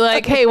 Monty will be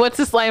like, hey, what's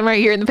this line right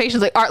here? And the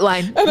patient's like, art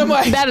line. And I'm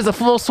like, that is a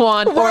full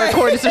swan or a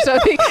tortoise or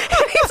something.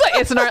 And he's like,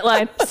 it's an art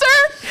line.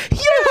 Sir, you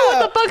don't know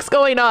what the fuck's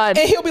going on.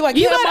 And he'll be like,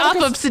 you got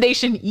off of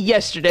sedation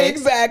yesterday.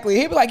 Exactly.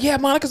 He'll be like, yeah,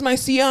 Monica's my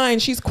CI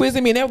and she's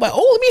quizzing me. And they're like,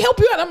 oh, let me help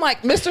you out. I'm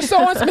like, Mr.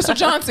 So-and-so, Mr.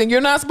 Johnson,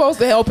 you're not supposed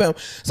to help him.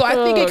 So I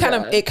think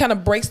it kind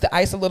of breaks the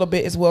ice a little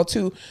bit as well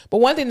too. But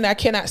one thing that I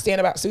cannot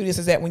stand about students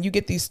is that when you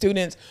get these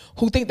students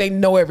who think they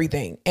know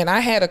everything. And I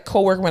had a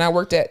coworker when I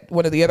worked at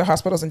one of the other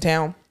hospitals in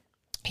town.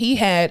 He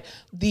had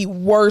the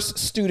worst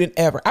student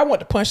ever. I wanted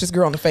to punch this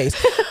girl in the face,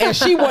 and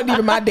she wasn't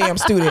even my damn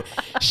student.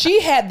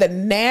 She had the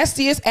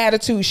nastiest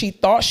attitude. She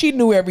thought she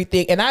knew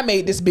everything, and I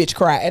made this bitch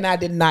cry, and I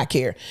did not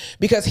care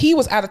because he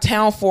was out of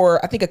town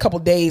for, I think, a couple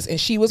days, and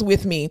she was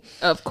with me.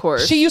 Of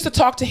course. She used to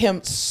talk to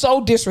him so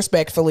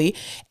disrespectfully,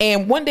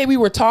 and one day we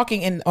were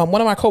talking, and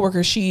one of my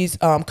coworkers, she's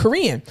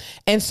Korean,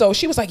 and so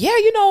she was like, yeah,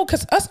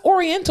 because us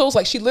Orientals,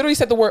 like she literally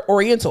said the word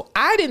Oriental.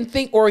 I didn't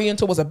think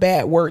Oriental was a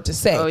bad word to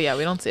say. Oh, yeah,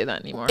 we don't say that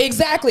anymore.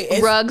 Exactly.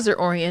 Rugs are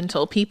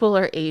Oriental. People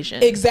are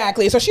Asian.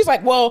 Exactly. So she's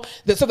like, well,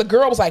 so the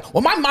girl was like,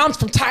 well, my mom's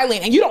from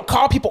Thailand and you don't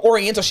call people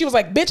Oriental. She was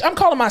like, bitch, I'm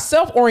calling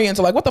myself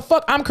Oriental. Like, what the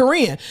fuck? I'm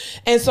Korean.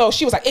 And so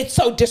she was like, it's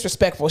so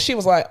disrespectful. She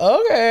was like,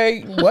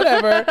 okay,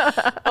 whatever.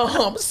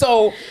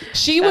 So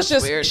she was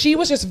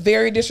just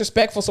very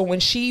disrespectful. So when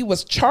she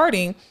was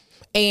charting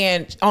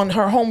and on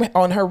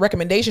her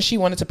recommendation, she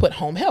wanted to put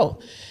home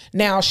health.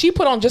 Now she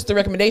put on just the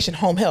recommendation,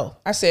 home health.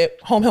 I said,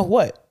 home health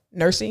what?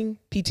 Nursing,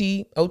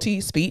 PT,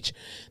 OT, speech.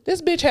 This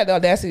bitch had the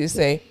audacity to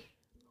say,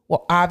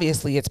 well,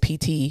 obviously it's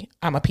PT.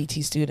 I'm a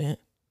PT student.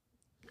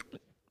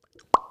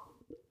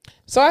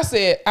 So I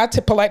said,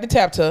 politely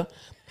tapped her.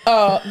 Go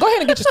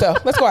ahead and get your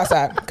stuff. Let's go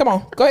outside. Come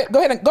on. Go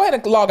ahead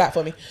and log out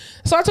for me.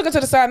 So I took her to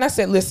the side and I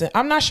said, listen,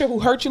 I'm not sure who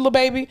hurt you, little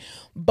baby,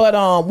 but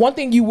one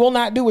thing you will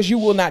not do is you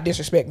will not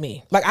disrespect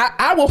me. Like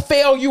I will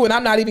fail you and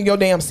I'm not even your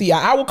damn CI.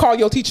 I will call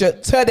your teacher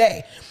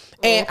today.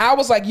 And I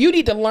was like, you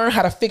need to learn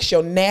how to fix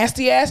your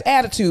nasty ass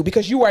attitude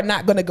because you are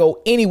not going to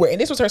go anywhere. And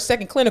this was her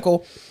second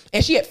clinical,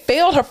 and she had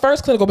failed her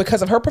first clinical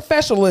because of her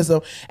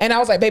professionalism. And I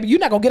was like, baby, you're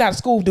not going to get out of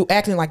school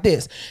acting like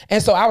this.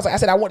 And so I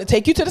said, I want to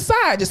take you to the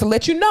side just to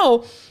let you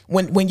know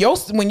when your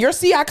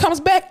CI comes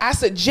back, I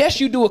suggest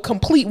you do a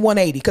complete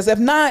 180. Because if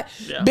not,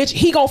 bitch,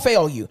 he going to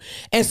fail you.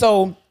 And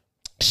so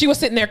she was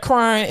sitting there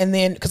crying, and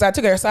then because I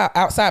took her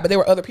outside, but there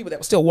were other people that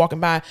were still walking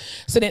by.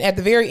 So then at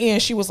the very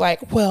end, she was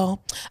like,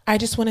 well, I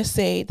just want to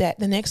say that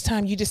the next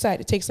time you decide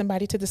to take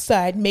somebody to the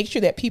side, make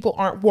sure that people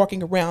aren't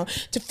walking around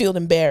to feel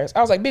embarrassed.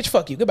 I was like, bitch,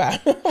 fuck you. Goodbye.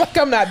 Like,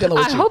 I'm not dealing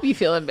with you. I hope you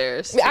feel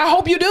embarrassed. I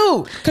hope you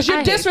do, because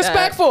you're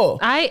disrespectful.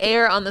 I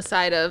err on the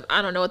side of,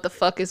 I don't know what the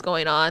fuck is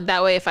going on.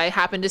 That way, if I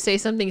happen to say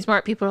something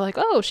smart, people are like,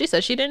 oh, she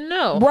said she didn't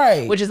know.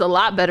 Right. Which is a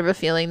lot better of a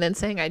feeling than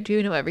saying I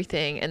do know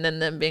everything, and then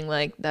them being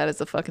like, that is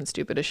the fucking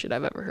stupidest shit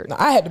I've ever heard. No,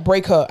 I had to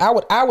break her.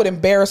 I would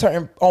embarrass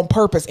her on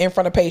purpose in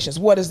front of patients.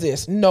 What is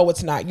this? No,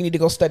 it's not. You need to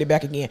go study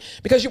back again.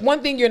 Because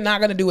one thing you're not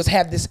going to do is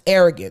have this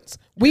arrogance.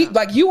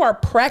 You are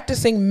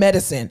practicing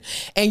medicine,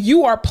 and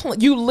you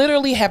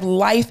literally have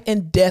life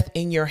and death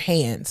in your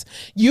hands.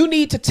 You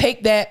need to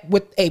take that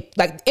with it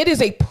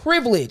is a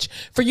privilege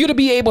for you to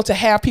be able to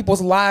have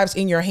people's lives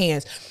in your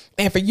hands.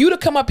 And for you to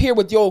come up here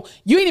with you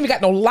ain't even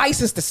got no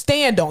license to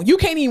stand on. You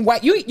can't even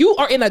you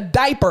are in a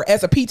diaper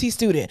as a PT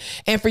student.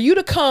 And for you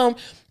to come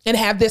and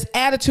have this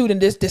attitude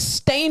and this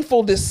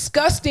disdainful,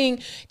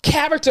 disgusting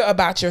character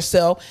about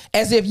yourself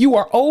as if you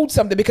are owed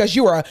something because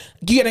you are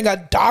getting a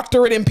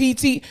doctorate in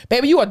PT.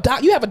 Baby, you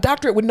have a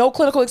doctorate with no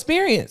clinical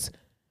experience.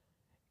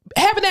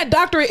 Having that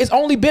doctorate is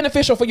only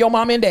beneficial for your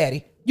mom and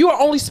daddy. You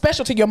are only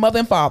special to your mother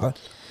and father.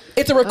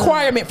 It's a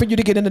requirement for you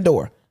to get in the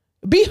door.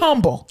 Be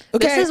humble.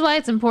 Okay? This is why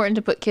it's important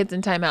to put kids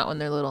in timeout when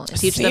they're little and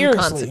teach them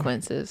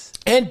consequences.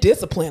 And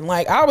discipline.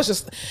 Like I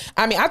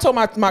told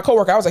my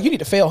coworker, I was like, you need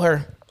to fail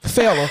her.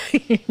 Fail her.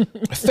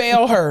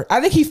 Fail her.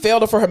 I think he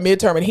failed her for her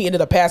midterm, and he ended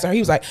up passing her. He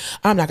was like,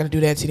 I'm not going to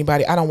do that to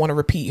anybody. I don't want to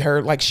repeat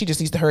her. Like, she just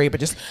needs to hurry, but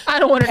just I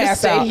don't want her to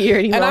stay here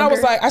any longer.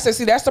 And I said,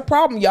 see, that's the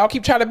problem. Y'all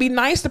keep trying to be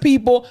nice to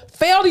people.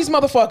 Fail these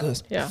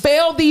motherfuckers. Yeah.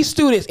 Fail these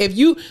students.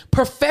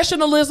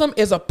 Professionalism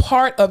is a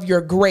part of your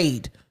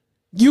grade.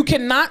 You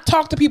cannot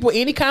talk to people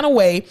any kind of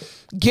way,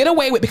 get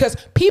away with, because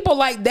people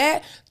like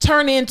that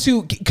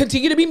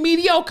continue to be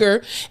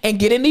mediocre and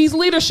get in these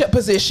leadership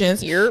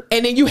positions. Yep.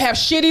 And then you have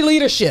shitty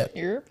leadership.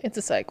 Yep. It's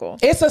a cycle.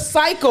 It's a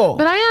cycle.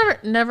 But I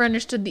never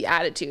understood the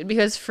attitude,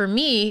 because for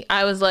me,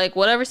 I was like,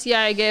 whatever CI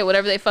I get,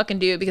 whatever they fucking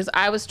do, because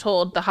I was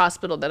told the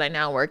hospital that I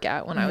now work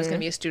at when I was going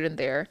to be a student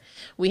there,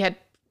 we had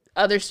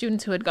other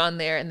students who had gone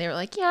there, and they were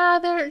like, yeah,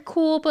 they're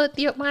cool, but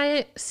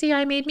my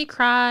CI made me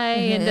cry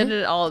and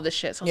did all of this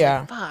shit. So I was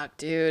like, fuck,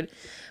 dude,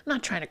 I'm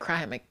not trying to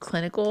cry at my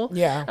clinical.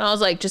 Yeah. And I was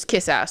like, just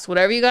kiss ass.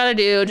 Whatever you got to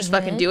do, just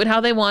fucking do it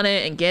how they want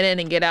it and get in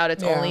and get out.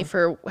 It's only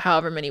for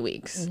however many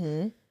weeks.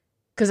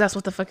 Because that's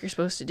what the fuck you're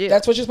supposed to do.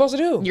 That's what you're supposed to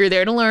do. You're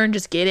there to learn.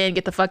 Just get in,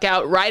 get the fuck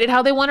out. Write it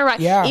how they want to write.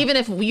 Yeah. Even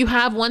if you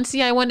have one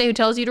CI one day who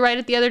tells you to write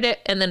it the other day,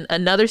 and then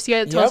another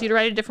CI that tells you to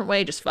write it a different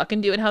way, just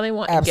fucking do it how they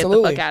want and get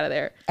the fuck out of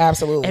there.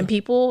 Absolutely. And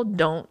people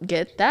don't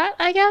get that,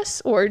 I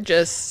guess, or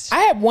just... I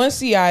had one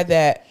CI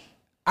that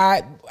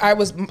I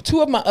was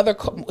two of my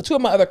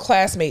other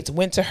classmates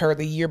went to her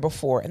the year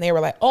before, and they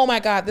were like, oh my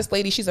God, this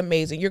lady, she's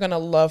amazing. You're going to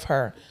love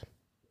her.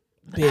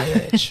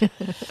 Bitch.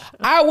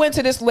 I went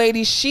to this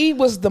lady. She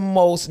was the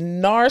most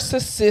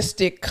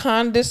narcissistic,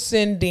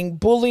 condescending,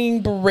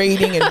 bullying,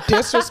 berating, and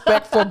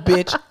disrespectful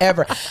bitch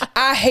ever.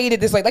 I hated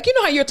this lady. Like, you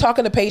know how you're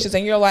talking to patients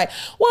and you're like,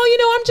 well,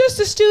 I'm just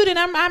a student.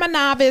 I'm a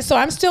novice, so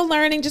I'm still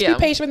learning. Just be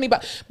patient with me.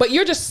 But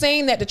you're just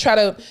saying that to try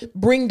to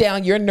bring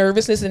down your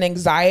nervousness and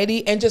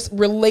anxiety and just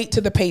relate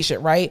to the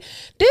patient, right?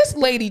 This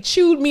lady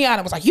chewed me out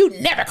and was like, you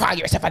never call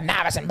yourself a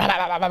novice and blah,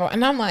 blah, blah, blah, blah.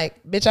 And I'm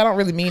like, bitch, I don't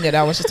really mean that.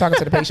 I was just talking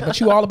to the patient, but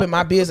you all up in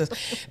my business.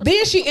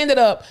 Then she ended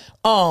up,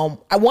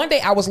 one day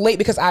I was late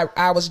because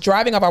I was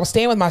driving up. I was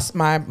staying with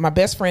my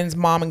best friend's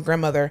mom and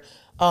grandmother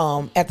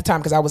at the time,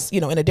 because I was,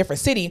 in a different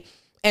city.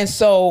 And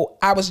so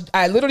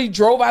I literally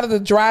drove out of the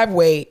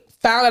driveway,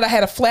 found out I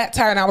had a flat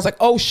tire, and I was like,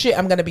 oh shit,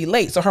 I'm going to be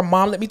late. So her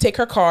mom let me take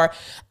her car.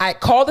 I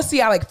called the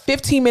CI like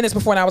 15 minutes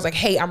before, and I was like,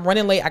 hey, I'm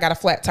running late. I got a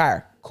flat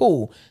tire.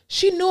 Cool.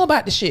 She knew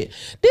about the shit.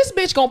 This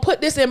bitch gonna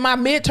put this in my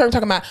midterm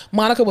talking about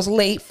Monica was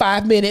late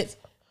 5 minutes.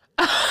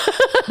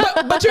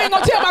 but you ain't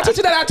gonna tell my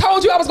teacher that I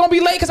told you I was gonna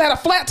be late because I had a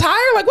flat tire?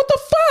 Like, what the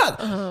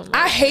fuck?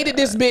 I hated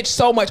this bitch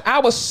so much. I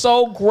was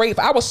so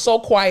grateful. I was so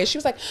quiet. She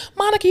was like,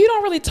 Monica, you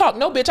don't really talk.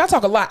 No, bitch, I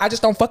talk a lot. I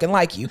just don't fucking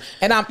like you.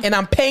 And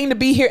I'm paying to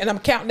be here, and I'm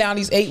counting down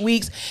these 8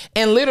 weeks.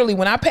 And literally,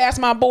 when I passed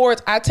my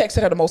boards, I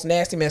texted her the most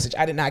nasty message.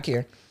 I did not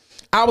care.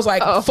 I was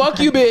like, fuck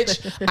you,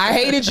 bitch. I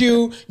hated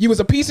you. You was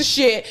a piece of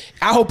shit.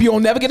 I hope you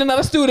don't never get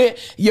another student.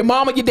 Your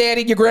mama, your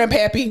daddy, your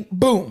grandpappy,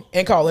 boom,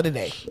 and call it a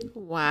day.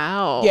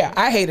 Wow. Yeah,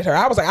 I hated her.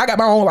 I was like, I got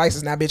my own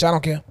license now, bitch. I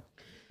don't care.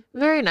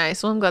 Very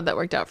nice. Well, I'm glad that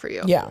worked out for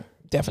you. Yeah.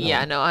 Definitely.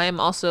 Yeah, no, I am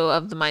also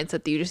of the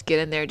mindset that you just get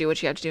in there, do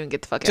what you have to do, and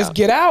get the fuck out. Just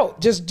get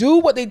out. Just do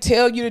what they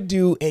tell you to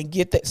do and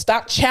get that.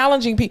 Stop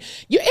challenging people.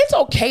 It's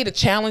okay to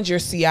challenge your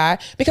CI,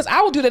 because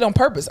I will do that on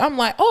purpose. I'm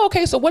like, oh,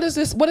 okay, so what is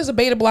this? What does a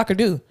beta blocker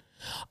do?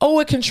 Oh,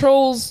 it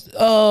controls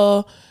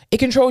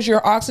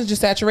your oxygen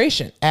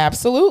saturation.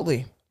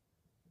 Absolutely.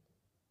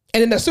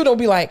 And then the student will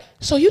be like,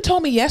 so you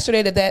told me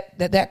yesterday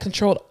that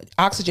controlled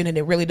oxygen and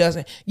it really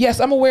doesn't. Yes,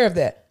 I'm aware of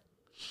that.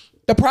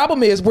 The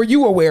problem is, were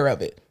you aware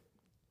of it?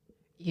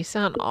 You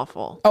sound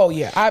awful. Oh,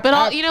 yeah.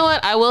 You know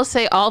what? I will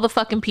say all the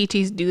fucking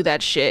PTs do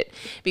that shit.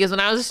 Because when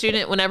I was a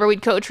student, whenever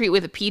we'd co-treat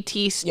with a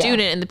PT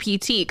student in the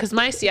PT, because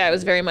my CI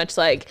was very much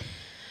like,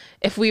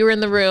 if we were in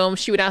the room,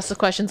 she would ask the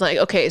questions like,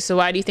 okay, so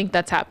why do you think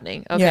that's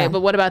happening? Okay, but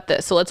what about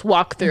this? So let's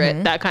walk through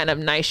it. That kind of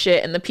nice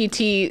shit. And the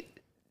PT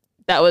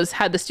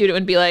had the student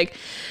would be like,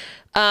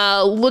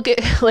 look at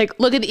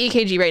the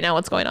EKG right now.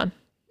 What's going on?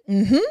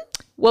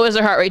 What was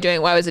her heart rate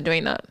doing? Why was it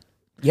doing that?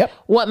 Yep.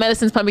 What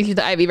medicine's pumping through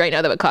the IV right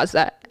now that would cause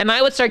that? And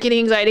I would start getting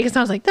anxiety because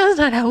I was like, that's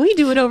not how we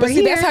do it over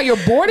here. That's how your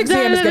board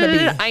exam is going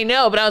to be. I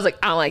know, but I was like,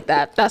 I don't like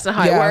that. That's not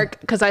how I work,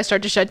 because I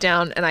start to shut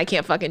down and I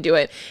can't fucking do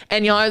it.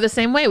 And y'all are the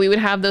same way. We would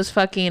have those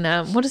fucking,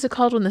 what is it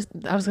called when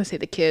I was going to say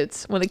the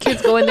kids. When the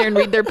kids go in there and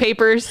read their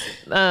papers.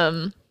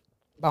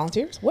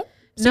 Volunteers? What?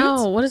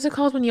 Students? No, what is it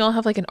called when y'all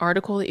have like an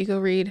article that you go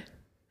read?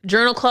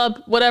 Journal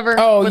club, whatever.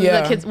 Oh, when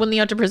yeah. The kids, when you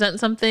have to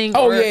present something.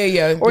 Oh, or,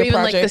 yeah. Or even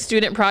project. Like the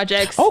student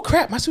projects. Oh,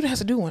 crap. My student has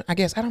to do one, I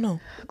guess. I don't know.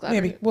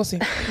 Maybe. We'll see.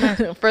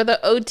 For the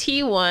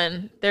OT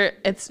one,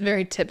 it's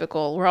very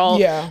typical. We're all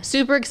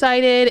super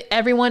excited.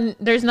 Everyone,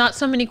 there's not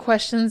so many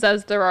questions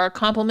as there are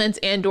compliments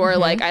and or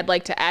like, I'd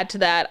like to add to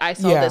that. I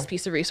saw this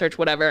piece of research,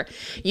 whatever.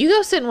 You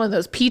go sit in one of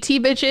those PT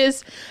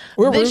bitches.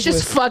 It's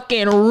just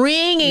fucking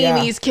ringing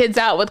these kids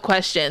out with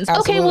questions.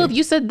 Absolutely. Okay, well, if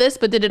you said this,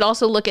 but did it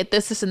also look at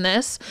this, and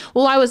this?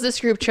 Well, why was this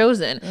group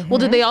chosen? Well,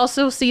 did they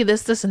also see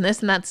this, and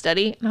this in that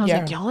study? And I was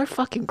like, y'all are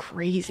fucking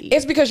crazy.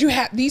 It's because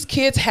these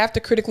kids have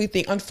to critically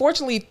think.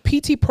 Unfortunately,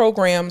 PT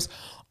programs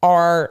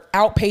are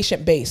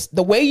outpatient based.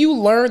 The way you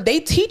learn,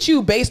 they teach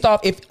you based off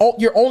if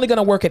you're only going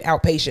to work at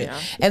outpatient. Yeah.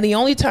 And the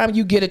only time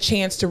you get a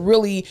chance to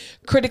really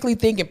critically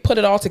think and put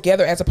it all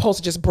together, as opposed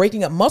to just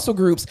breaking up muscle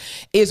groups,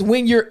 is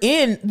when you're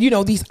in,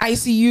 these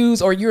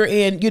ICUs, or you're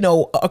in,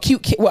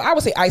 acute, well, I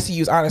would say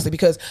ICUs, honestly,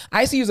 because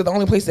ICUs are the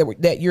only places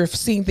that you're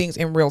seeing things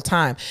in real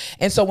time.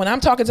 And so when I'm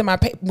talking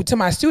to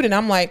my student,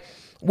 I'm like,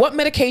 what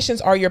medications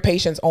are your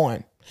patients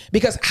on?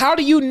 Because how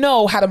do you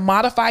know how to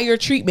modify your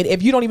treatment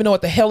if you don't even know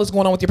what the hell is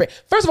going on with your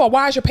patient? First of all,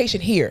 why is your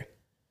patient here?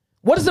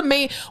 What is the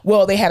main?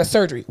 Well, they had a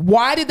surgery.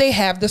 Why did they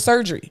have the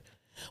surgery?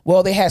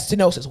 Well, they had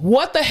stenosis.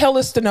 What the hell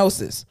is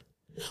stenosis?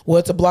 Well,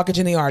 it's a blockage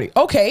in the artery.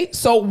 Okay,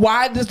 so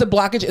why does the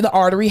blockage in the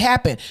artery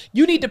happen?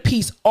 You need to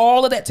piece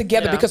all of that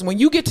together, because when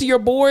you get to your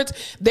boards,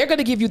 they're going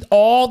to give you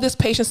all this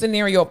patient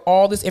scenario of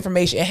all this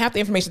information, and half the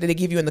information that they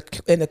give you in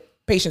the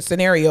patient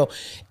scenario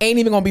ain't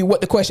even going to be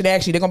what the question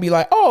actually. They're going to be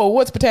like, oh,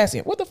 what's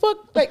potassium? What the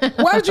fuck? Like,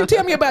 why did you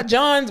tell me about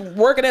John's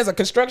working as a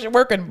construction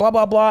worker and blah,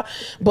 blah, blah.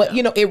 But,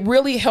 it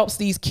really helps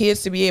these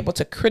kids to be able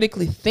to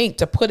critically think,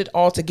 to put it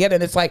all together.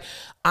 And it's like,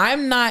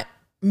 I'm not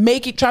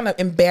trying to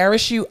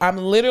embarrass you. I'm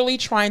literally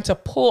trying to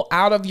pull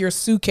out of your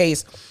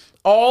suitcase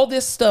all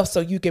this stuff so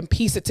you can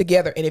piece it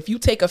together. And if you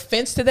take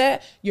offense to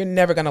that, you're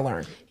never going to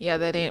learn. Yeah,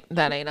 that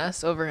ain't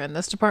us over in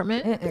this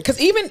department.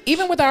 Because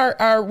even with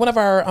our one of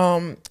our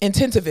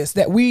intensivists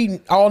that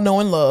we all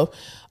know and love,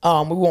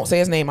 we won't say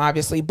his name,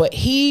 obviously, but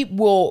he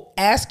will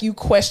ask you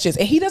questions,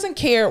 and he doesn't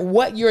care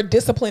what your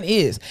discipline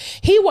is.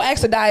 He will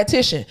ask a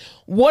dietitian,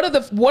 what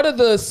are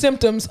the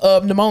symptoms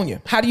of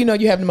pneumonia? How do you know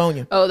you have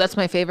pneumonia? Oh, that's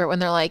my favorite, when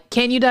they're like,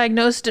 can you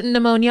diagnose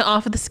pneumonia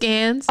off of the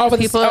scans? Off of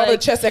the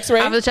chest x-ray?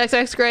 Off of the chest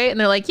x-ray. And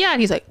they're like, yeah. And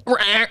he's like,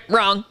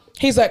 wrong.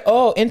 He's like,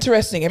 oh,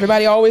 interesting.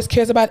 Everybody always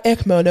cares about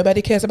ECMO.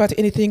 Nobody cares about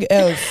anything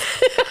else.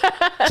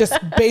 Just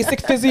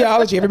basic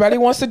physiology. Everybody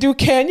wants to do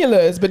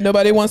cannulas, but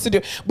nobody wants to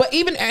do. But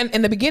even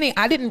in the beginning,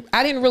 I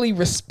didn't really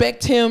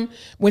respect him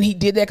when he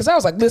did that, because I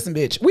was like, listen,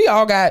 bitch, we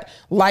all got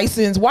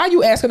license. Why are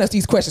you asking us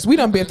these questions? We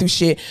done been through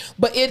shit.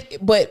 But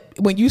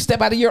when you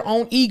step out of your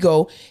own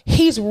ego,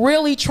 he's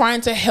really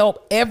trying to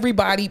help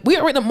everybody. We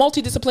are in a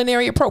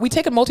multidisciplinary approach. We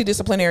take a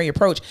multidisciplinary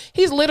approach.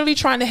 He's literally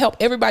trying to help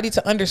everybody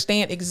to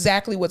understand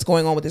exactly what's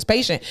going on with this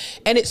patient.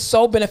 And it's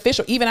so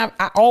beneficial. Even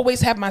I always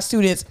have my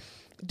students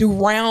do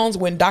rounds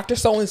when Dr.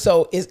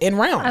 So-and-so is in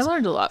rounds. I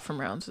learned a lot from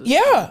rounds.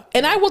 Yeah.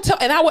 And I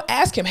will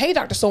ask him, hey,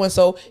 Dr.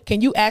 So-and-so,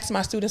 can you ask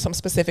my students some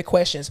specific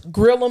questions?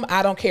 Grill them.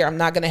 I don't care. I'm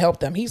not going to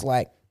help them. He's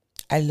like,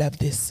 I love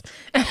this.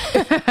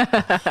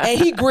 And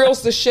he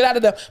grills the shit out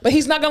of them, but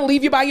he's not going to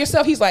leave you by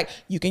yourself. He's like,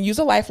 you can use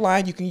a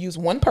lifeline. You can use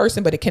one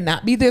person, but it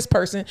cannot be this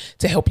person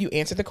to help you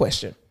answer the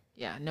question.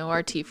 Yeah. No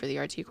RT for the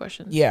RT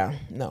questions. Yeah.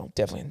 No,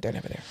 definitely. They're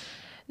never there.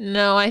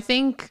 No, I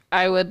think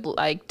I would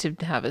like to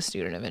have a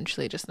student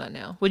eventually, just not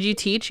now. Would you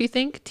teach, you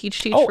think?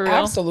 Teach oh, for real?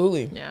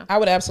 Absolutely. Yeah. I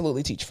would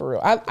absolutely teach for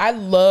real. I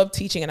love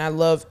teaching, and I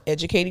love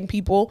educating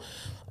people.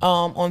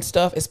 on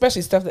stuff,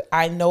 especially stuff that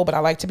I know, but I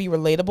like to be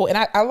relatable. And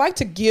I like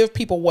to give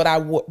people what I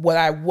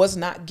was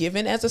not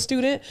given as a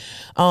student.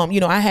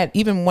 I had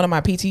even one of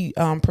my PT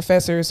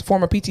professors,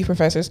 former PT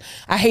professors,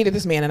 I hated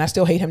this man and I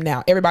still hate him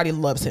now. Everybody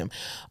loves him.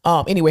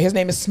 Anyway, his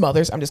name is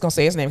Smothers. I'm just going to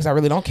say his name because I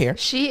really don't care.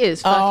 She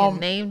is fucking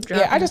name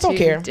dropping. Yeah, I just don't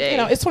care.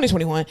 It's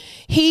 2021.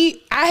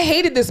 I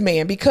hated this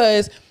man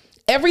because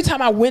every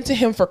time I went to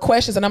him for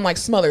questions and I'm like,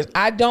 Smothers,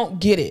 I don't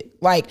get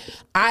it. Like,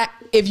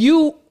 if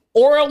you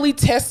orally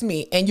test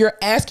me and you're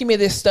asking me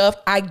this stuff,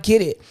 I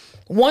get it.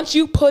 Once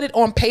you put it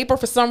on paper,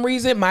 for some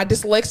reason, my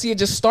dyslexia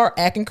just start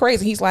acting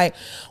crazy. He's like,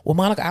 well,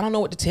 Monica, I don't know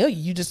what to tell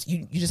you. You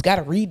just got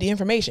to read the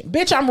information.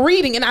 Bitch, I'm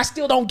reading and I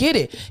still don't get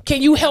it.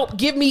 Can you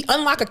help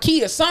unlock a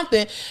key or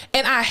something?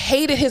 And I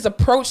hated his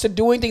approach to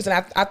doing things.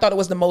 And I thought it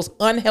was the most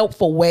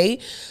unhelpful way.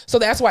 So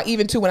that's why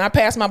even too, when I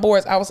passed my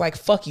boards, I was like,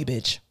 fuck you,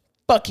 bitch.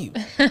 Fuck you.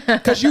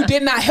 Because you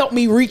did not help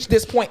me reach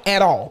this point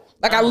at all.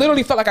 Like, I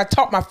literally felt like I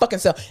taught my fucking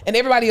self. And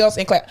everybody else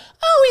in class,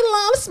 oh, we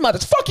love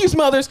Smothers. Fuck you,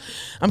 Smothers.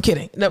 I'm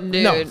kidding.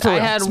 Dude, I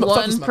had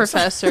one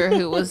professor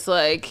who was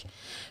like,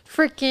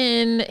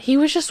 freaking, he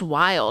was just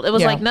wild. It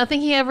was like nothing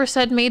he ever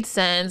said made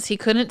sense. He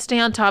couldn't stay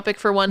on topic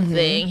for one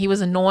thing. He was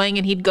annoying,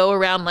 and he'd go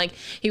around like,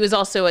 he was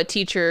also a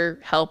teacher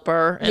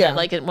helper and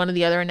like in one of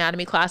the other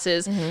anatomy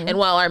classes. And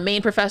while our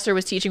main professor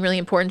was teaching really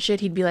important shit,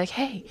 he'd be like,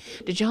 hey,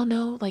 did y'all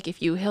know, like,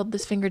 if you held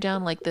this finger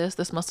down like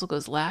this muscle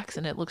goes lax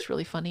and it looks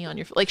really funny on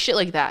your, like, shit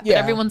like that. But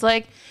everyone's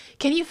like,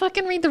 can you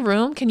fucking read the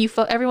room? Can you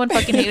everyone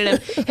fucking hated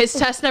him. His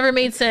tests never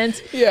made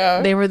sense.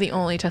 They were the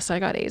only tests I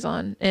got A's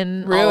on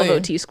in all of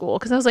OT school,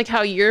 because I was like,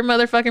 how your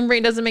motherfucking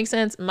brain doesn't make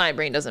sense, my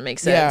brain doesn't make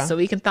sense. So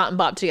we can thought and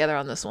bop together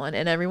on this one.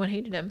 And everyone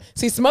hated him.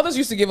 See, Smothers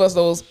used to give us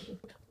those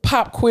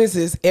pop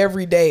quizzes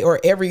every day or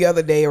every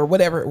other day or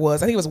whatever it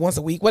was. I think it was once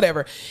a week,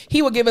 whatever.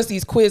 He would give us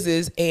these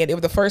quizzes, and it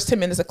was the first 10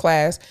 minutes of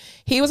class.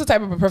 He was the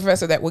type of a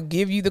professor that would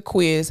give you the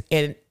quiz,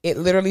 and it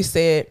literally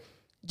said,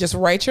 just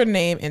write your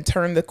name and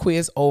turn the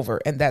quiz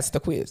over, and that's the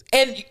quiz.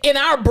 And in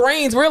our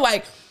brains, we're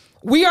like,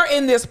 we are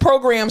in this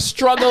program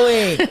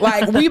struggling.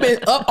 Like, we've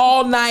been up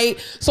all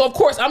night. So of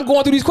course I'm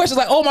going through these questions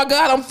like, oh my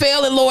God, I'm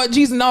failing, Lord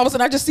Jesus. And all of a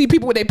sudden I just see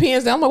people with their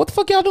pens down. I'm like, what the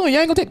fuck y'all doing?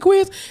 Y'all ain't gonna take the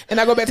quiz? And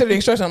I go back to the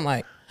instruction. I'm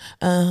like,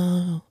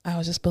 oh, I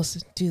was just supposed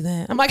to do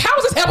that. I'm like, how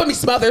is this helping me,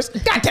 Smothers?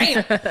 God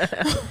damn.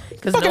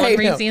 Because no one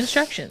reads the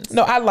instructions.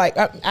 No,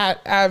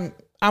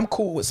 I'm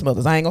cool with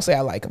Smothers. I ain't gonna say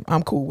I like him.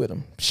 I'm cool with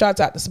him. Shouts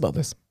out to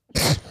Smothers.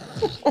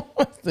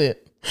 That's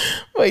it.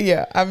 But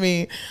yeah, I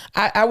mean,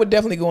 I would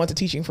definitely go into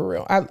teaching for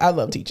real. I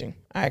love teaching.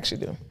 I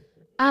actually do.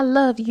 I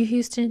love you,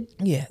 Houston.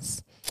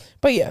 Yes.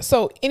 But yeah,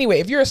 so anyway,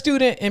 if you're a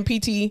student in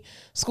PT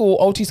school,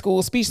 OT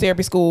school, speech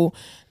therapy school,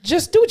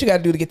 just do what you got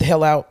to do to get the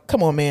hell out.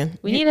 Come on, man.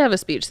 We need to have a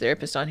speech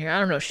therapist on here. I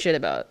don't know shit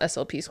about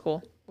SLP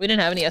school. We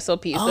didn't have any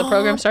SLPs. The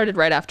program started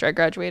right after I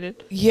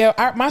graduated.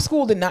 Yeah, my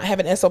school did not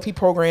have an SLP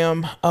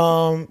program.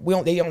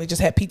 They only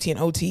just had PT and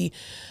OT.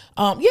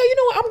 Yeah, you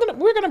know what?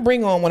 We're gonna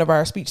bring on one of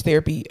our speech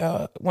therapy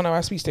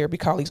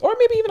colleagues, or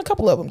maybe even a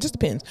couple of them. Just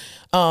depends.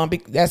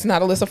 That's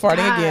not Alyssa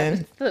farting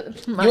again.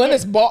 You in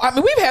this ball? I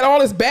mean, we've had all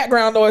this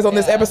background noise on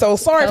this episode.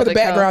 Sorry for the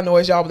background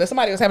noise, y'all. But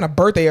somebody was having a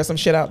birthday or some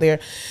shit out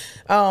there.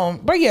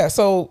 But yeah,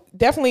 so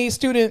definitely,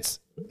 students,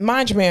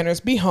 mind your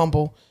manners, be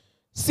humble.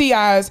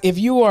 CIs, if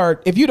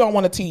you don't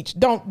want to teach,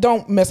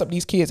 don't mess up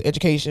these kids'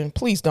 education.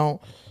 Please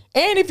don't.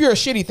 And if you're a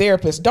shitty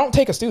therapist, don't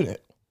take a student.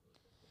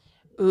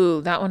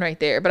 Ooh, that one right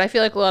there. But I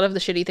feel like a lot of the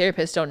shitty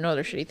therapists don't know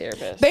they're shitty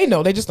therapists. They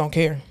know, they just don't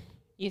care.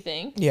 You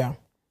think? Yeah.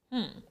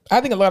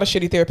 I think a lot of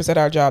shitty therapists at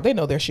our job, they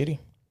know they're shitty.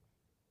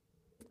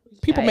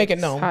 People make it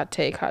known. Hot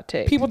take.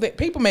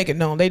 People make it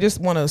known. They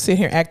just want to sit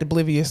here and act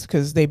oblivious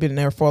because they've been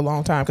there for a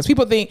long time. Because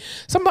people think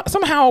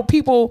somehow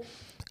people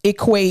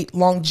equate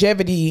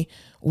longevity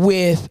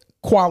with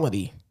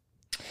quality.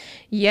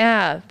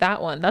 Yeah,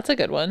 that one. That's a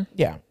good one.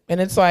 Yeah. And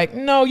it's like,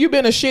 no, you've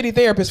been a shitty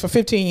therapist for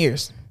 15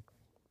 years.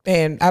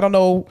 And I don't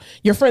know,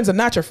 your friends are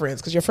not your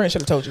friends because your friends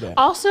should have told you that.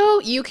 Also,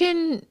 you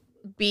can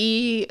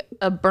be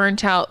a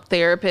burnt out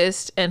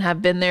therapist and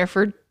have been there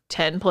for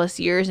 10 plus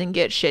years and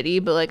get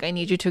shitty, but like, I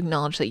need you to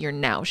acknowledge that you're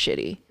now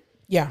shitty.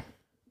 Yeah.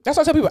 That's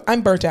why I tell people,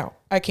 I'm burnt out.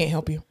 I can't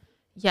help you.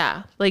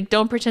 Yeah. Like,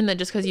 don't pretend that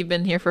just because you've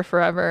been here for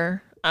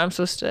forever, I'm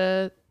supposed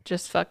to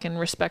just fucking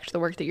respect the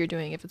work that you're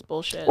doing if it's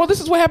bullshit. Well,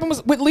 this is what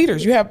happens with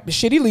leaders. You have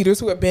shitty leaders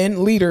who have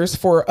been leaders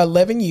for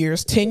 11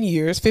 years, 10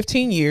 years,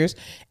 15 years,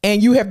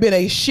 and you have been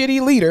a shitty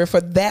leader for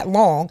that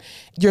long.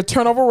 Your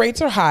turnover rates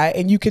are high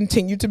and you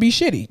continue to be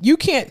shitty. You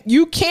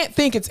can't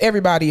think it's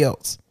everybody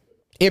else.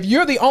 If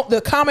you're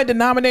the common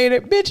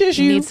denominator, bitch, is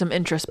you. You need some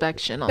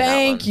introspection on that one.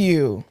 Thank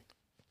you.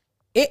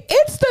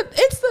 It's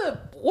the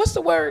what's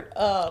the word?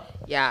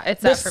 Yeah,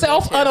 it's the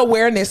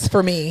self-unawareness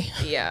for me.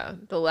 Yeah,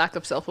 the lack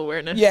of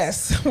self-awareness.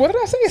 Yes. What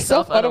did I say?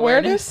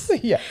 Self-unawareness?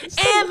 Yes.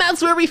 And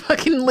that's where we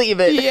fucking leave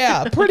it.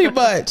 Yeah, pretty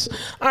much.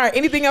 All right.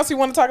 Anything else you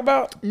want to talk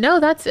about? No,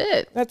 that's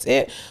it. That's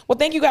it. Well,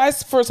 thank you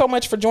guys so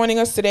much for joining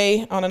us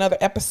today on another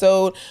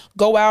episode.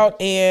 Go out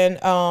and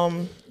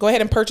go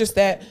ahead and purchase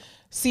that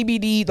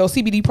CBD, those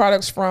CBD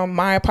products from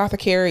My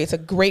Apothecary. It's a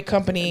great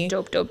company.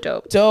 Dope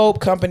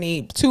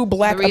company. Two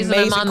black amazing queens. The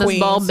reason I'm on this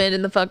ball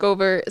bending the fuck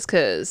over is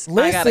because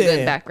I got a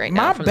good back right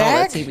now from all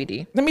that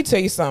CBD. Let me tell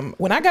you something.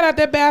 When I got out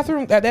that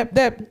bathroom,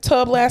 that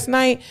tub last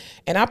night,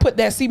 and I put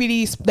that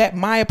CBD, that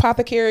My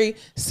Apothecary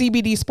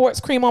CBD sports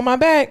cream on my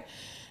back,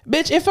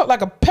 bitch, it felt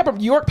like a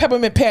York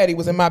peppermint patty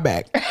was in my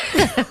back.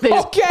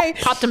 Okay.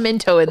 Popped a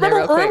Mento in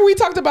there. Remember we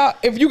talked about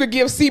if you could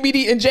give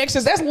CBD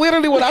injections? That's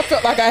literally what I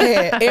felt like I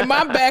had. And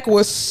my back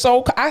was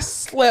I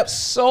slept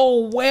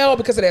so well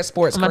because of that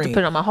sports cream. I'm about to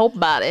put it on my whole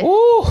body.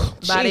 Ooh,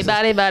 body.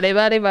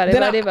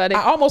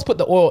 I almost put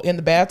the oil in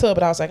the bathtub,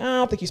 but I was like, I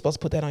don't think you're supposed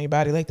to put that on your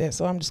body like that.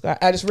 So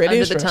I just read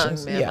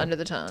instructions. Under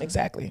the tongue.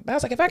 Exactly. But I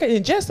was like, if I could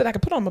ingest it, I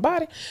could put it on my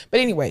body. But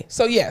anyway,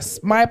 so yes,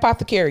 My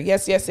Apothecary.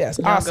 Yes.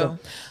 Awesome.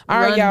 All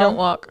right, y'all. Don't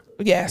walk.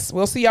 Yes,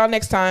 we'll see y'all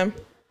next time.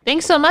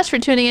 Thanks so much for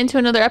tuning in to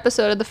another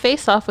episode of The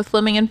Face Off with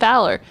Fleming and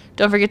Fowler.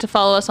 Don't forget to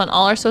follow us on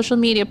all our social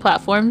media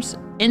platforms,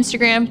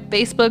 Instagram,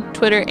 Facebook,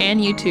 Twitter, and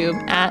YouTube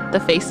at The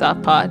Face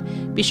Off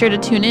Pod. Be sure to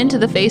tune in to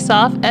The Face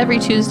Off every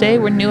Tuesday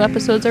where new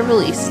episodes are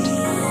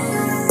released.